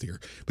racist here,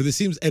 but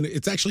and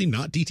it's actually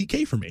not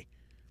DTK for me.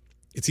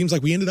 It seems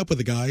like we ended up with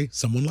a guy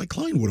someone like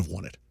Klein would have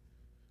wanted.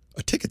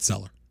 A ticket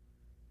seller.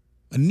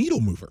 A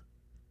needle mover.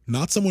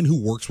 Not someone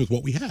who works with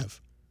what we have.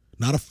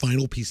 Not a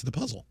final piece of the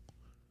puzzle.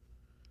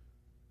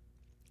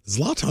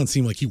 Zlatan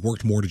seemed like he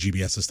worked more to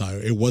GBS's style.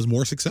 It was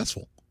more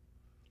successful.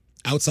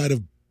 Outside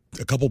of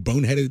a couple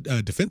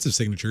boneheaded defensive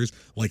signatures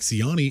like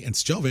Siani and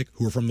Stelvik,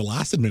 who were from the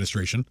last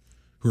administration,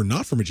 who are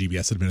not from a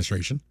GBS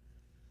administration.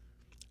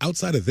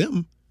 Outside of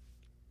them,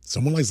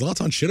 someone like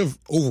Zlatan should have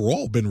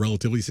overall been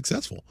relatively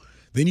successful.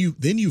 Then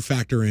you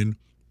factor in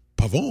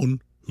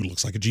Pavone, who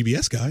looks like a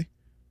GBS guy.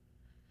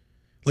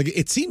 Like,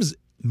 it seems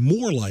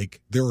more like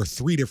there are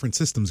three different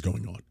systems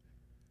going on.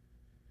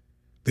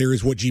 There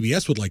is what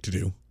GBS would like to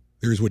do.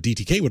 There is what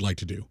DTK would like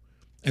to do.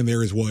 And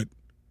there is what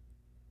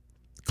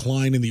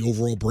Klein and the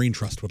overall brain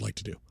trust would like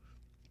to do.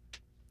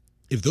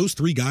 If those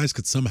three guys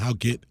could somehow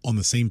get on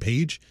the same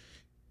page,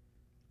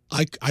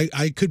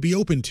 I could be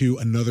open to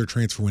another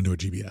transfer window at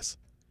GBS,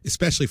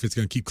 especially if it's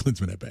going to keep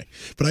Klinsmann at bay.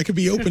 But I could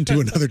be open to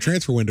another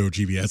transfer window at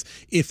GBS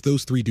if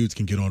those three dudes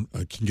can get on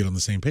the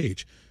same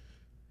page.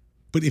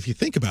 But if you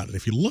think about it,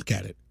 if you look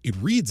at it, it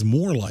reads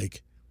more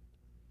like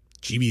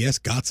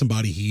GBS got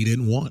somebody he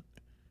didn't want,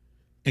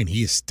 and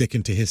he is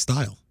sticking to his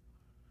style.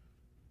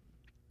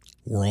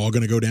 We're all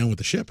going to go down with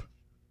the ship.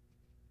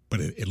 But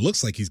it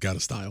looks like he's got a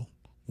style.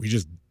 We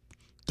just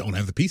don't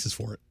have the pieces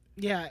for it.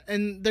 Yeah,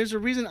 and there's a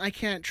reason I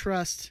can't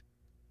trust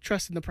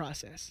in the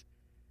process.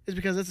 Is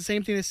because it's the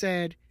same thing they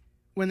said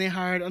when they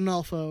hired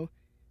Arnolfo,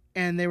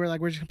 and they were like,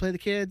 "We're just gonna play the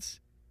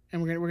kids,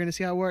 and we're gonna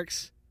see how it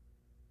works."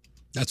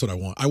 That's what I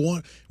want. I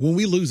want, when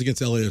we lose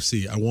against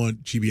LAFC, I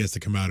want GBS to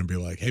come out and be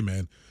like, "Hey,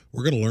 man,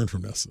 we're gonna learn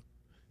from this."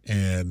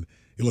 And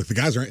look, the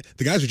guys are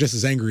just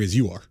as angry as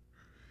you are,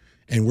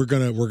 and we're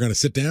gonna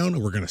sit down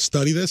and we're gonna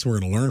study this. And we're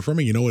gonna learn from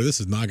it. You know what? This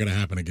is not gonna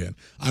happen again.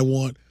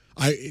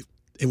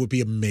 It would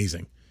be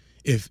amazing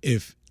if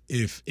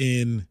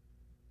in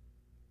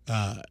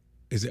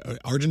is it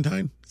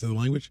Argentine? Is that the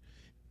language?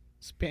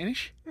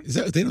 Spanish? Is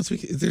that they don't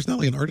speak? There's not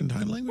like an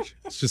Argentine language.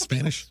 It's just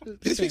Spanish.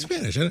 They speak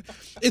Spanish.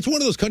 It's one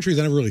of those countries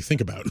I never really think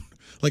about.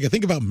 Like, I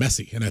think about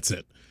Messi, and that's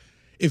it.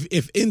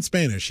 If in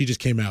Spanish he just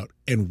came out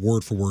and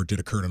word for word did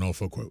a Kurt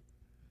Arnolfo quote,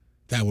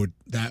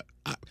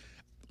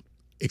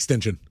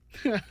 extension.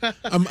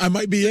 I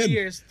might be in. 3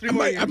 years. 3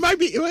 more years. I might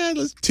be. Well,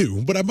 it's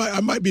 2, but I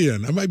might be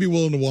in. I might be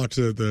willing to watch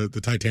the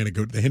Titanic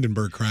go, the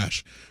Hindenburg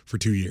crash for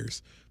 2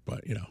 years.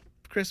 But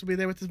Chris will be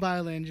there with his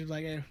violin, just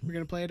like, "Hey, we're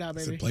gonna play it out,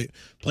 baby." So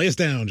play us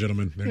down,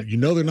 gentlemen.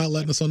 They're not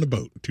letting us on the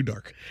boat. Too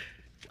dark.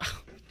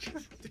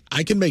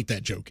 I can make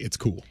that joke. It's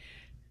cool.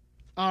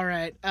 All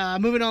right.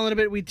 Moving on a little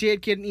bit, we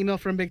did get an email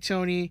from Big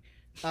Tony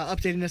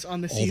updating us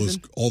on the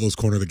season. All those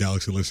Corner of the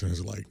Galaxy listeners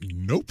are like,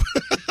 nope.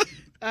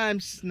 I'm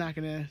just not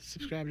gonna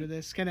subscribe to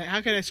this.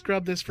 How can I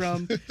scrub this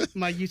from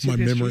my YouTube My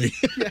history?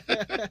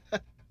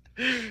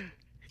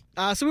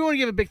 memory. So we want to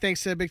give a big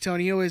thanks to Big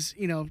Tony. He always,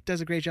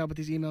 does a great job with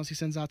these emails he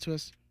sends out to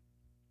us.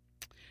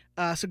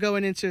 So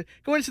going into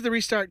the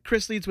restart,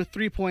 Chris leads with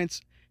 3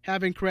 points,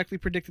 having correctly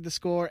predicted the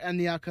score and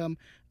the outcome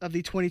of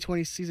the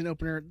 2020 season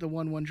opener, the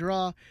 1-1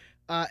 draw.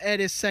 Ed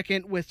is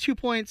second with 2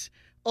 points,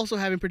 also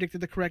having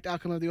predicted the correct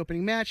outcome of the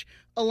opening match,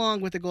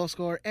 along with the goal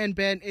scorer. And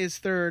Ben is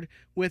third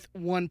with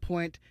 1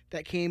 point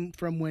that came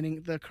from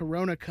winning the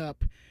Corona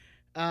Cup.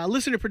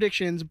 Listener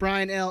predictions,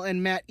 Brian L.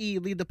 and Matt E.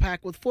 lead the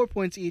pack with 4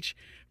 points each.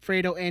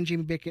 Fredo and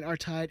Jamie Bacon are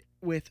tied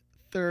with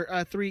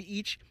 3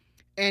 each,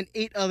 and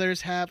 8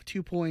 others have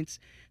 2 points.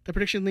 The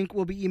prediction link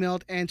will be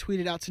emailed and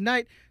tweeted out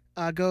tonight.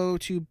 Go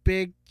to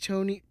Big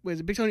Tony,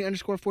 Big Tony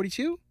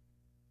 _42?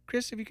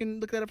 Chris, if you can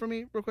look that up for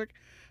me real quick.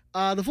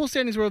 The full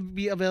standings will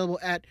be available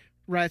at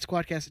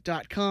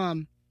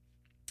riotsquadcast.com.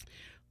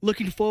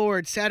 Looking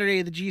forward,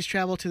 Saturday, the G's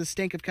travel to the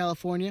Stank of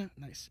California.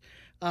 Nice.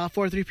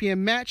 For a 3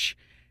 p.m. match.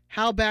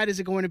 How bad is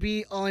it going to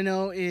be? All I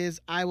know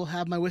is I will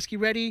have my whiskey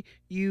ready.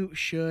 You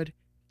should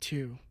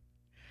too.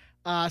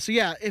 So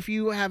yeah, if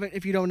you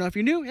don't know, if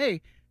you're new,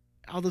 hey,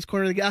 all those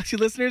Corner of the Galaxy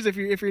listeners, if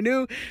you're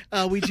new,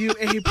 we do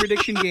a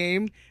prediction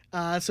game.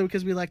 So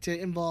because we like to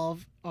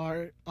involve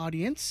our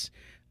audience.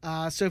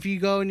 So if you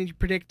go and you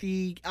predict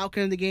the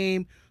outcome of the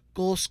game,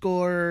 goal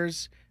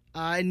scorers,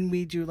 and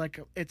we do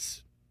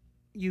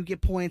you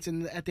get points,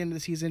 and at the end of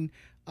the season,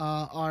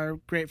 our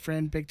great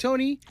friend Big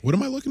Tony. What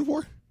am I looking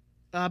for?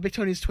 Big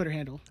Tony's Twitter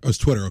handle. Oh, it's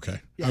Twitter.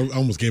 Okay, Yeah. I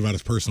almost gave out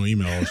his personal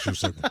email. I was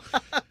just like,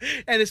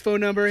 and his phone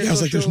number. I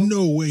was like, "There's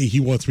no way he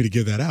wants me to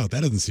give that out.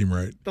 That doesn't seem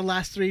right." The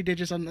last 3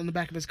 digits on the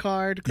back of his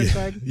card, credit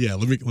card. Yeah,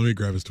 let me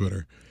grab his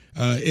Twitter.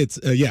 It's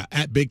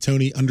at Big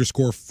Tony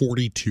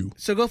 _42.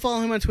 So go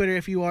follow him on Twitter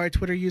if you are a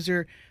Twitter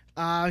user.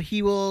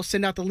 He will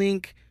send out the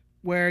link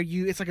where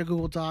it's like a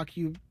Google Doc.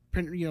 You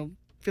print,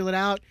 fill it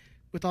out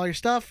with all your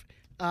stuff.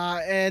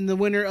 And the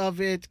winner of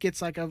it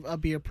gets like a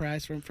beer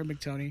prize from Big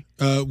Tony.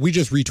 We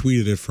just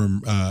retweeted it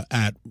from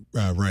at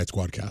Riot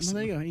Squadcast. Well,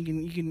 there you go.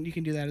 You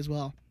can do that as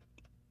well.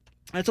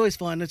 It's always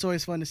fun. It's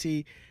always fun to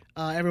see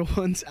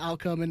everyone's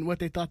outcome and what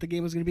they thought the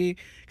game was going to be.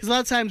 Because a lot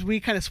of times we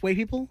kind of sway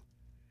people.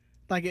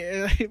 Like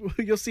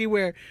you'll see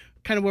where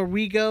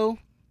we go,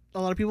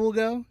 a lot of people will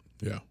go.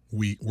 Yeah,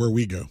 where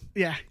we go.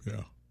 Yeah.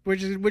 Yeah. We're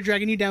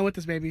dragging you down with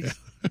us, baby. Yeah.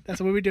 That's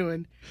what we're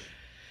doing.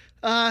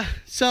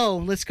 So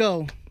let's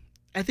go.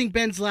 I think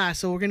Ben's last,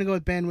 so we're gonna go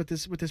with Ben with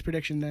this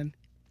prediction. Then,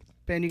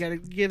 Ben, you gotta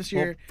give us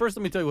your. Well, first,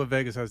 let me tell you what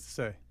Vegas has to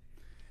say.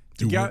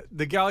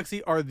 The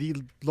Galaxy are the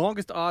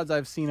longest odds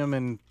I've seen them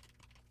in.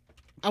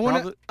 I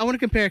want to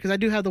compare because I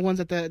do have the ones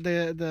that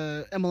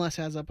the MLS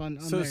has up on.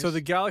 So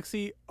the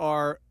Galaxy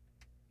are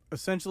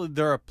essentially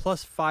they're a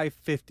plus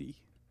 550.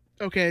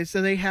 Okay,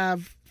 so they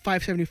have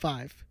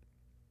 575.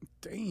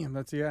 Damn,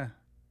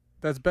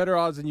 that's better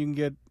odds than you can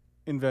get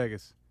in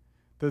Vegas.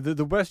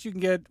 The best you can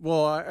get,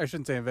 well, I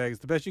shouldn't say in Vegas.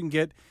 The best you can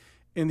get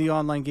in the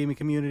online gaming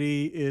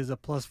community is a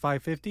plus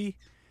 550.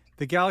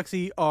 The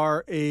Galaxy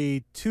are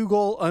a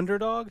 2-goal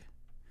underdog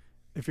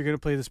if you're going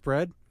to play the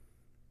spread.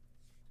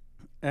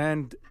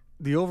 And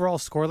the overall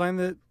scoreline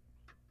that,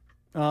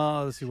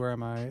 let's see, where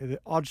am I? The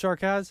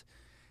OddsShark has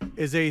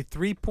is a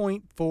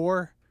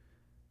 3.4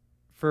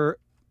 for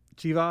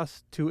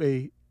Chivas to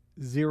a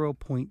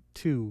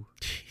 0.2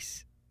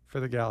 Jeez. for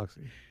the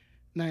Galaxy.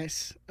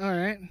 Nice. All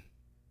right.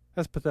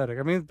 That's pathetic.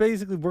 I mean,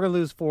 basically, we're gonna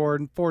lose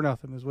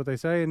 4-0 is what they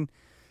say, and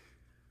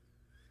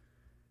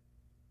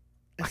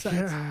It's not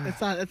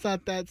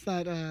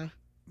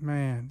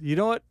man, you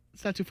know what?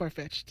 it's not too far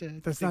fetched.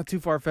 That's not too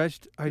far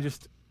fetched.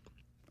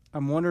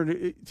 I'm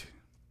wondering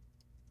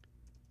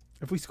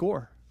if we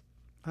score.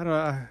 I don't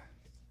know.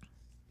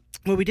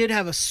 Well, we did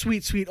have a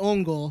sweet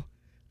own goal,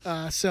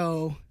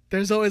 so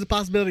there's always a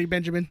possibility,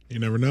 Benjamin. You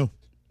never know.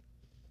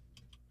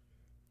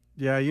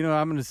 Yeah, you know,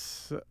 I'm gonna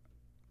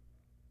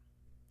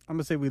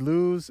say we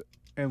lose,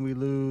 and we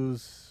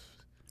lose.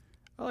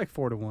 I like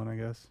 4-1, I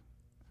guess.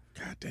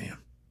 God damn.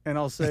 And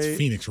I'll say That's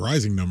Phoenix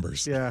Rising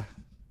numbers. yeah.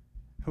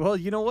 Well,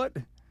 you know what?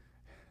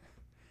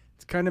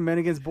 It's kind of men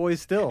against boys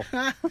still.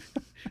 Well,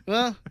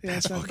 yeah,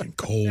 That's it's not- fucking let's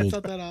cold.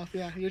 not that off.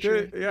 Yeah, you're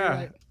true. Yeah. You're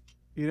right.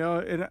 You know,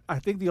 and I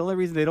think the only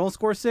reason they don't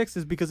score 6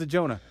 is because of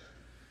Jonah.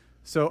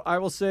 So I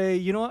will say,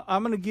 you know what?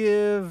 I'll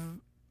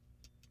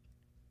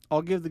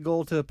give the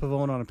goal to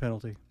Pavone on a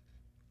penalty.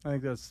 I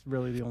think that's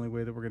really the only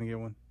way that we're going to get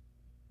one.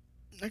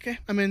 Okay.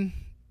 I mean,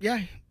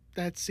 yeah,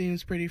 that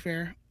seems pretty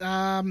fair.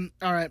 All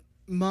right.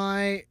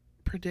 My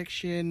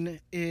prediction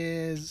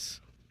is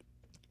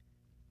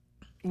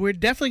we're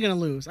definitely going to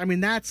lose. I mean,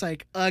 that's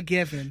like a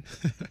given.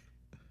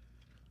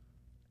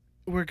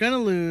 We're going to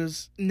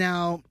lose.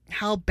 Now,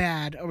 how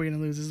bad are we going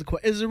to lose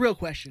is a real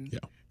question. Yeah.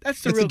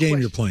 That's the That's real the game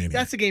question. you're playing.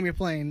 That's the game you're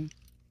playing.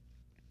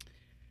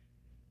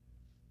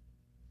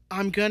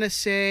 I'm going to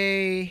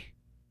say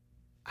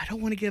I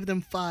don't want to give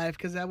them 5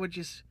 because that would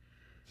just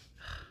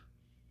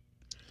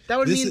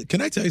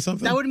Can I tell you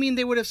something? that would mean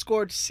they would have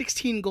scored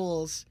 16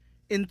 goals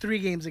in 3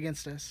 games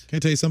against us. Can I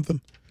tell you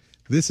something?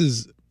 This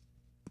is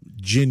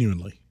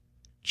genuinely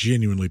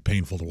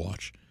painful to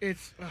watch.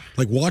 It's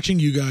Like watching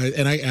you guys,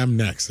 and I am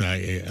next.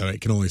 I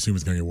can only assume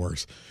it's going to get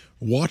worse.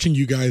 Watching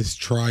you guys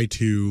try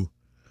to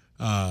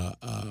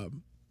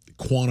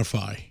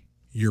quantify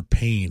your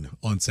pain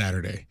on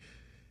Saturday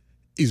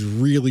is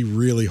really,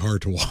 really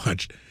hard to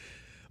watch.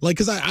 Like,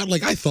 because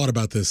I thought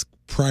about this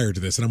prior to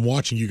this, and I'm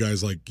watching you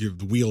guys like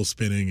the wheels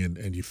spinning,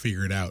 and you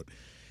figure it out,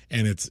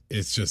 and it's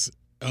just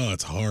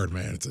it's hard,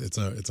 man. It's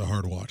a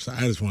hard watch. So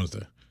I just wanted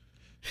to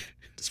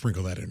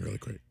sprinkle that in really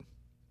quick.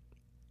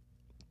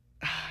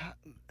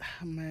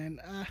 man.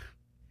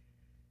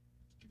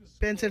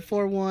 Ben said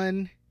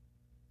 4-1.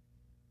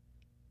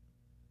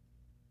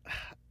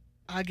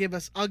 I'll give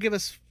us.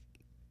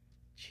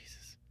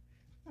 Jesus.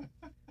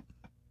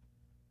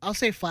 I'll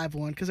say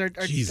 5-1 because our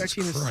team Jesus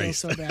is Christ.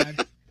 so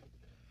bad.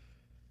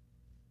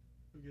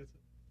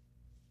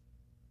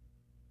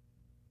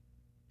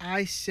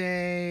 I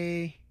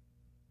say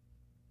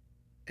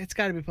it's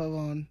got to be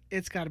Pavone.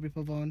 It's got to be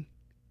Pavone.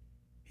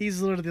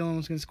 He's literally the only one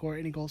who's going to score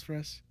any goals for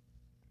us.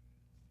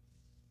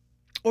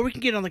 Or we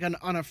can get on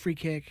on a free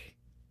kick.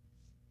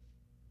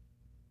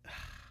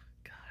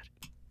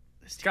 God,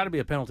 It's got to be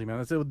a penalty, man.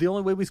 That's the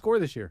only way we score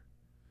this year.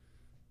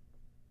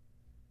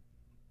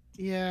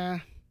 yeah.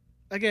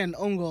 Again,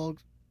 own goal,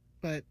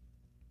 but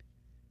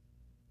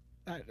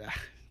God,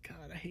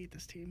 I hate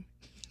this team.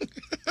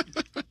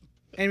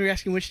 And we're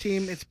asking which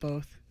team? It's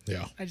both.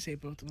 Yeah. I just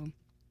hate both of them.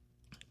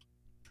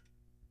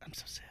 I'm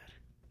so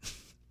sad.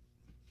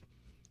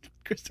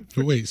 Christopher.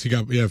 But wait, so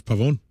you have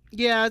Pavone?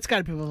 Yeah, it's got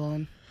to be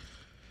Pavone.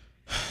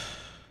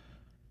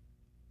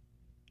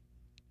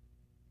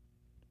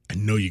 I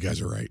know you guys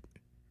are right.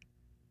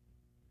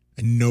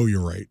 I know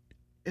you're right.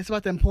 It's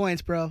about them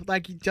points, bro.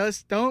 Like, you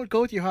just don't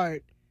go with your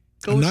heart.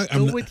 Go I'm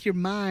not- with your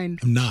mind.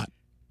 I'm not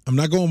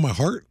going with my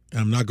heart, and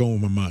I'm not going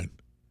with my mind.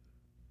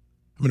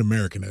 I'm an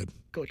American, Ed.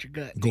 Go with your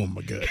gut. I'm going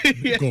with my gut.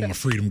 Yeah. I'm going with my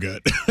freedom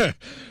gut.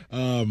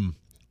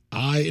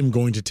 I am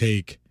going to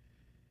take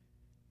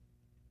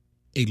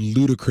a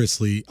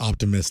ludicrously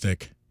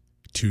optimistic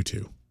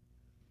 2-2.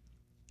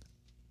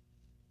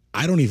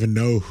 I don't even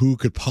know who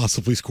could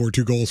possibly score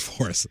 2 goals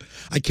for us.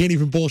 I can't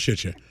even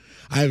bullshit you.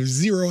 I have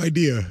zero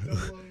idea.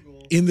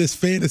 In this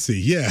fantasy,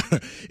 yeah,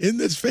 in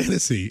this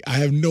fantasy, I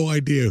have no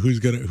idea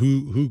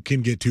who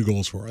can get 2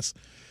 goals for us.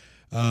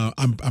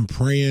 I'm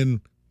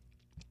praying.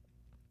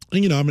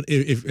 And, you know,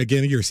 if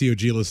again you're a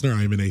COG listener,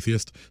 I am an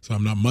atheist, so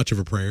I'm not much of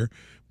a prayer,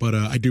 but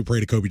I do pray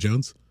to Kobe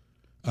Jones.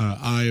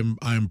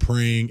 I'm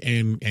praying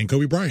and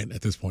Kobe Bryant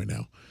at this point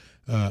now.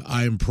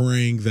 I am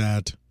praying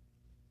that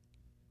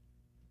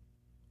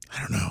I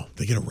don't know,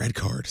 they get a red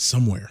card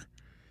somewhere.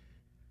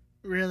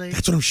 Really?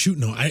 That's what I'm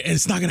shooting on. And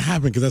it's not going to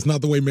happen because that's not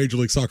the way Major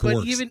League Soccer But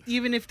works.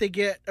 even if they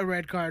get a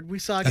red card, we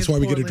saw That's against why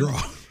we get a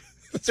Portland,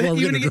 draw. That's why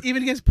we're gonna.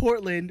 Even against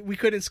Portland, we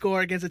couldn't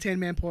score against a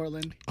 10-man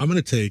Portland. I'm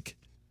gonna take.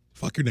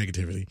 Fuck your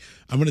negativity.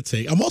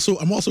 I'm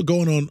also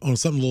going on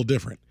something a little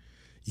different.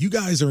 You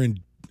guys are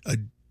in a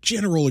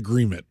general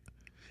agreement,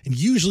 and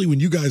usually when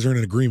you guys are in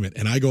an agreement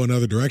and I go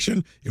another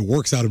direction, it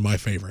works out in my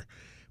favor.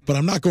 But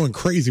I'm not going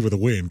crazy with a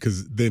win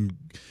because then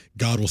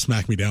God will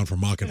smack me down for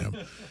mocking him.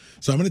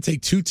 So I'm going to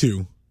take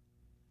 2-2.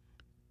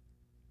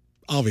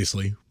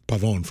 Obviously,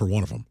 Pavone for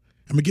one of them.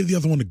 I'm going to give the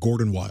other one to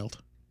Gordon Wild.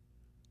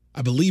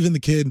 I believe in the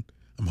kid.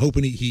 I'm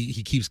hoping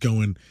he keeps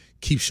going,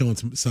 keeps showing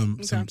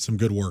some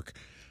good work.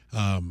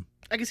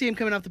 I can see him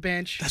coming off the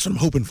bench. That's what I'm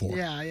hoping for.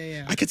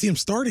 Yeah. I could see him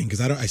starting because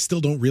I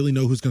still don't really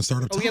know who's going to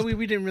start up top. Oh yeah,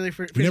 we didn't really.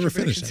 We never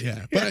finished it.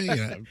 Yeah,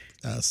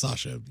 but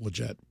Sasha,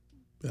 Leggett,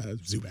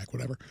 Zubac,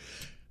 whatever.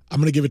 I'm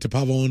going to give it to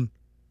Pavone. I'm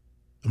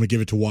going to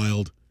give it to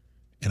Wild,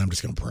 and I'm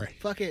just going to pray.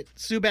 Fuck it,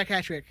 Zubac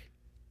hat trick.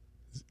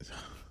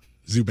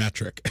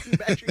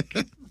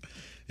 Zubatrick.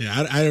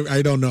 Yeah,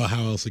 I don't know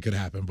how else it could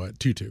happen, but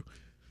 2-2.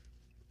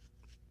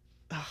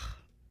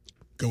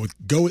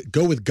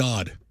 Go with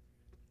God.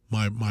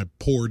 My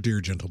poor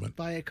dear gentleman.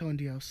 Vaya con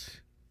Dios.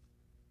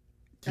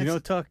 You know,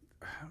 Tuck.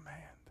 Oh, man,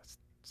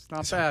 it's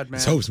not bad, man.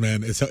 It's hopes,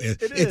 man.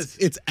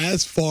 It's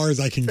as far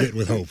as I can get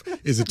with hope.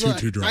 Is a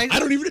 2-2 draw. I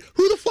don't even.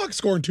 Who the fuck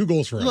scoring 2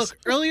 goals for us? Look,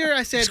 earlier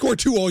I said score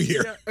 2 all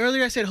year.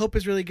 Earlier I said hope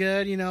is really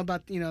good.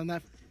 About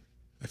not.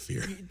 I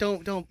fear.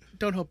 Don't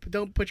hope.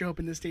 Don't put your hope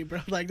in this team,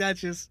 bro. Like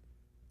that's just.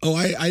 Oh,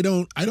 I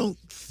don't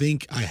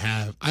think I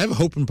have. I have a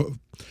hope in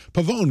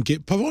Pavone.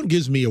 Pavone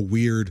gives me a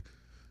weird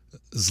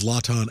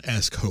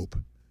Zlatan-esque hope.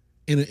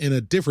 In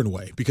a different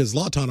way, because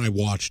Zlatan I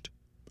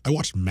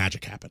watched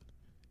magic happen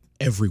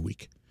every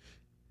week.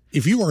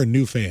 If you are a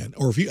new fan,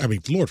 or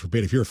Lord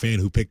forbid, if you're a fan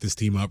who picked this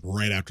team up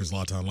right after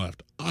Zlatan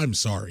left, I'm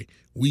sorry.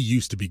 We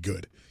used to be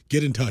good.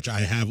 Get in touch.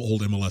 I have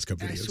old MLS Cup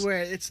videos. I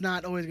swear, it's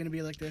not always going to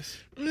be like this.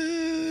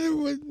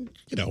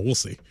 We'll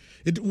see.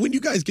 When you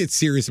guys get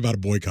serious about a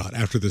boycott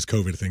after this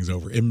COVID thing's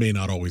over, it may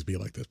not always be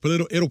like this, but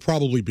it'll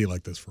probably be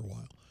like this for a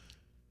while.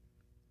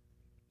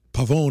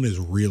 Pavone is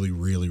really,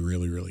 really,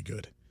 really, really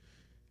good.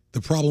 The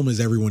problem is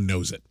everyone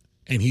knows it,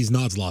 and he's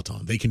not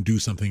Zlatan. They can do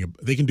something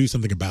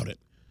about it.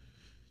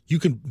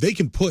 They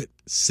can put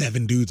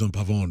 7 dudes on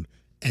Pavone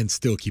and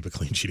still keep a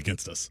clean sheet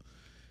against us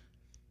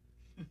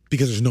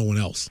because there's no one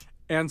else.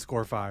 And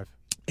score 5.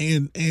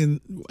 We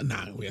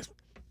have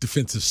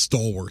defensive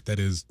stalwart that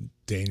is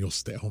Daniel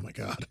Oh my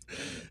God,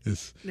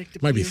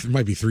 it might be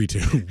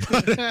 3-2.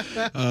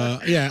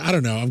 But yeah, I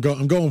don't know. I'm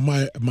going with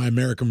my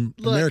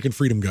American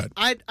freedom gut.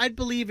 I'd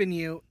believe in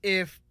you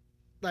if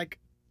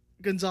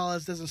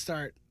Gonzalez doesn't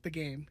start the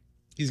game.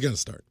 He's gonna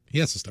start. He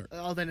has to start.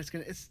 Oh, then it's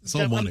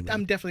all money.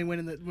 I'm definitely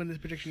winning this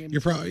prediction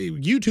game.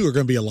 You two are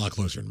gonna be a lot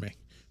closer than me,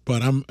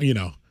 but I'm.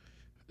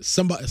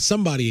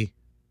 Somebody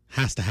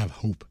has to have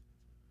hope.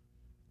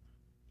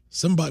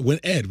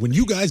 When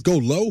you guys go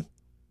low,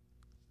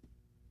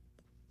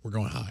 we're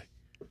going high.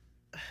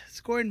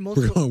 Scoring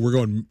multiple. We're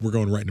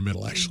going right in the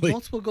middle. Actually,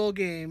 multiple goal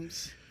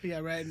games.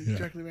 Yeah,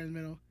 directly right in the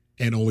middle.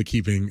 And only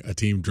keeping a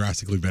team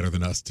drastically better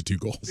than us to 2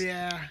 goals.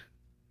 Yeah.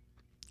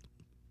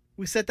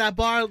 We set that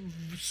bar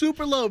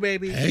super low,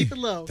 baby. Hey, Keep it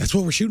low. That's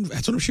what we're shooting.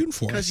 That's what I'm shooting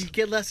for. Because you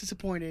get less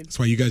disappointed. That's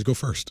why you guys go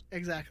first.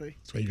 Exactly.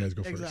 That's why you guys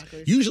go first.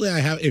 Exactly. Usually, I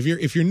have.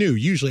 If you're new,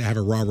 usually I have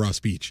a rah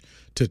speech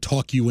to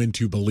talk you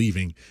into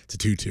believing it's a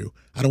 2-2.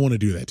 I don't want to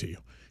do that to you.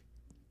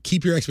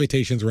 Keep your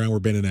expectations around where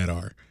Ben and Ed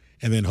are,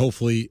 and then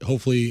hopefully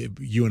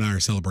you and I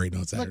are celebrating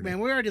on Saturday. Look, man,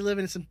 we're already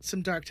living in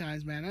some dark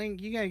times, man.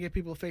 You gotta get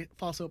people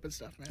false hope and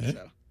stuff, man. Yeah.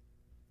 So.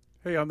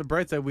 Hey, on the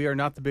bright side, we are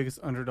not the biggest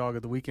underdog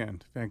of the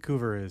weekend.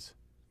 Vancouver is.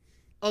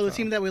 Oh, the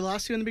team that we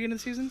lost to in the beginning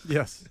of the season?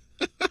 Yes.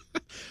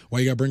 Why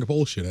you got to bring up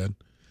old shit, Ed?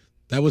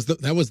 That was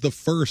the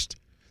first.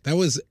 That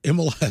was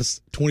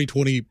MLS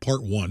 2020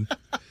 Part 1.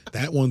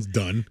 That one's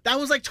done. That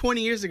was like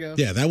 20 years ago.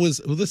 Yeah, that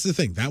was. Well, this is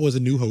the thing. That was a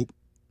new hope.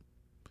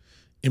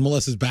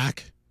 MLS is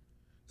back.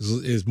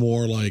 Is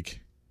more like.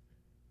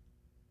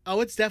 Oh,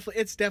 it's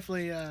definitely.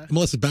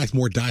 MLS is back.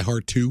 More Die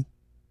Hard 2.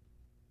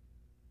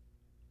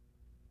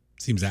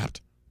 Seems apt.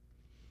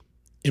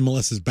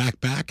 MLS is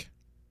back.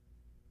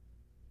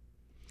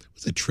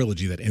 What's a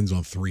trilogy that ends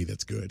on 3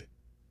 that's good?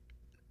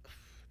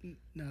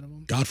 None of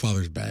them.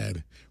 Godfather's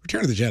bad.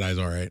 Return of the Jedi is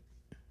all right.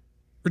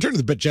 Return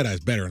of the Jedi is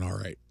better than all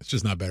right. It's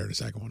just not better than the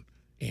second one.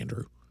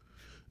 Andrew.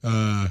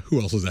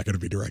 Who else is that going to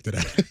be directed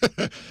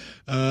at?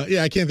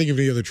 Yeah, I can't think of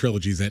any other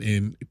trilogies that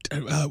end.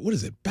 What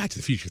is it? Back to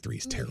the Future 3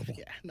 is terrible.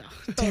 Yeah, no.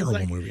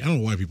 Terrible movie. I don't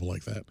know why people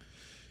like that.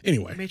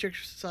 Anyway.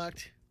 Matrix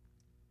sucked.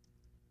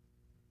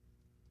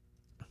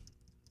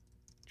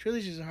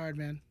 Trilogies are hard,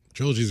 man.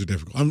 Trilogies are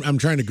difficult. I'm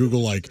trying to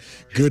Google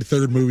good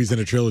third movies in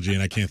a trilogy,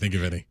 and I can't think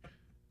of any.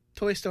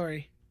 Toy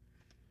Story.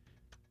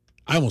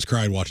 I almost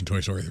cried watching Toy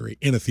Story 3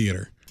 in a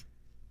theater.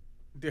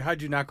 Dude, how'd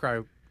you not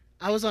cry?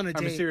 I was on a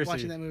date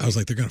watching that movie. I was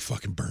like, they're gonna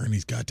fucking burn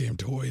these goddamn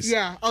toys.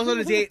 Yeah, I was on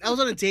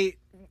a date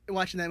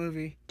watching that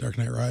movie. Dark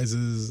Knight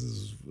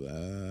Rises.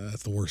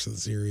 That's the worst of the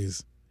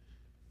series.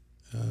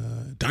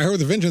 Die Hard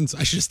with a Vengeance.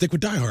 I should just stick with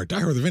Die Hard. Die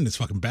Hard with a Vengeance is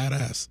fucking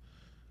badass.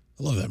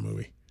 I love that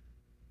movie.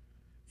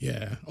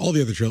 Yeah, all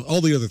the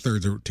other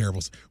thirds are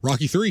terrible.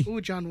 Rocky 3.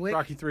 Ooh, John Wick.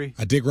 Rocky 3.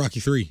 I dig Rocky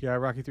 3. Yeah,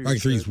 Rocky 3. Rocky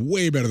 3 is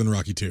way better than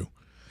Rocky 2.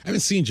 I haven't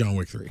seen John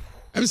Wick 3. I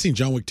haven't seen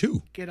John Wick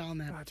 2. Get on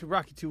that.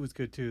 Rocky 2 was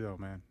good too, though,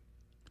 man.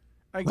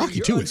 Rocky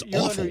 2 is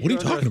awful. What are you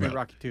talking about?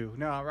 Rocky 2.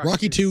 No,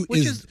 Rocky 2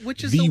 is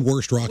the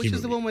worst Rocky which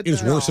is the movie. one with It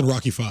is the- worse than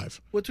Rocky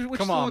 5. Which is the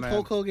Come one on, with man.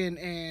 Hulk Hogan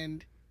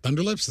and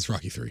Thunderlips is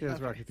Rocky 3. Yeah,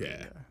 it's Rocky 3.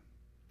 Yeah.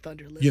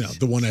 Thunderlips? You know,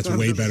 the one that's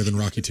way better than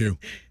Rocky 2.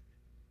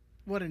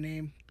 What a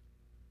name.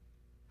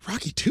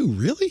 Rocky 2,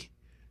 really?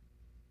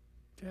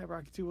 Yeah,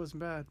 Rocky 2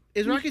 wasn't bad.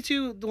 Is Rocky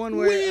 2 the one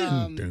where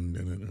When? Dun, dun,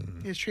 dun,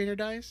 dun. his trainer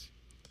dies?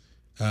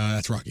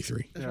 That's Rocky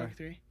 3. That's Yeah. Rocky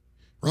 3.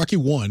 Rocky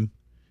 1,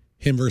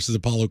 him versus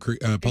Apollo Creed.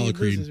 And he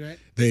loses, right?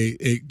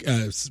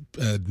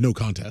 No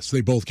contest.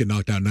 They both get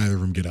knocked out. Neither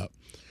of them get up.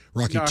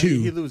 Rocky No,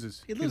 2. he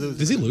loses. He loses.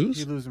 Does he lose?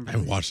 He loses. I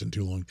haven't watched it in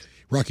too long.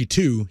 Rocky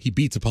 2, he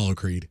beats Apollo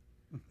Creed,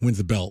 wins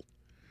the belt.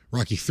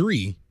 Rocky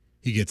 3,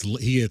 he gets a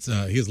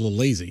little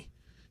lazy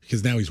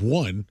because now he's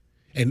won.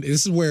 And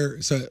this is where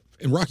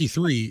in Rocky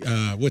 3,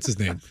 what's his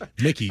name?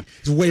 Mickey.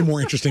 It's way more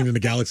interesting than the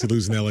Galaxy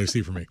losing the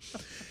LAFC for me.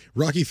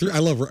 Rocky 3, I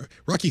love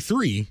Rocky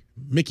 3,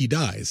 Mickey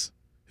dies,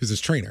 who's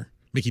his trainer.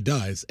 Mickey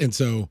dies, and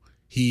so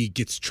he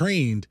gets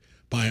trained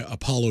by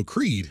Apollo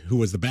Creed, who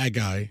was the bad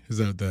guy, who's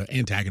the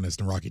antagonist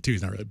in Rocky 2.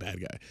 He's not really a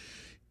bad guy.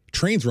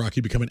 Trains Rocky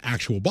to become an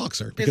actual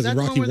boxer because in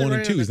Rocky 1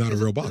 and 2, he's not a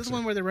real Is this boxer. the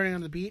one where they're running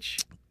on the beach?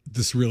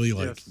 This really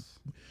Yes.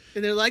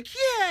 And they're like,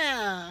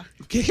 yeah!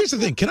 Okay, here's the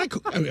thing. Can I?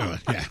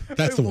 Yeah,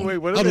 that's the one. Wait,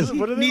 what I'll are just- they,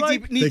 what are they Knee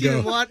like? deep, knee They deep go-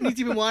 in water, knee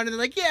deep in water. And they're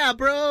like, yeah,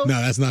 bro.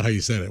 No, that's not how you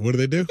said it. What do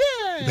they do?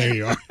 Yeah. There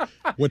you are.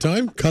 What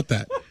time? Cut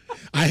that.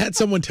 I had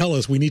someone tell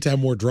us we need to have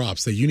more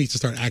drops. That you need to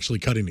start actually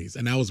cutting these,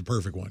 and that was a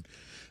perfect one.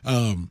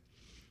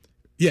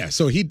 Yeah.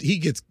 So he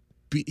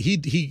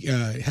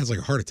has like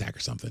a heart attack or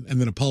something, and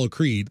then Apollo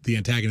Creed, the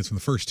antagonist from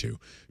the first two,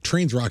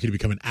 trains Rocky to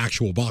become an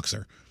actual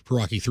boxer for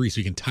Rocky 3, so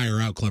he can tire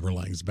out Clubber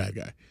Lang, the bad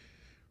guy.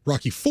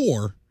 Rocky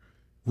 4,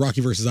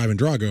 Rocky versus Ivan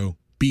Drago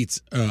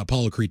beats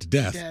Apollo Creed to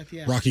death.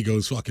 Yeah. Rocky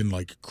goes fucking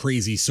like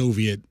crazy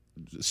Soviet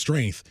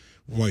strength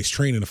while he's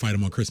training to fight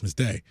him on Christmas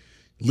Day.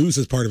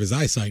 Loses part of his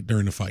eyesight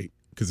during the fight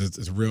because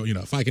it's real. You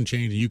know, if I can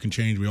change and you can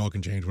change, we all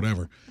can change,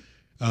 whatever.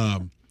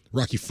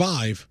 Rocky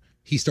 5,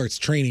 he starts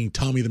training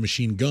Tommy the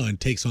Machine Gun,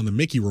 takes on the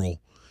Mickey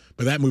role,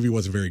 but that movie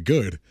wasn't very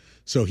good.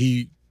 So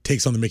he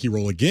takes on the Mickey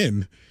role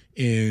again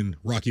in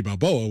Rocky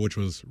Balboa, which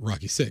was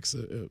Rocky 6,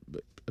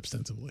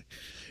 ostensibly.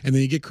 And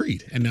then you get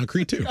Creed, and now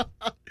Creed 2.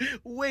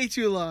 Way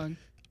too long.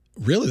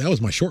 Really? That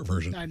was my short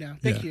version. I know.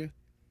 Thank Yeah. you.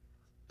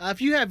 If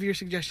you have your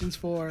suggestions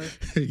for,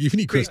 You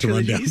need Chris to run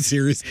down the trilogies.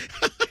 series.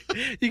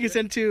 you can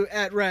send to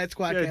at Riot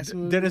Yeah,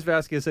 Squadcast. Dennis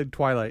Vasquez said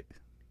Twilight.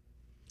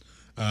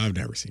 I've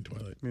never seen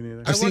Twilight. Me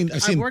neither. I've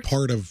seen worked-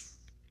 part of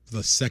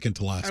the second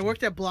to last I one.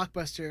 worked at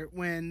Blockbuster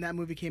when that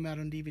movie came out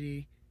on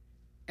DVD,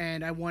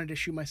 and I wanted to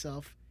shoot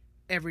myself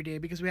every day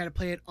because we had to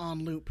play it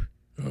on loop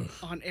Ugh.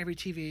 on every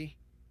TV,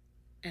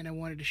 and I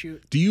wanted to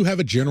shoot. Do you have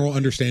a general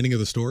understanding of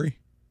the story?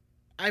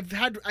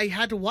 I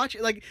had to watch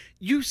it. Like,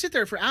 you sit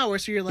there for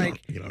hours, so you're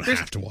like, you don't there's-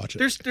 have to watch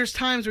it. there's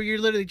times where you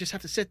literally just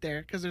have to sit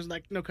there because there's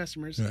like no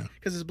customers Yeah.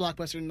 because it's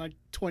Blockbuster in like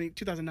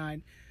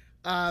 2009.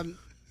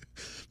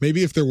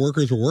 Maybe if their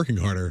workers were working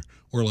harder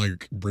or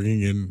like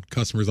bringing in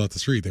customers off the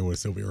street, they would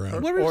still be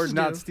around. What are we Or supposed to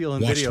not do?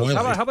 stealing Watch videos.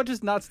 Twilight. How about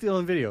just not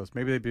stealing videos?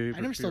 Maybe they'd be. I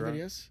never be stole around.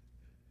 videos.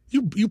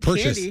 You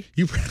purchase Candy.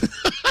 you.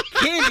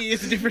 Candy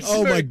is a different Oh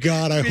story. my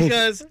God! I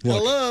Because hope. Look,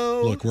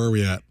 hello, look, where are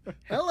we at?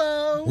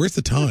 hello. Where's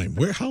the time?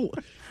 How?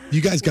 You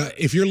guys got?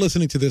 If you're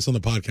listening to this on the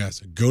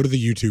podcast, go to the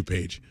YouTube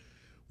page.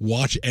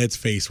 Watch Ed's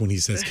face when he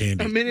says A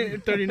candy. minute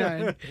and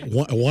 39.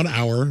 1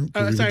 hour. We've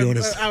been Sorry, doing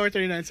this. hour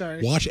 39.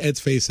 Sorry. Watch Ed's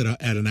face at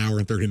an hour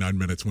and 39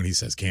 minutes when he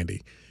says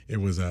candy.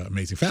 It was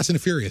amazing. Fast and the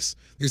Furious.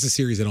 There's a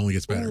series that only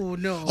gets better. Oh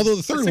no. Although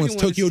the third second one's one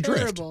is Tokyo Drift.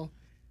 terrible.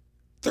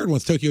 Third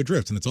one's Tokyo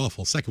Drift, and it's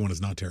awful. Second one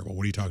is not terrible.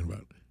 What are you talking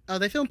about? Oh,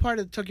 they filmed part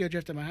of Tokyo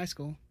Drift at my high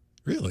school.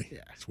 Really?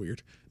 Yeah. It's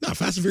weird. No,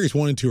 Fast and Furious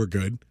 1 and 2 are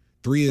good.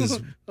 3 is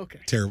Okay.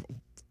 terrible.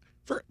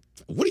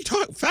 What are you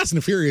talking? Fast and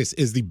the Furious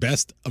is the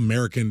best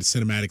American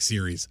cinematic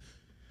series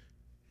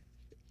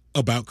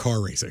about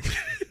car racing.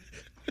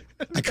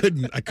 I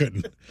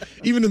couldn't.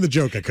 Even in the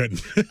joke, I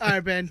couldn't. All right,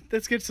 Ben.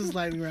 Let's get to this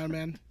lightning round,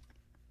 man.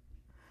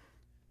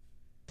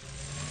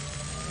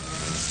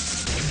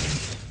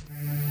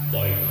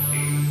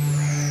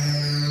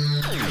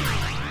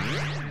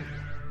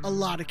 A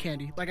lot of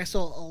candy. Like, I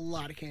stole a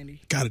lot of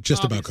candy. Got it.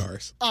 Just about Obvious.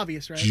 cars.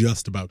 Obvious, right?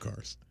 Just about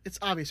cars. It's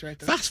obvious, right?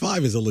 Though. Fast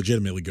 5 is a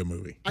legitimately good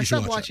movie. I You should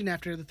stopped watch watching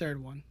after the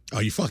third one. that. Oh,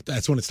 you fucked.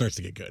 That's when it starts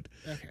to get good.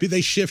 Okay.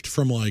 They shift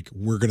from like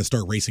we're going to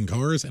start racing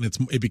cars, and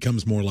it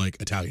becomes more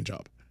like Italian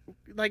Job.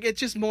 Like, it's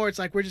just more, it's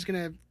like we're just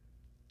going to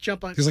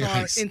jump a There's like a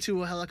car heist.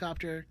 into a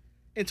helicopter,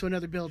 into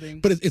another building.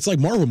 But it's like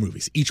Marvel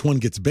movies. Each one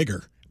gets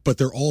bigger, but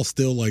they're all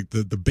still like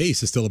the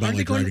base is still about Aren't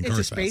like they going driving into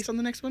cars space fast. on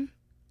the next one?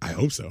 I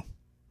hope so.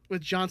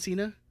 With John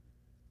Cena?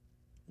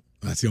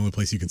 That's the only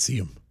place you can see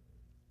them.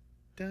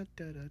 Da,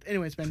 da, da.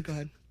 Anyways, Ben, go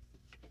ahead.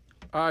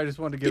 I just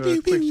wanted to give Pew,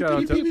 a quick pew, shout out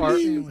pew, to pew, Art,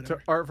 pew. to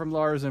Art from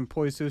Lars and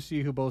Poi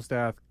Sushi, who both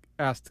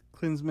asked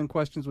Klinsman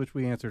questions, which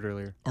we answered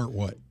earlier. Art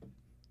what?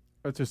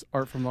 That's just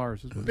Art from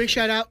Lars. Big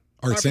shout out.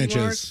 Art from Sanchez.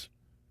 Lars.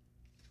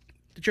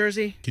 The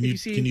jersey. Can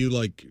you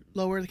like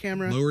lower the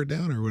camera? lower it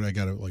down, or would I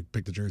gotta like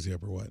pick the jersey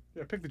up or what?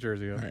 Yeah, pick the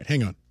jersey up. All right,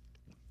 hang on.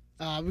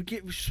 We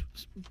get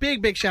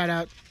big shout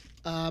out.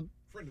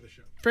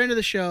 Friend of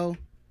the show,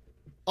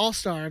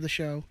 all-star of the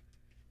show,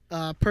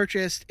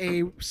 purchased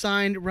a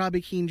signed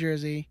Robbie Keane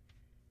jersey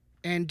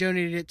and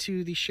donated it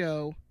to the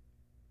show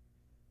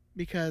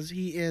because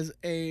he is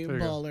a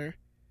baller.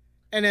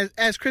 And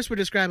as Chris would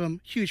describe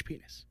him, huge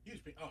penis.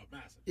 Oh,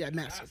 massive. Yeah,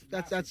 massive.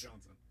 That's Johnson.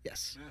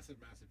 yes. Massive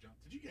Johnson.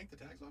 Did you yank the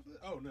tags off of it?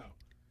 Oh no.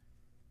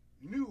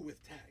 New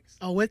with tags.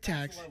 Oh, with That's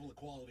tags. the level of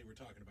quality we're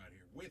talking about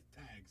here. With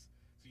tags,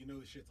 so you know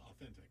the shit's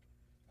authentic.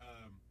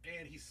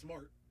 And he's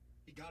smart.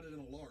 He got it in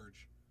a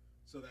large,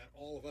 so that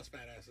all of us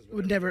fat asses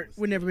Would never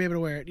be able to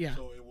wear it. Yeah.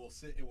 So it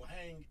will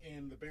hang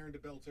in the Baron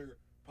DeBelter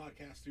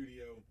podcast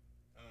studio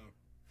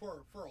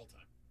for all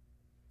time.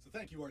 So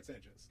thank you, Art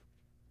Sanchez.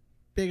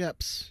 Big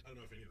ups. I don't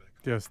know if any of that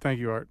comes. Yes, thank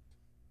you, Art.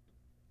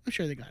 I'm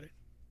sure they got it.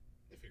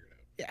 They figured it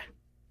out.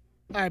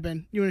 Yeah. All right,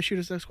 Ben. You want to shoot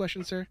us this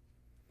question, sir?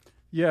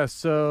 Yeah,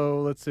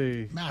 so let's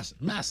see.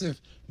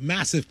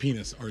 Massive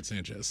penis, Art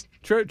Sanchez.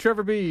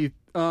 Trevor B.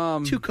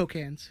 2 Coke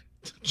cans.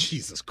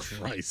 Jesus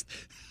Christ.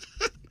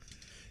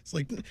 It's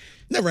like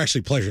never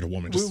actually pleasured a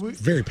woman. Just We-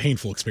 very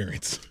painful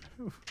experience.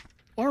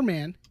 Or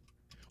man.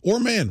 Or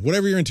man,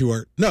 whatever you're into,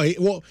 Art. No,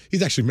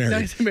 he's actually married. No,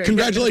 he's married.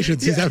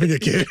 Congratulations, he's Yeah. having a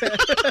kid.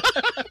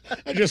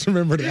 I just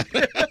remembered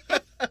that.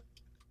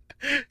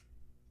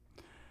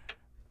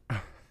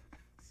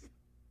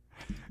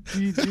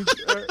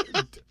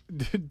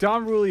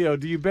 Don Rulio,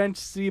 do you bench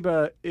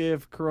Seba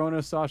if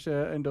Corona,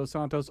 Sasha, and Dos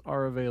Santos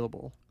are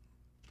available?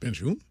 Bench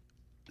who?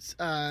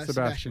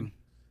 Sebastian.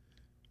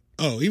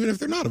 Oh, even if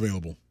they're not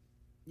available.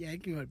 Yeah, you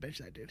can go ahead and bench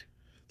that dude.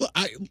 Look,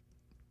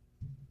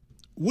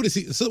 what is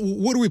he? So,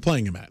 what are we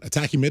playing him at?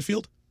 Attacking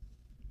midfield,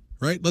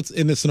 right?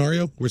 In this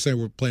scenario, we're saying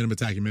we're playing him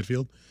attacking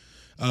midfield.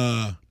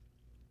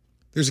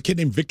 There's a kid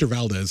named Victor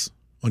Valdez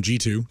on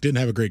G2. Didn't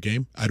have a great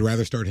game. I'd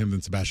rather start him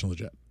than Sebastian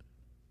Lletget.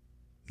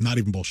 Not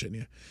even bullshitting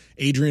you.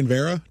 Adrian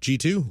Vera,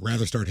 G2.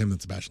 Rather start him than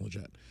Sebastian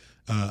Lletget.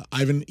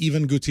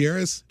 Ivan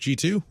Gutierrez,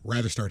 G2.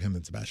 Rather start him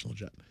than Sebastian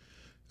Lletget.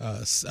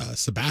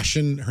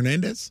 Sebastian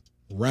Hernandez.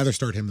 Rather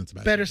start him than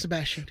Sebastian. Better Lletget.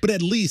 Sebastian. But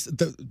at least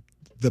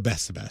the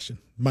best Sebastian,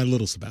 my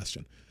little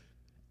Sebastian.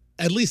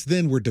 At least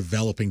then we're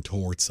developing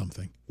towards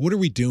something. What are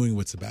we doing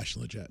with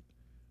Sebastian Lletget?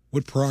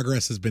 What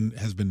progress has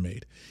been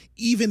made?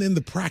 Even in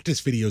the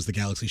practice videos the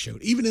Galaxy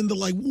showed, even in the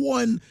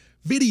one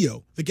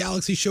video the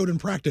Galaxy showed in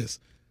practice,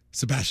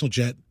 Sebastian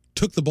Lletget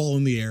took the ball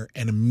in the air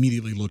and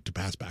immediately looked to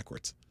pass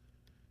backwards.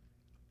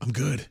 I'm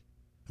good.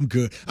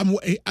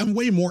 I'm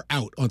way more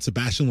out on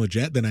Sebastian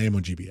Lletget than I am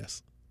on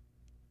GBS.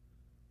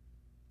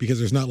 Because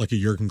there's not like a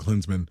Jurgen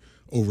Klinsmann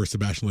over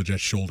Sebastian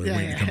Lletget's shoulder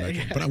waiting to come back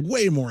in. But I'm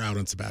way more out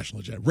on Sebastian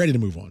Lletget. Ready to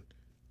move on.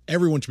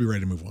 Everyone should be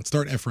ready to move on.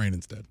 Start Efrain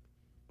instead.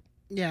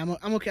 Yeah,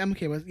 I'm okay. I'm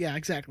okay with. Yeah,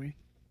 exactly.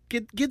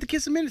 Get the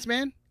kid some minutes,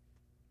 man.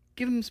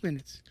 Give him some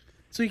minutes,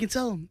 so you can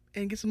sell him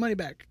and get some money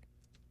back.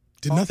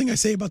 Did nothing I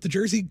say about the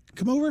jersey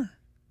come over?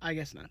 I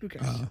guess not. Who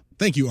cares?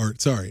 Thank you,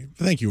 Art. Sorry.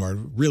 Thank you, Art.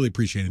 Really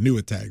appreciate it. New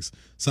with tags.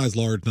 Size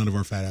large. None of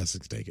our fat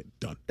asses take it.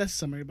 Done. That's a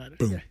summary about it.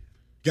 Boom. Yeah.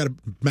 Got a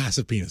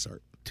massive penis,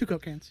 Art. 2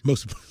 Coke cans.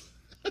 Most.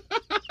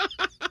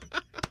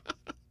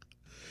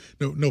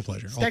 No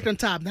pleasure. Stacked on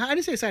top. Now, I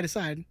didn't say side to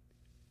side.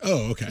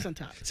 Oh, okay. Just on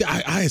top. See,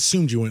 I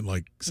assumed you went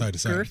like side to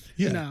side. Girth?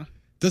 Yeah. No.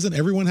 Doesn't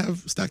everyone have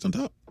stacked on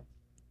top?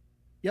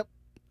 Yep.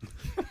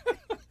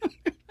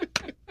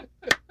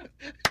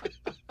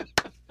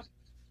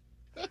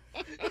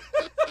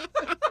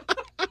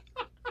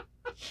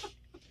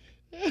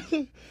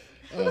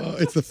 Oh,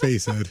 it's the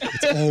face, Ed.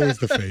 It's always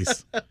the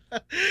face.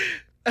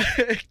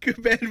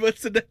 Ben,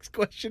 what's the next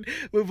question?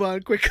 Move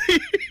on quickly.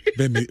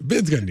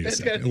 Ben's going to need a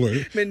second.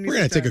 We're going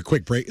to take a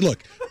quick break.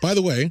 Look, by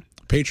the way,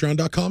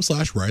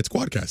 patreon.com/Riot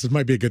Squadcast. This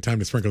might be a good time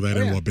to sprinkle that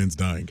in while Ben's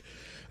dying.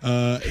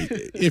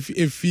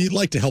 If you'd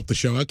like to help the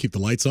show out, keep the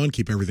lights on,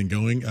 keep everything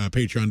going,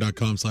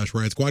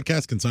 patreon.com/Riot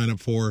Squadcast can sign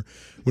up for,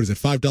 what is it,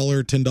 $5,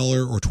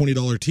 $10, or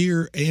 $20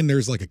 tier. And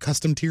there's like a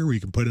custom tier where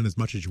you can put in as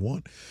much as you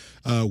want.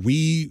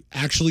 We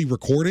actually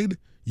recorded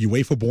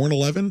UEFA Born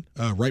 11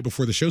 right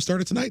before the show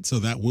started tonight, so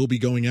that will be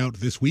going out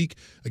this week.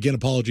 Again,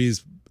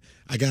 apologies.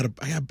 I had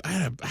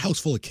a house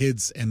full of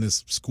kids and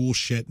this school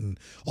shit and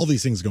all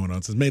these things going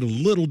on, so it's made it a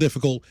little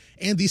difficult,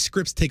 and these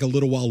scripts take a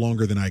little while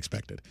longer than I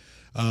expected.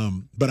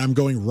 But I'm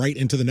going right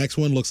into the next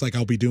one. Looks like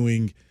I'll be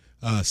doing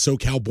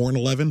SoCal Born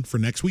 11 for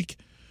next week.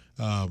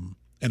 And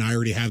I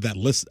already have that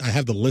list. I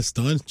have the list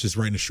done, just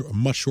writing a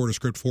much shorter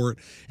script for it.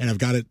 And I've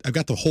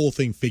got the whole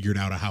thing figured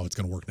out of how it's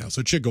going to work now.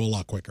 So it should go a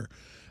lot quicker.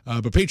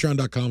 But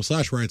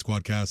patreon.com/Riot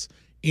Squadcast.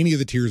 Any of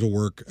the tiers will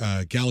work.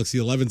 Galaxy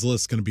 11's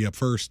list is going to be up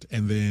first,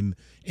 and then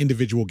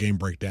individual game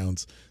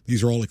breakdowns.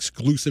 These are all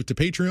exclusive to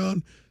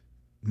Patreon.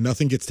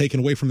 Nothing gets taken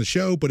away from the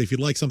show, but if you'd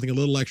like something a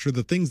little extra,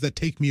 the things that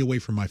take me away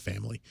from my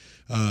family,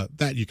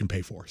 that you can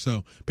pay for.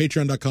 So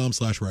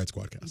patreon.com/Riot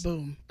Squadcast.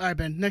 Boom. All right,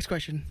 Ben. Next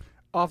question.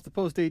 Off the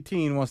Post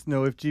 18 wants to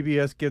know if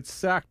GBS gets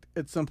sacked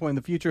at some point in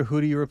the future, who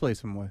do you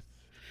replace him with?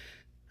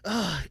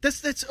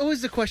 That's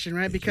always the question,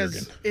 right? Because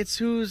Jurgen. it's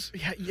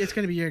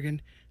going to be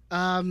Jurgen.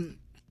 And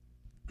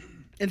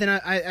then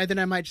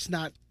I might just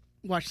not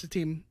watch the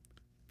team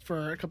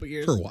for a couple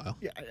years. For a while.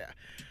 Yeah.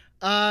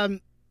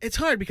 It's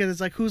hard because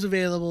it's like who's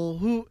available,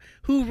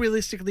 who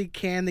realistically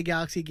can the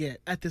Galaxy get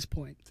at this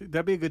point. See,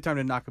 that'd be a good time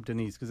to knock up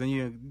Denise because then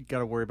you got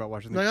to worry about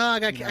watching. Like,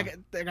 I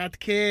got the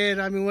kid.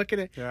 I mean, what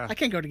can I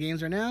can't go to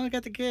games right now. I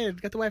got the kid.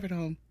 Got the wife at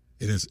home.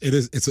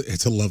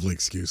 It's a lovely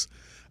excuse.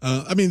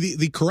 I mean,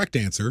 the correct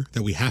answer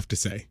that we have to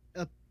say.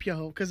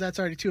 Piojo, because that's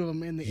already two of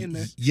them in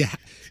the. Yeah,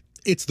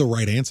 it's the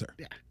right answer.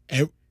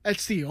 Yeah.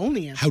 That's the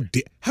only answer.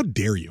 How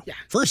dare you? Yeah.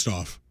 First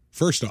off,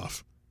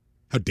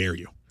 how dare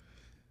you?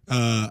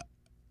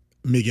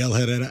 Miguel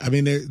Herrera. I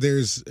mean,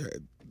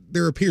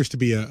 there appears to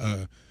be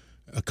a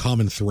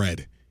common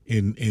thread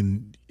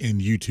in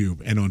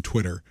YouTube and on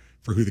Twitter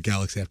for who the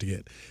Galaxy have to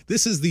get.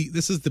 This is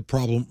the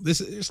problem.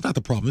 It's not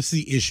the problem. This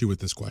is the issue with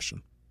this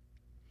question.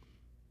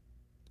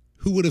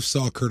 Who would have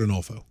saw Kurt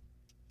Onolfo?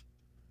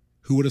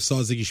 Who would have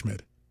saw Ziggy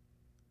Schmid?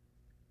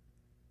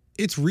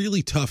 It's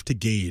really tough to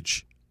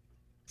gauge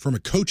from a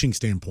coaching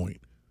standpoint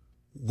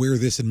where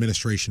this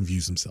administration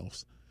views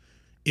themselves.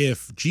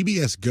 If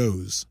GBS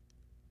goes,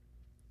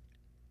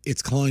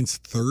 it's Klein's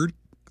third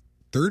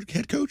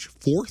head coach,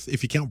 fourth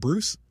if you count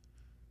Bruce,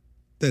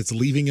 that's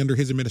leaving under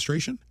his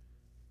administration.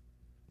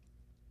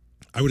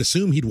 I would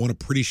assume he'd want a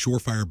pretty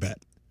surefire bet.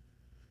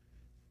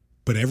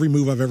 But every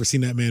move I've ever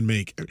seen that man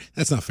make,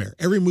 that's not fair.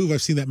 Every move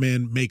I've seen that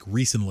man make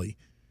recently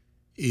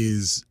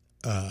is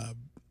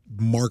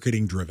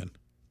marketing driven.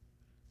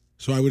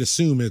 So I would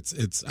assume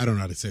it's I don't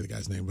know how to say the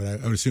guy's name, but I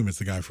would assume it's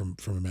the guy from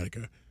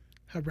America.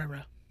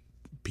 Herrera.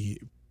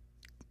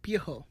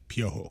 Piojo.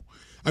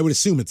 I would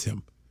assume it's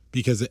him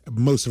because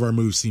most of our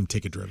moves seem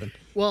ticket driven.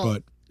 Well,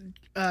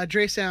 but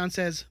Dre Sound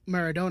says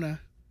Maradona.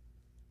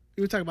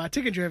 You were talking about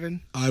ticket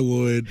driven. I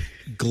would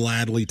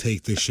gladly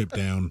take this ship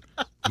down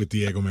with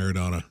Diego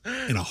Maradona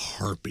in a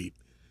heartbeat.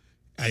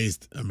 I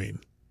mean,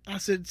 I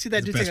said, see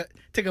that dude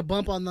take a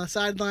bump on the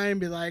sideline and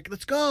be like,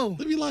 let's go.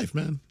 Live your life,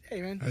 man.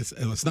 Hey, man.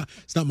 It's not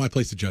my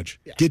place to judge.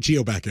 Yeah. Get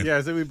Gio back in. Yeah,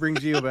 so we bring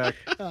Gio back.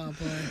 Oh,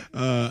 boy.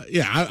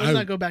 Let's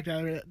not go back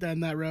down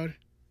that road.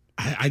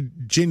 I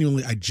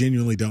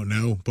genuinely don't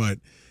know, but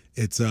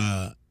it's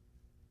that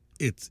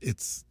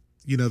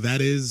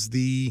is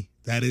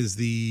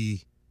the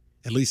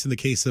at least in the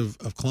case of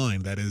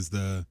Klein, that is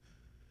the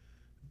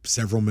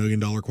several $1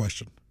 million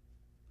question.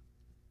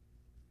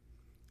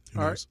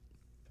 All right.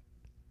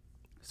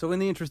 So in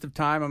the interest of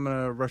time, I'm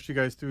going to rush you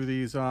guys through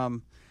these.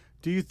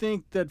 Do you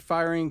think that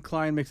firing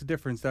Klein makes a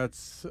difference?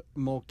 That's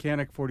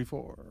Molcanic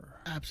 44.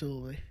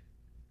 Absolutely.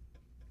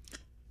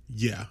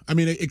 Yeah. I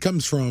mean, it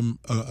comes from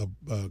a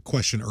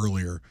question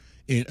earlier.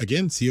 And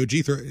again,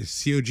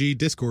 COG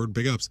Discord,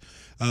 big ups,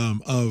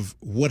 of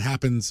what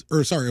happens,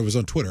 or sorry, it was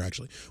on Twitter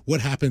actually.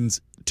 What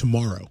happens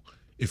tomorrow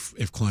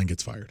if Klein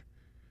gets fired?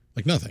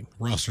 Like nothing.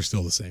 Roster's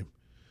still the same.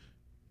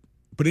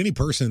 But any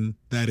person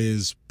that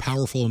is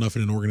powerful enough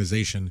in an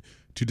organization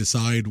to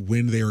decide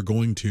when they are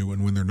going to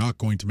and when they're not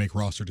going to make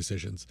roster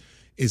decisions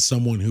is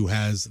someone who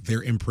has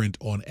their imprint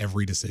on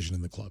every decision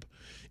in the club.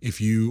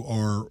 If you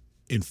are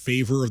in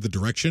favor of the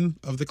direction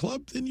of the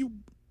club,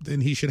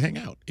 then he should hang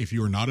out. If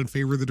you are not in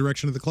favor of the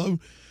direction of the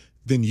club,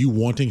 then you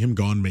wanting him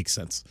gone makes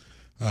sense.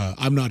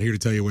 I'm not here to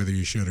tell you whether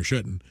you should or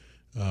shouldn't.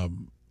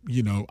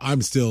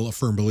 I'm still a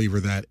firm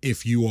believer that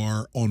if you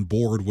are on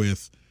board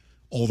with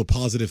all the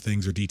positive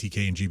things are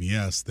DTK and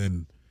GBS,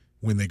 then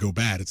when they go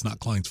bad, it's not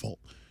Klein's fault.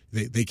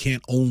 They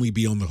can't only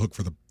be on the hook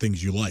for the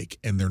things you like,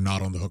 and they're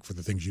not on the hook for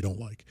the things you don't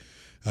like.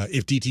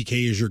 If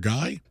DTK is your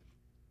guy,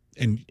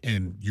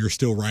 and you're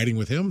still riding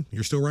with him,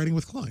 you're still riding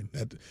with Klein.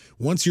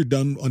 Once you're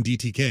done on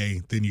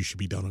DTK, then you should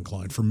be done on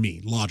Klein. For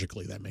me,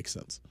 logically, that makes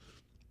sense.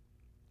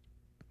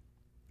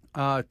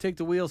 Take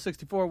the Wheel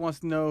 64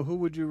 wants to know who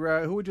would you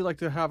like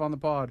to have on the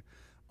pod,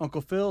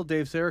 Uncle Phil,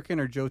 Dave Sarakin,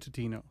 or Joe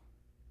Tutino?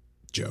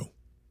 Joe.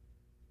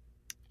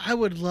 I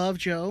would love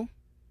Joe,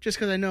 just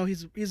because I know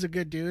he's a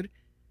good dude.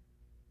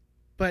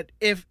 But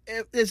if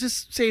it's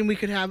just saying we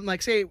could have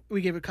like say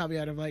we gave a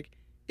caveat of like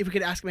if we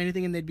could ask him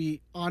anything and they'd be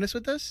honest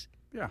with us.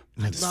 Yeah,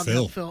 I'd love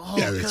Phil. Oh,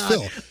 yeah, it's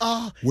God. Phil.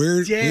 Oh,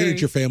 where did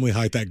your family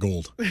hide that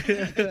gold?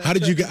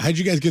 How'd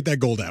you guys get that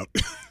gold out?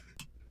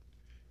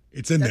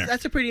 It's in there.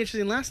 That's a pretty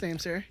interesting last name,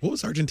 sir. What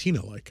was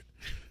Argentina like?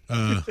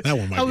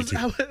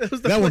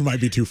 That one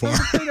might be too far.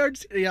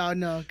 Yeah,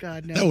 no,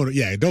 God, no. That one,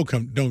 yeah, don't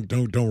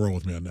roll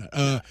with me on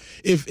that.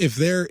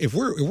 If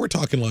we're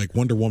talking like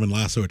Wonder Woman,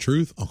 Lasso of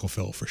Truth, Uncle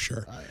Phil for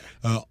sure. Oh,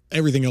 yeah.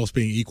 Everything else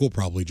being equal,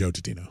 probably Joe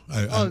Tutino.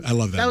 I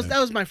love that. That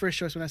was my first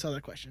choice when I saw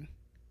that question.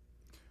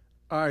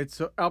 All right,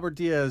 so Albert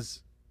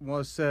Diaz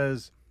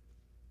says,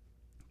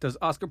 does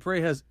Oscar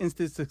Pareja's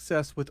instant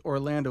success with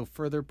Orlando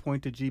further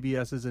point to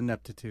GBS's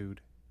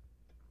ineptitude?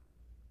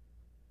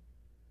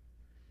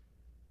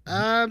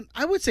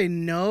 I would say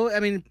no. I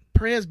mean,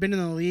 Pareja's been in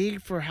the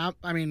league for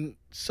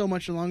so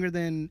much longer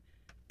than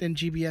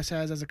GBS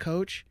has as a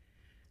coach.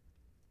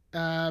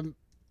 Man,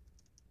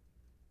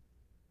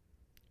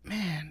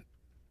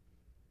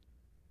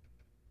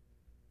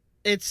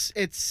 it's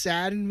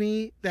saddened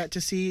me that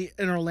to see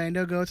an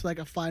Orlando go to like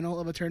a final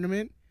of a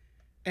tournament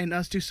and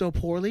us do so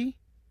poorly.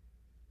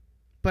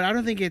 But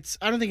I think it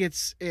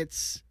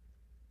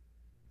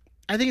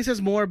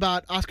says more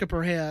about Oscar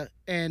Pereira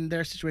and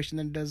their situation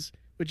than it does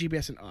with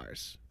GBS and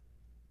ours.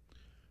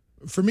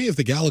 For me, if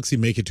the Galaxy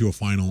make it to a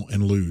final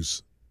and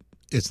lose,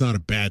 it's not a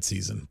bad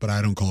season, but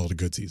I don't call it a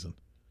good season.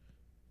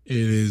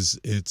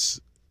 It's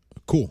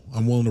cool.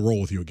 I'm willing to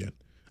roll with you again.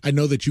 I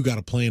know that you got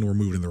a plan. We're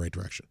moving in the right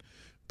direction,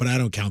 but I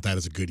don't count that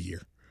as a good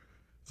year.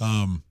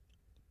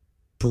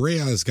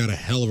 Pereira has got a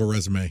hell of a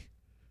resume,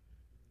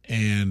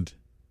 and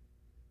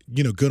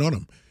good on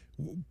him.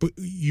 But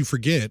you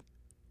forget,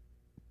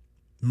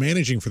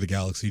 managing for the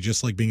Galaxy,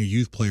 just like being a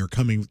youth player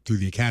coming through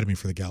the academy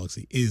for the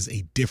Galaxy, is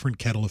a different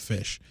kettle of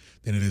fish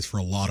than it is for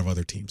a lot of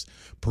other teams.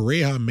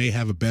 Pereira may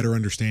have a better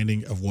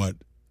understanding of what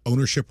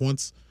ownership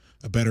wants,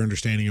 a better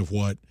understanding of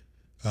what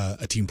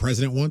a team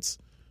president wants,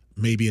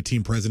 maybe a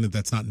team president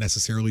that's not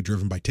necessarily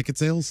driven by ticket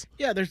sales.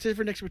 Yeah, there's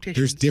different expectations.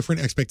 There's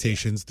different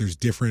expectations. There's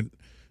different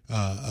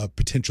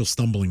potential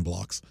stumbling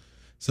blocks.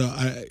 So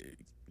I'd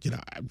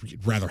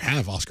rather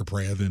have Oscar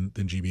Pereira than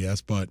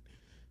GBS, but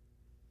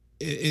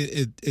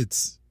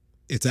it's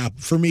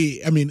for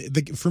me. I mean,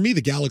 for me,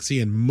 the Galaxy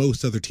and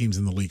most other teams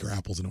in the league are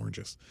apples and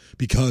oranges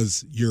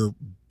because you're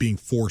being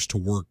forced to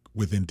work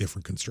within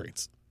different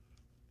constraints.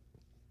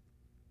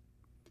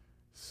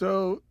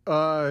 So,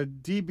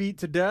 D beat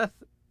to death.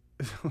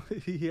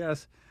 He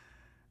asks,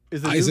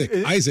 "Is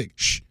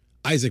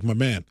Isaac, my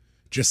man,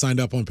 just signed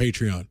up on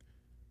Patreon.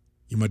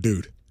 You my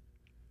dude.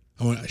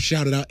 I want to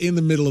shout it out in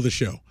the middle of the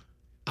show.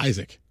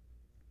 Isaac.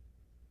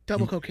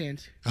 Double cocaine.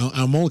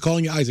 I'm only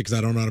calling you Isaac because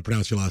I don't know how to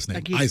pronounce your last name.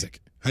 Aguirre. Isaac.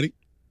 How do you?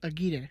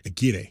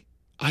 Aguirre.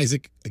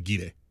 Isaac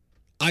Aguirre.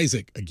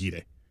 Isaac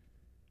Aguirre.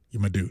 You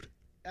my dude.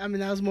 I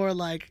mean, that was more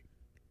like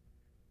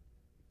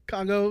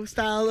Congo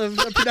style of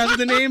pronouncing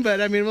the name, but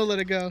I mean, we'll let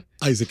it go.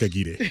 Isaac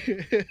Aguirre.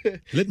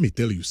 Let me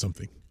tell you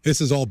something. This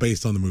is all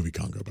based on the movie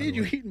Congo, by the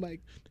way.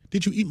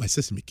 Did you eat my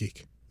sesame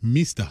cake?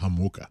 Mr.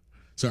 Hamuka.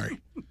 Sorry.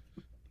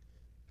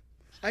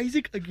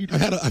 Isaac Aguirre.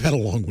 I've had a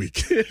long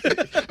week.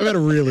 I've had a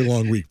really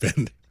long week,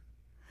 Ben.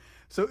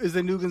 So is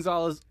the new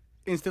Gonzalez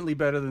instantly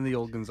better than the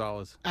old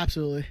Gonzalez?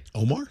 Absolutely.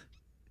 Omar?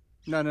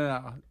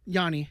 No.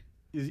 Yanni.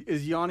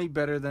 Is Yanni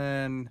better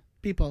than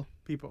People.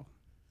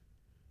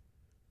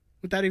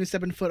 Without even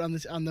stepping foot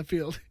on the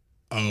field.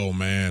 Oh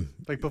man!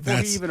 Like before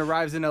he even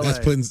arrives in LA. That's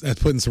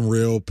putting some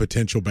real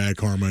potential bad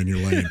karma in your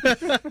lane.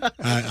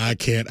 I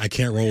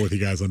can't roll with you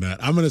guys on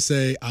that. I'm gonna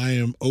say I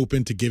am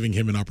open to giving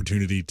him an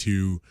opportunity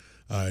to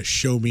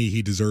show me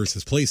he deserves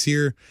his place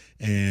here,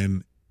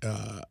 and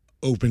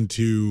open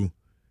to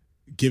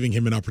giving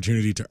him an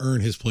opportunity to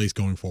earn his place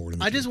going forward.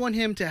 I just want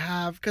him to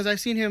have, because I've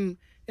seen him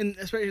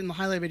especially in the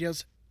highlight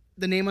videos,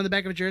 the name on the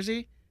back of a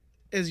jersey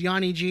is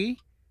Yanni G,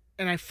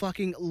 and I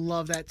fucking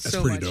love that so much.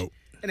 That's pretty dope.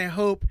 And I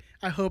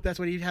hope that's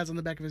what he has on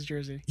the back of his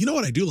jersey. You know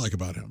what I do like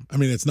about him? I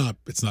mean, it's not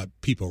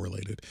Pipo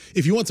related.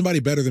 If you want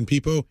somebody better than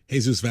Pipo,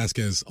 Jesus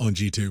Vasquez on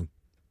G2,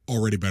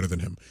 already better than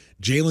him.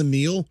 Jalen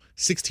Neal,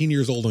 16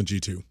 years old on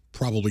G2,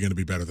 probably going to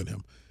be better than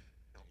him.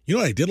 You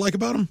know what I did like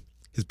about him?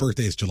 His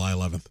birthday is July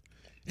 11th.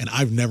 And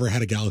I've never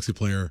had a Galaxy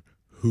player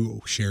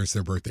who shares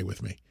their birthday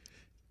with me.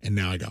 And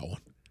now I got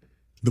one.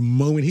 The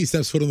moment he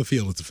steps foot on the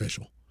field, it's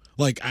official.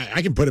 Like,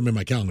 I can put him in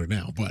my calendar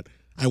now, but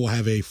I will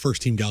have a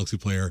first-team Galaxy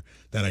player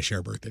that I share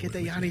a birthday with. Get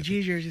the Yanni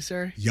G jersey,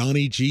 sir.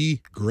 Yanni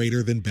G,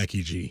 greater than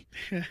Becky G.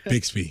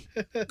 Bixby,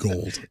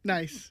 gold.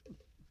 Nice.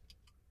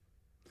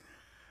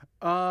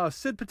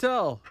 Sid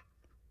Patel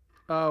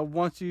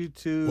wants you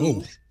to...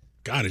 Whoa.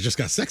 God, it just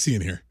got sexy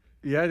in here.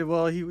 Yeah,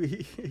 well,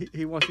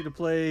 he wants you to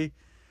play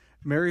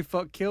Marry,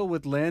 Fuck, Kill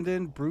with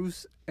Landon,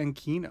 Bruce, and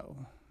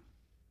Keno.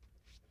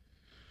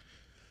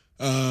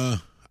 I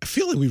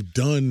feel like we've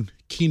done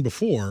Keen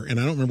before, and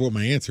I don't remember what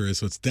my answer is,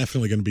 so it's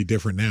definitely going to be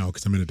different now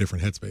because I'm in a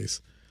different headspace.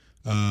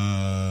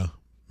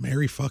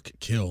 Marry, Fuck,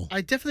 Kill.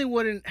 I definitely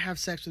wouldn't have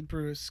sex with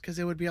Bruce because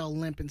it would be all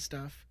limp and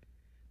stuff.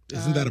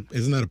 Isn't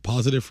that a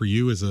positive for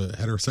you as a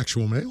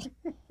heterosexual male?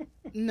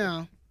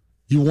 No.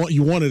 You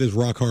want it as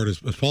rock hard as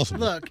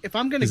possible. Look, if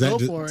I'm going to go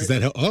for it. Does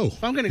that help? Oh,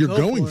 if I'm gonna you're go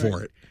going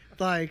for it.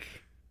 Like...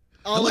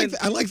 I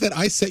like that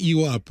I set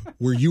you up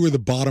where you were the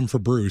bottom for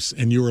Bruce,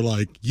 and you were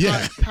like,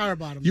 yeah. Power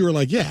bottom. You were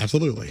like, yeah,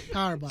 absolutely.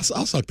 Power bottom.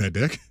 I'll suck that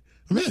dick.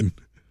 I'm in.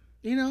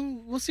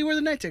 We'll see where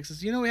the night takes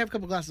us. We have a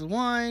couple glasses of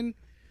wine.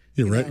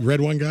 You red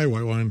wine guy,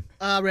 white wine?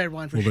 Red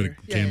wine for sure. A little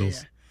bit of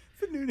candles.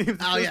 Yeah. The new name of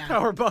the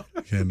Power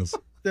bottom. Candles.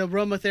 The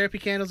aromatherapy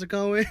candles are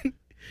going.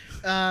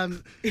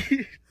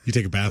 You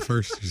take a bath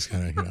first? Just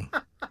kind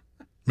of,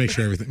 make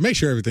sure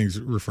everything's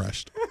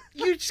refreshed.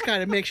 You just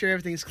gotta make sure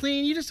everything's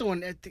clean. You just don't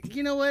want to,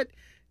 you know what?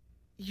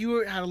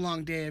 You had a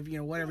long day of,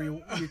 whatever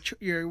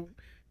you're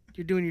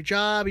doing your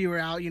job. You were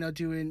out,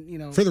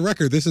 doing, For the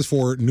record, this is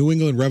for New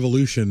England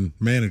Revolution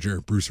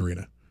manager Bruce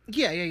Arena.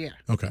 Yeah.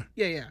 Okay.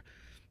 Yeah.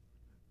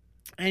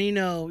 And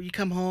you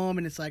come home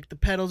and it's like the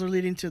pedals are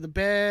leading to the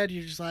bed.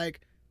 You're just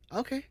like,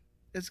 okay,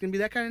 it's gonna be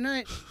that kind of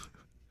night.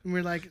 And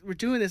we're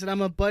doing this, and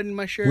I'm unbuttoning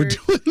my shirt. We're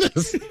doing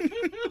this.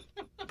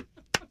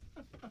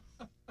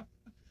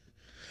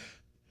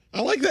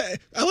 I like that.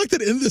 I like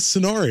that in this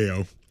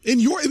scenario.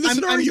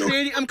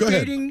 Scenario. I'm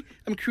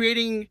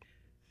creating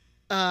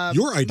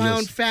your ideas. my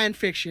own fan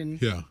fiction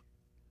Yeah.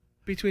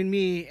 between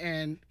me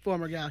and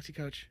former Galaxy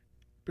coach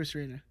Bruce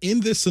Arena.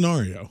 In this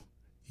scenario,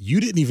 you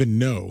didn't even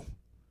know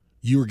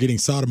you were getting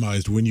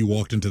sodomized when you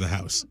walked into the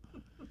house.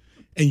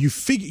 And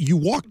you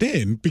walked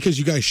in because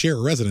you guys share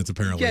a residence,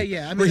 apparently.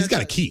 Yeah. I mean, where he's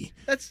got a key.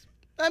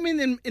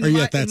 In Are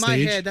you at that in my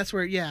stage? head, that's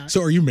where, yeah.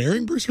 So are you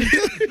marrying Bruce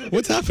Arena?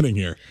 What's happening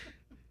here?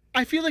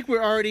 I feel like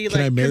we're already Can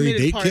I like marry,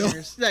 committed date,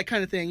 partners, that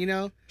kind of thing, you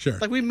know? Sure.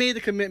 Like we made the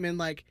commitment,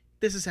 like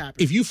this is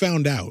happening. If you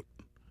found out,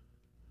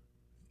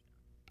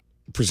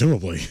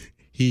 presumably,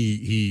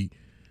 he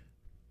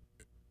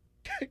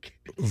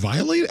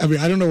violated? I mean,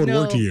 I don't know what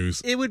word to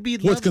use. It would be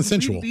What's love.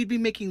 consensual? We'd be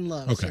making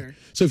love, Okay. sir.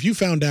 So if you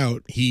found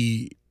out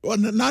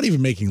not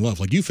even making love,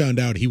 like you found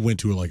out he went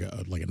to like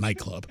a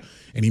nightclub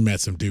and he met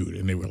some dude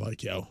and they were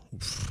like, yo,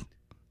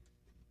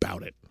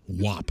 bout it,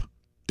 wop,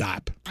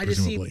 dap,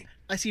 presumably.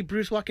 I see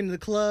Bruce walk into the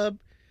club,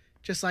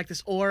 just like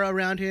this aura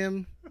around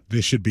him.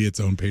 This should be its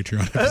own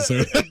Patreon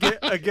episode.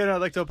 Again, I'd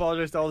like to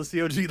apologize to all the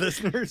COG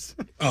listeners.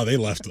 Oh, they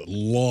left a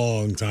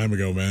long time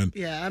ago, man.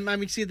 Yeah, I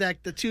mean, see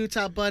that the two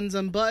top buttons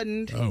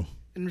unbuttoned, Oh.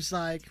 and it's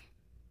like,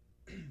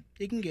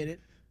 he can get it.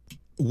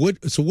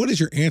 So what is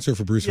your answer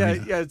for Bruce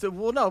Arena? Yeah.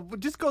 Well, no,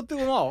 just go through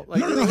them all. Like,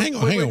 No, hang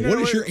on. What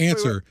is your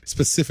answer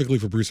specifically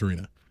for Bruce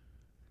Arena?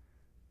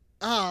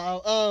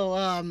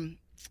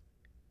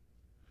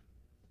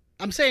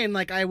 I'm saying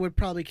like I would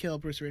probably kill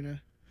Bruce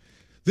Arena.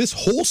 This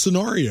whole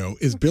scenario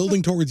is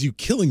building towards you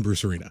killing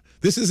Bruce Arena.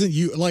 This isn't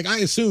you. Like I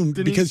assumed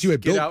Denise, because you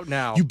had get out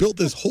now. you built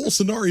this whole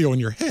scenario in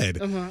your head.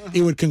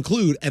 It would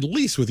conclude at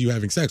least with you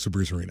having sex with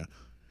Bruce Arena.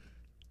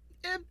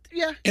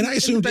 Yeah, And I in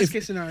assumed the best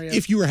case scenario.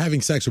 if you were having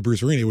sex with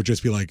Bruce Arena, it would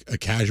just be like a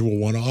casual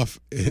one-off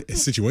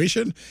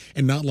situation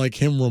and not like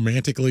him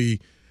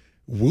romantically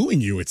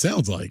wooing you. It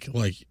sounds like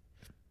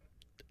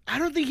I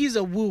don't think he's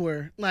a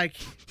wooer. Like,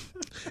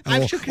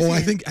 I've shook his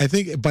hand. I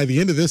think by the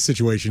end of this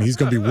situation, he's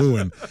going to be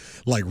wooing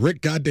like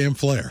Rick goddamn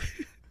Flair.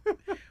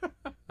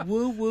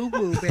 Woo, woo,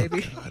 woo,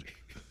 baby.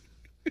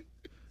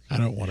 I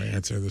don't want to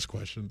answer this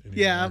question anymore.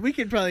 Yeah, we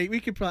could probably.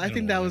 I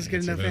think that was a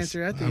good enough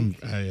answer. I think.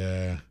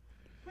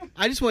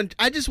 I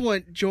just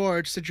want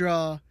George to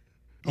draw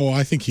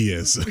I think he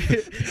is. I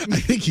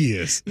think he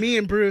is. me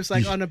and Bruce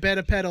like on a bed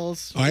of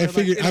petals. I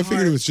figured in a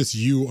it was just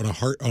you on a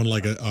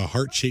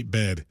heart-shaped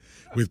bed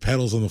with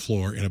petals on the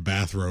floor in a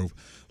bathrobe,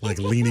 like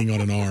leaning on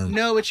an arm,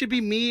 No, it should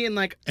be me and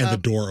like. and the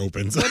door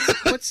opens.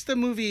 What's the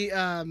movie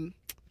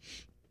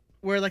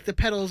where like the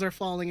petals are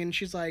falling and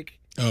she's like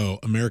Oh,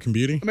 American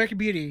Beauty? American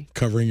Beauty?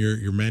 Covering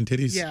your man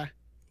titties? Yeah,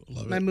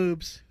 Love my it.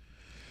 moobs.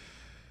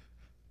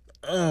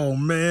 Oh,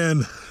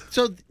 man.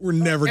 So We're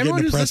never getting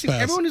a press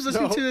pass. Everyone who's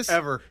listening to this,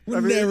 ever. We're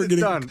never it's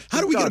getting. done.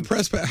 How do we get a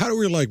press pass? How do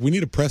we we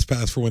need a press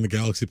pass for when the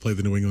Galaxy play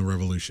the New England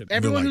Revolution? And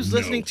everyone they're like, who's no.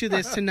 listening to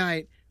this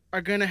tonight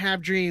are gonna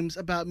have dreams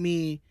about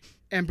me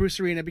and Bruce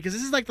Arena because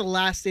this is like the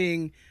last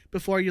thing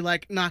before you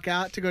like knock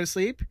out to go to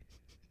sleep.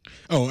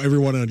 Oh,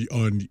 everyone on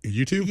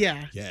YouTube?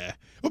 Yeah. Yeah.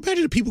 Well,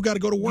 imagine if people got to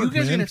go to work, You guys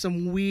are man. gonna have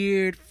some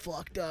weird,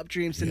 fucked up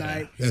dreams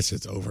tonight, Yeah, that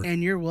shit's over.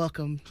 and you're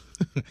welcome.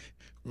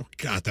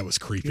 God, that was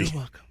creepy. You're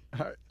welcome.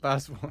 All right,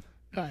 last one.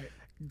 All right.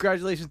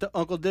 Congratulations to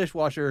Uncle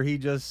Dishwasher.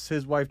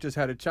 His wife just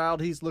had a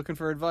child. He's looking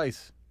for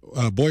advice.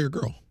 Boy or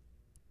girl?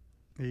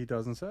 He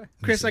doesn't say.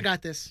 Chris, I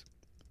got this.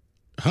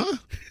 Huh?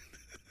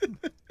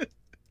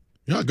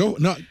 Yeah, go.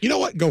 No, you know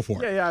what? Go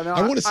for it. Yeah. No,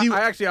 I want to see.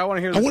 I want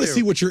to hear. I want to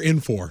see what you're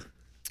in for.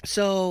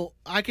 So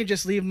I can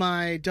just leave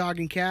my dog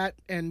and cat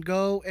and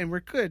go, and we're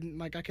good.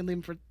 Like I can leave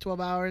them for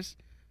 12 hours.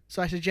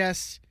 So I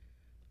suggest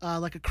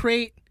like a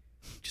crate.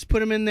 Just put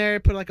them in there.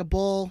 Put like a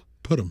bowl.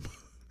 Put him.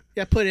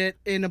 Yeah, put it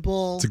in a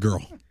bowl. It's a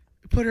girl.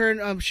 Put her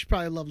in. She's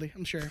probably lovely.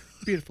 I'm sure.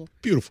 Beautiful.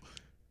 Beautiful.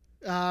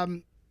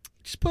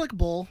 Just put like a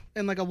bowl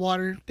and like a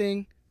water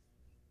thing.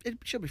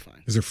 She'll be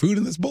fine. Is there food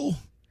in this bowl?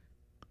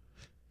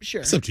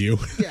 Sure. It's up to you.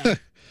 Yeah.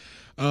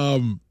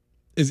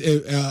 Is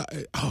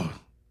it?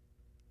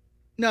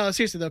 No,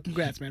 seriously though,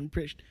 congrats, man.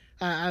 Appreciate.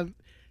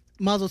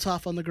 Mazel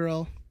tov on the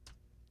girl.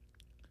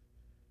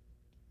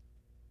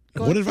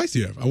 Go What on. advice do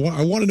you have? I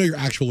want to know your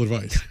actual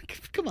advice.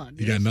 Come on.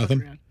 You man, got fuck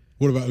nothing? around.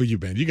 What about you,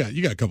 Ben? You got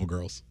a couple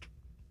girls.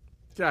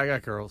 Yeah, I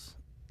got girls.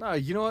 No,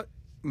 you know what?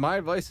 My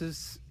advice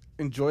is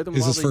enjoy them.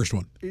 Is while this they- first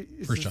one? Is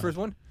First this child. first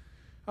one?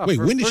 Oh, Wait,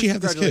 when did she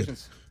have this kid?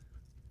 congratulations.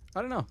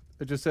 I don't know.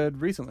 It just said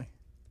recently.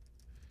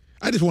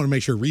 I just want to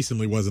make sure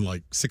recently wasn't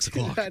like 6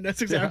 o'clock. No,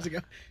 6 hours ago.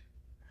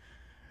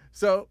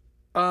 So,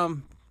 I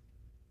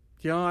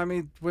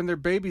mean, when they're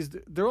babies,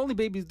 they're only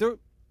babies.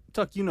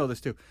 Tuck, you know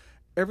this too.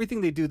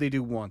 Everything they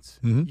do once.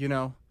 Mhm. You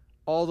know,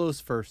 all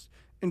those first.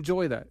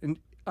 Enjoy that. And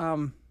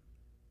when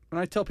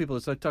I tell people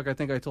this, like Tuck, I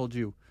think I told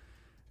you,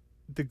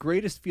 the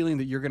greatest feeling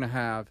that you're gonna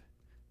have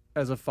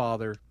as a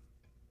father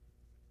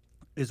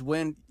is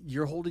when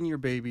you're holding your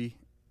baby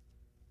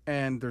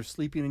and they're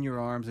sleeping in your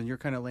arms and you're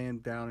kind of laying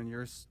down and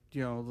you're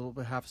a little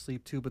bit half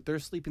asleep too, but they're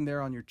sleeping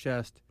there on your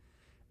chest,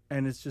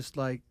 and it's just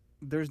like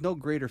there's no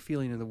greater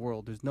feeling in the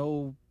world. There's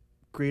no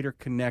greater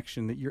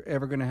connection that you're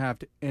ever going to have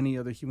to any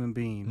other human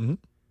being. Mhm.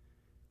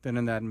 than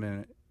in that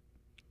minute.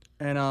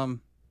 And I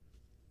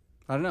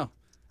don't know.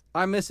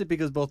 I miss it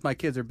because both my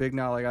kids are big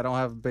now. Like I don't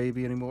have a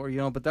baby anymore, you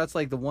know. But that's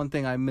like the one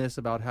thing I miss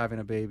about having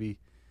a baby,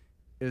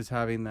 is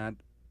having that.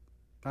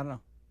 I don't know,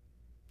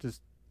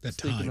 just That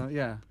sleeping time.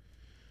 Yeah.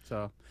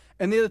 So,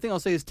 and the other thing I'll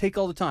say is take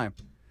all the time.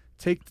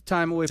 Take the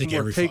time away Take from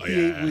work. every Take fu-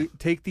 the yeah.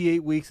 take the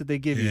 8 weeks that they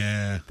give you.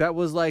 Yeah. That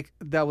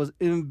was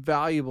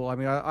invaluable. I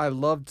mean, I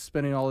loved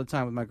spending all the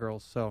time with my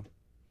girls. So,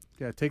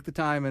 yeah, take the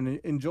time and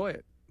enjoy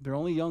it. They're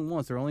only young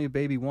once. They're only a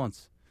baby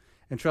once.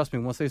 And trust me,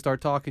 once they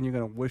start talking, you're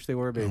gonna wish they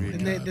were a baby. my And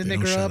God, then they they don't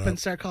grow shut up and up.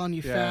 start calling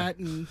you Yeah. fat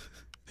and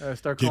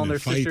Start Getting calling their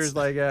in fights. sisters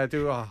like,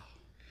 dude,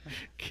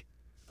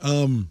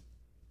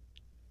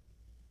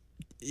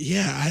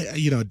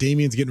 Yeah,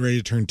 Damien's getting ready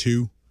to turn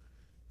 2,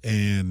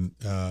 and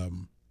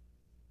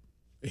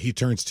he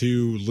turns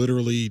 2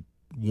 literally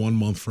 1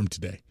 month from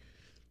today.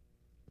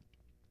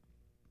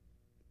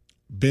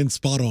 Ben's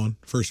spot on,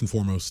 first and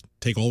foremost.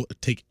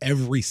 Take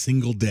every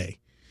single day.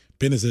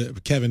 Ben's a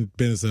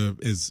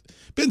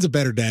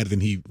better dad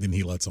than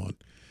he lets on.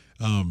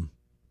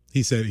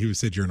 He said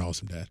you're an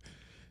awesome dad.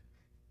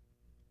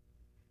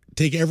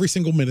 Take every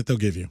single minute they'll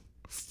give you.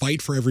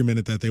 Fight for every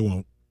minute that they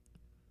won't.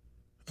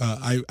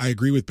 I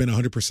agree with Ben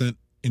 100%.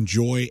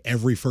 Enjoy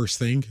every first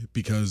thing,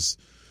 because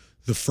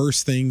the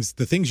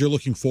things you're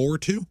looking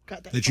forward to,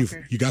 Got that that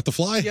fucker. you got the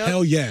fly? Yep.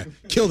 Hell yeah.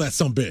 Kill that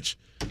sumbitch.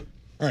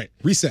 All right,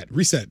 reset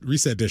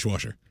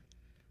dishwasher.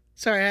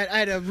 sorry, I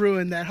had to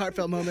ruin that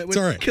heartfelt moment with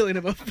It's all right. killing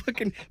of a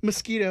fucking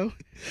mosquito.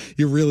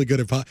 You're really good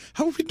at How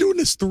have we been doing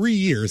this 3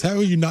 years? How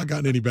have you not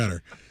gotten any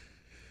better?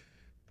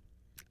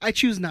 I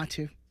choose not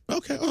to.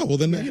 Okay. Oh, well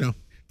then,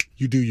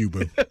 you do you,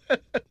 boo.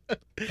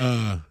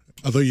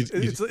 Although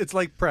it's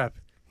like prep.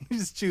 He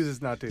just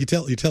chooses not to. you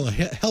tell a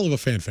hell of a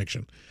fan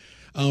fiction.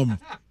 Oh,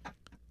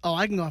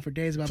 I can go on for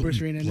days about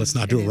Bruce Arena. Let's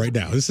not do it right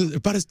now. This is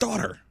about his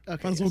daughter, Okay,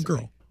 about his little sorry.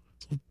 girl,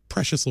 this little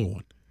precious little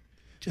one.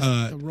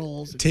 Just the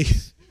rolls. take-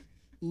 Just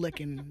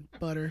licking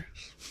butter.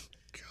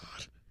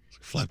 God,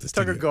 flap this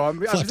Tucker, titty. go. Up.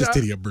 Flap this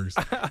titty up, Bruce.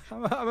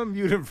 I'm gonna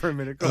mute him for a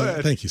minute. Go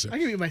ahead. Thank you, sir. I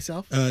can mute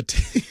myself. I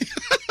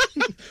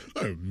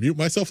mute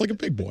myself like a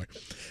big boy.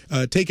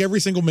 Take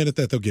every single minute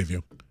that they'll give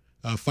you.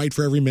 Fight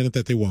for every minute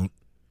that they won't.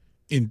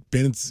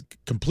 Ben's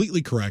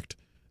completely correct.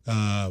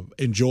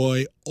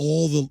 Enjoy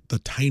all the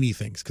tiny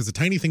things, because the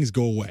tiny things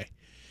go away.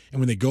 And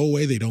when they go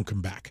away, they don't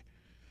come back.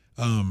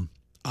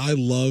 I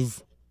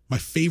love my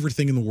favorite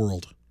thing in the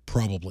world,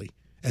 probably,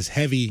 as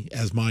heavy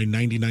as my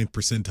 99th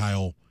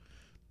percentile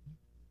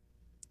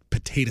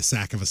potato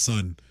sack of a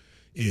son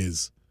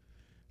is.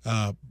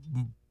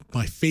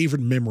 My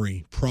favorite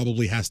memory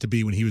probably has to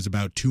be when he was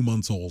about 2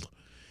 months old,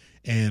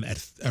 and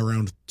at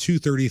around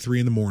 2:33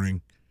 in the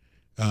morning,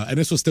 and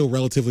this was still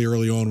relatively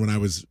early on when I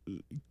was,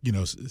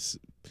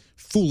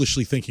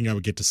 foolishly thinking I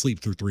would get to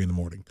sleep through 3 in the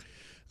morning.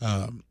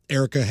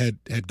 Erica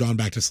had gone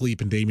back to sleep,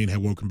 and Damien had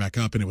woken back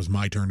up, and it was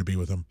my turn to be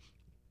with him.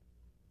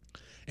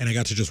 And I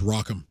got to just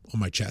rock him on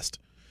my chest.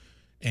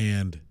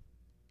 And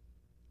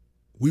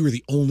we were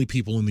the only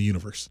people in the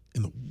universe,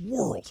 in the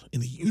world, in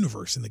the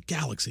universe, in the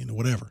galaxy, in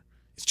whatever.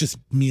 It's just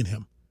me and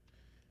him.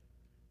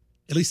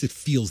 At least it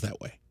feels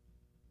that way.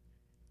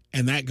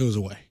 And that goes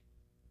away.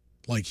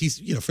 Like he's,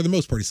 for the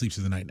most part, he sleeps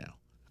through the night now.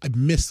 I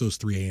miss those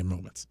 3 a.m.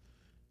 moments.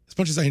 As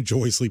much as I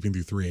enjoy sleeping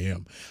through 3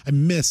 a.m., I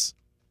miss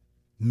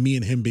me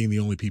and him being the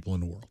only people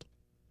in the world.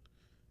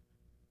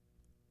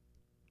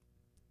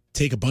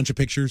 Take a bunch of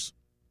pictures,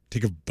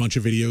 take a bunch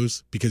of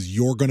videos, because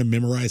you're going to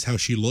memorize how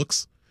she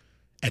looks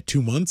at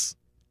 2 months,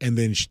 and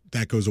then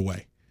that goes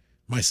away.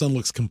 My son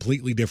looks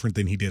completely different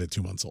than he did at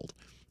 2 months old.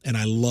 And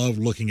I love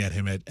looking at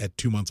him at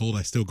 2 months old.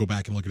 I still go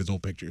back and look at his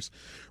old pictures.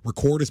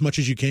 Record as much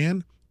as you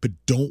can, but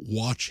don't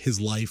watch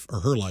his life or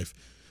her life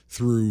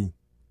through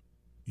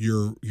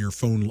your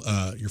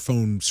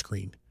phone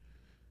screen.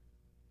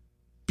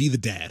 Be the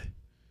dad.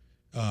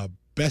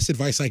 Best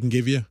advice I can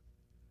give you: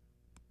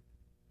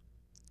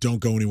 don't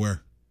go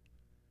anywhere.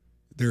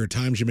 There are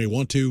times you may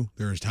want to.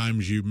 There's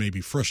times you may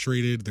be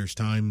frustrated. There's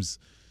times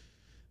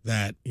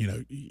that,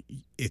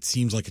 it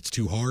seems like it's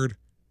too hard.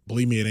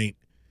 Believe me, it ain't.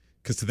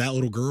 Because to that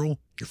little girl,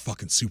 you're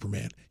fucking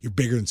Superman. You're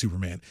bigger than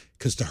Superman.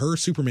 Because to her,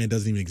 Superman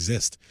doesn't even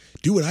exist.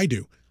 Do what I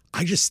do.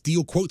 I just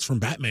steal quotes from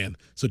Batman,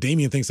 so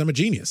Damien thinks I'm a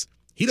genius.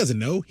 He doesn't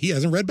know. He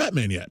hasn't read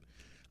Batman yet.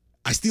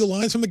 I steal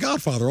lines from The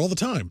Godfather all the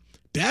time.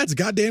 Dad's a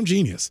goddamn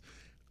genius.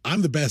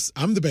 I'm the best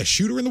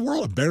shooter in the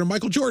world. I'm better than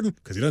Michael Jordan,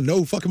 because he doesn't know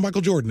who fucking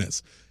Michael Jordan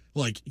is.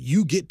 Like,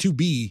 you get to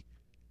be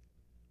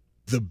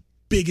the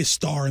biggest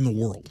star in the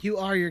world. You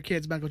are your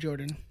kid's Michael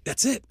Jordan.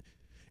 That's it.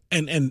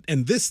 And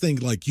this thing,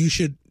 like, you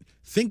should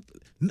think,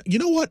 you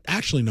know what?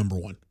 Actually, number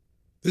one,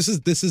 this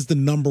is the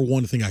number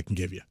one thing I can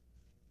give you.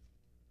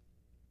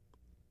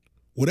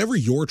 Whatever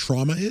your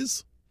trauma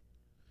is,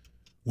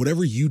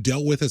 whatever you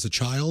dealt with as a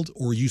child,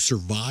 or you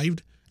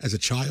survived as a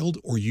child,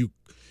 or you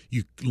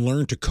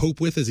learned to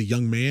cope with as a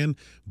young man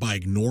by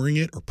ignoring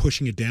it or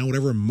pushing it down,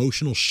 whatever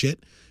emotional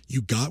shit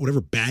you got,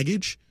 whatever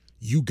baggage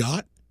you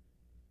got,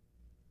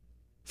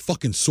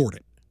 fucking sort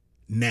it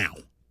now,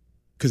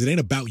 because it ain't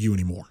about you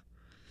anymore.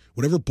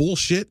 Whatever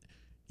bullshit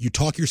you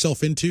talk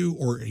yourself into,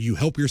 or you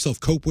help yourself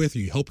cope with, or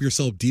you help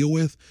yourself deal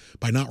with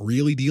by not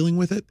really dealing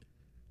with it,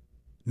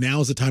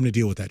 now's the time to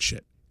deal with that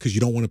shit because you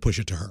don't want to push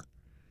it to her.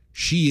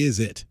 She is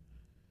it.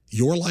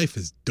 Your life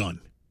is done.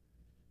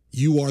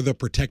 You are the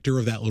protector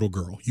of that little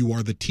girl. You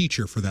are the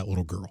teacher for that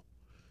little girl.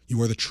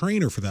 You are the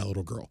trainer for that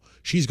little girl.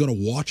 She's going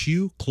to watch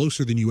you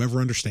closer than you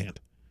ever understand.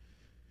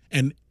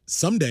 And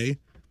someday,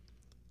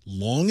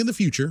 long in the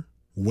future,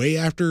 way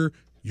after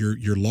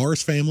your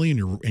Lars family and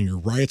your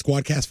Riot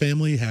Squadcast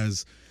family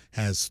has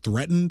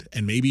threatened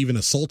and maybe even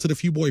assaulted a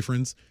few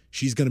boyfriends,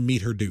 she's going to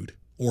meet her dude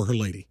or her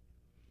lady.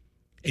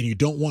 And you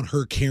don't want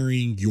her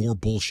carrying your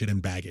bullshit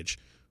and baggage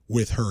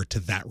with her to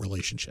that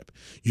relationship.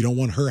 You don't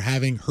want her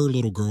having her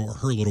little girl or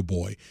her little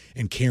boy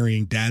and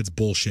carrying dad's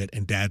bullshit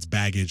and dad's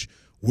baggage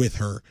with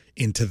her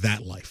into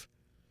that life.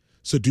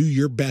 So do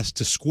your best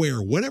to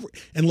square whatever.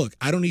 And look,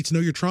 I don't need to know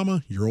your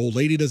trauma. Your old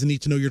lady doesn't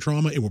need to know your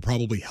trauma. It would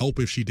probably help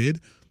if she did.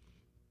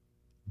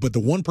 But the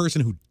one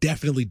person who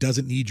definitely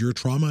doesn't need your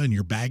trauma and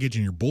your baggage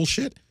and your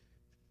bullshit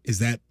is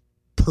that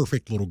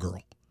perfect little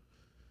girl.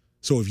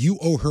 So if you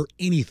owe her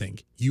anything,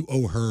 you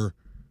owe her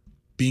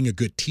being a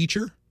good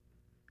teacher.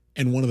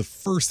 And one of the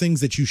first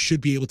things that you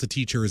should be able to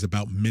teach her is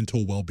about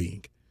mental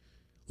well-being.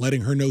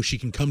 Letting her know she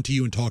can come to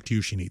you and talk to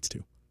you if she needs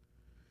to.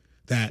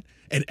 That,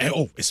 and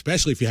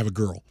especially if you have a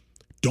girl,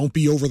 don't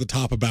be over the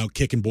top about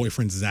kicking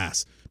boyfriend's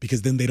ass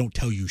because then they don't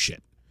tell you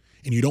shit.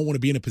 And you don't want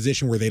to be in a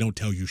position where they don't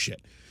tell you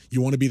shit.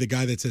 You want to be the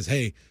guy that says,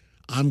 hey,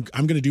 I'm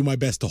going to do my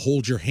best to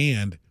hold your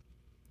hand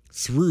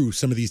through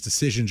some of these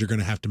decisions you're going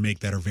to have to make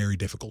that are very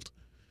difficult.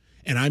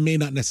 And I may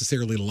not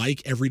necessarily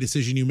like every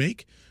decision you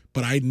make,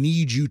 but I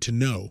need you to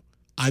know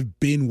I've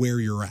been where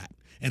you're at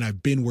and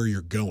I've been where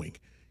you're going.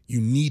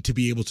 You need to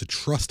be able to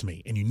trust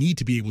me and you need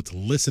to be able to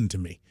listen to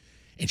me.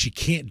 And she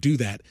can't do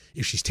that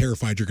if she's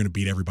terrified you're going to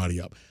beat everybody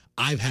up.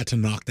 I've had to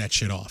knock that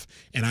shit off.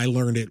 And I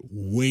learned it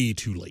way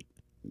too late.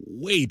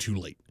 Way too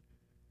late.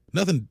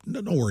 Nothing,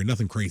 don't worry,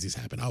 nothing crazy's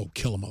happened. I'll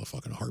kill a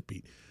motherfucker in a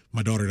heartbeat.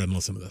 My daughter doesn't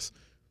listen to this.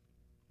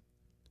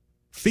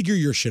 Figure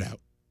your shit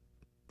out.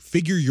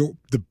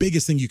 The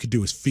biggest thing you could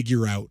do is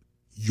figure out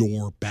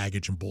your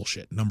baggage and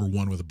bullshit. Number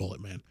one with a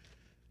bullet, man.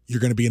 You're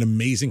going to be an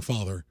amazing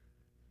father.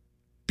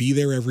 Be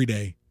there every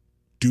day.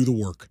 Do the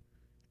work.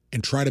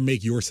 And try to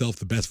make yourself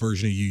the best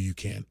version of you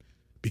can.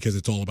 Because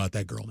it's all about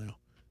that girl now.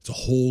 It's a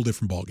whole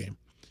different ballgame.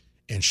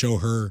 And show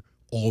her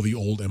all the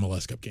old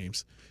MLS Cup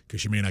games. Because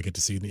she may not get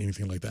to see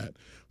anything like that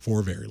for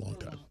a very long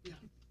time.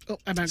 Oh,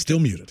 I'm still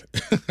muted.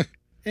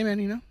 Hey,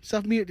 man,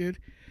 self-mute, dude.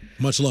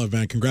 Much love,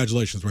 man.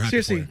 Congratulations. We're happy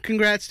Seriously, for you.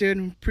 Congrats,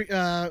 dude.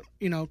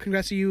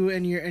 Congrats to you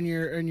and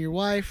your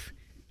wife.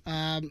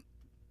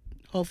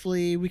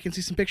 Hopefully we can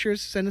see some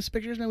pictures. Send us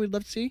pictures, man. We'd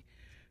love to see.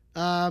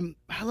 I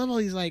love all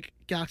these like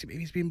Galaxy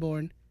babies being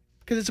born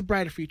because it's a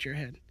brighter future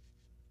ahead.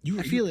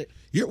 I feel it.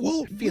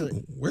 I feel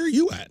it. Where are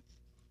you at?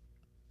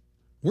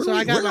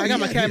 I got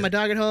my cat and my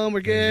dog at home.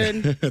 We're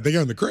good. They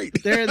are in the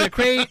crate. They're in the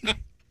crate.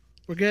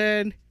 We're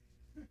good.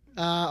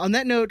 On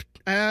that note,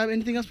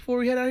 anything else before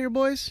we head out of here,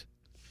 boys?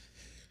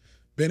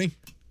 Benny?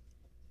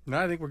 No,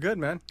 I think we're good,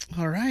 man.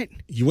 All right.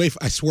 UEFA,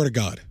 I swear to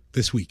God,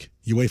 this week,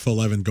 UEFA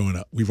 11 going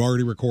up. We've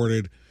already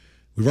recorded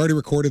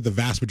the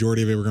vast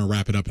majority of it. We're going to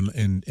wrap it up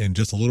in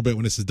just a little bit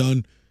when this is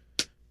done.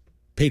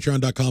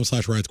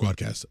 Patreon.com/Riot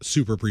Squadcast.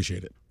 Super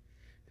appreciate it.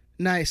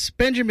 Nice.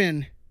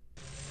 Benjamin.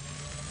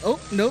 Oh,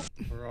 nope.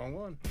 Wrong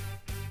one.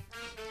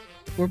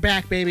 We're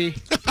back, baby.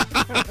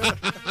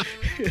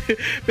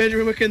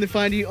 Benjamin, where can they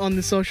find you on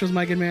the socials,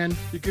 my good man?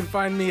 You can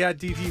find me at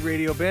DT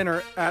Radio Ben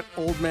or at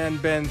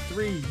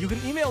OldManBen3. You can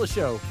email the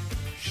show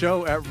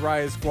at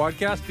Riot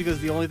Squadcast, because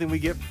the only thing we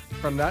get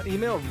from that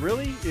email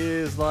really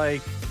is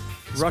like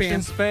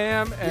Russian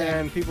spam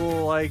and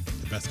people like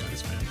the best kind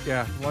of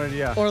spam.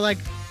 Yeah. Or like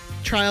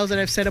trials that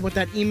I've set up with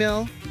that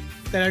email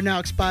that are now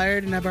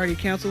expired and I've already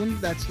canceled them.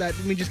 That's that.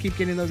 We just keep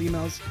getting those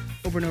emails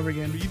over and over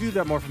again. But you do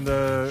that more from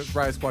the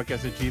Riot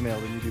Squadcast at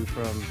Gmail than you do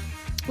from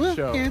the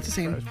show. Yeah, it's the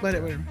same. But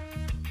whatever.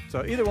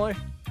 So either way,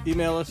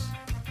 email us.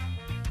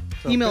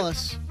 Email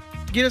us.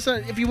 Get us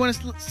if you want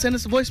to send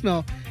us a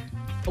voicemail.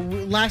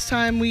 Last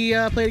time we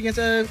played against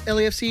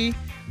LAFC,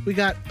 we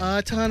got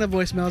a ton of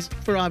voicemails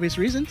for obvious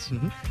reasons.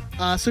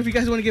 Mm-hmm. So if you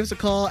guys want to give us a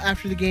call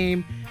after the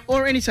game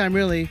or anytime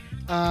really,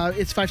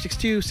 it's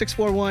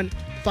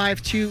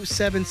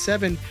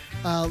 562-641-5277.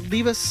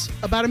 Leave us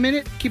about a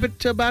minute. Keep it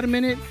to about a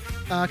minute,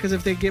 because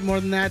if they get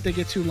more than that, they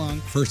get too long.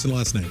 First and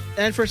last name.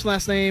 And first and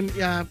last name.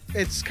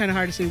 It's kind of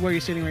hard to see where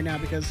you're sitting right now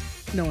because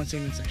no one's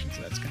sitting in the section,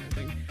 so that's kind of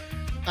thing.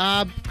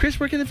 Chris,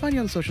 where can they find you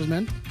on the socials,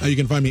 man? You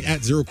can find me at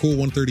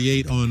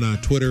ZeroCool138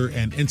 on Twitter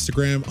and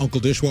Instagram. Uncle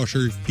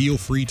Dishwasher, feel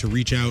free to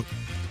reach out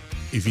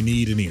if you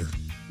need an ear.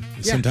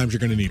 Yeah. Sometimes you're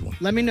going to need one.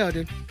 Let me know,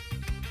 dude.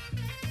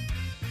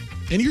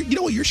 And you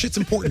know what? Your shit's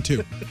important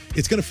too.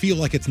 It's going to feel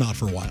like it's not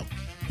for a while.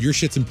 Your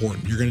shit's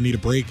important. You're going to need a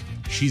break.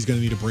 She's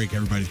going to need a break.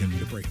 Everybody's going to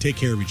need a break. Take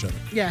care of each other.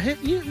 Yeah,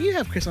 you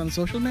have Chris on the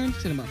social, man.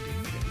 Just hit him up, dude.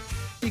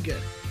 You're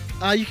good.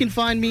 You can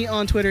find me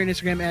on Twitter and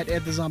Instagram at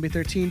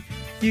EdTheZombie13.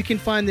 You can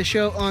find the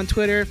show on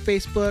Twitter,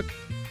 Facebook,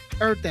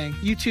 everything,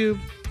 YouTube,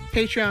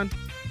 Patreon.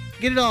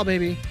 Get it all,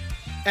 baby.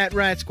 At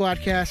Riot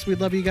Squadcast. We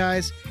love you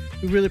guys.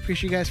 We really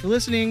appreciate you guys for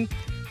listening.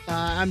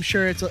 I'm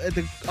sure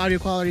the audio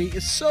quality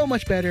is so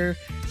much better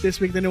this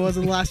week than it was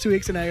in the last 2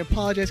 weeks, and I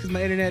apologize because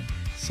my internet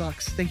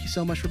sucks. Thank you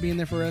so much for being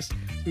there for us.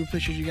 We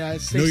appreciate you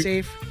guys. Stay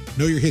safe.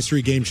 Know Your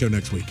History game show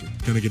next week.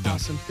 Gonna get done.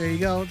 Awesome. There you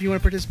go. If you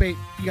want to participate,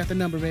 you got the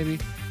number, baby.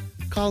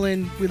 Call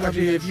in. We love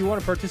you guys. If you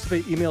want to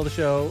participate, email the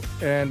show,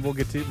 and we'll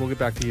get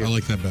back to you. I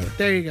like that better.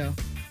 There you go.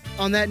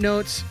 On that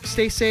note,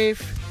 stay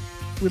safe.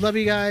 We love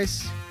you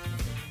guys.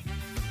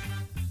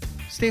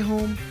 Stay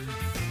home.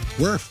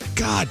 Wear a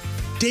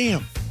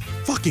goddamn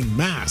fucking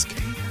mask.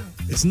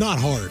 It's not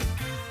hard.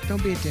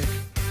 Don't be a dick.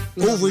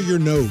 Over your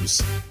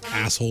nose,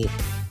 asshole.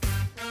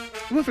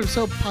 We went from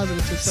so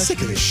positive to such.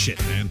 Sick of this shit,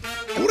 man.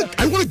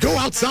 I want to go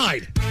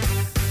outside.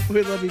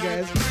 We love you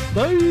guys.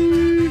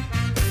 Bye.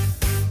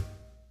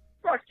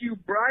 Fuck you,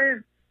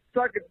 Brian.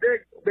 Suck a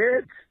dick,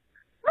 bitch.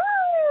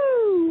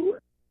 Woo!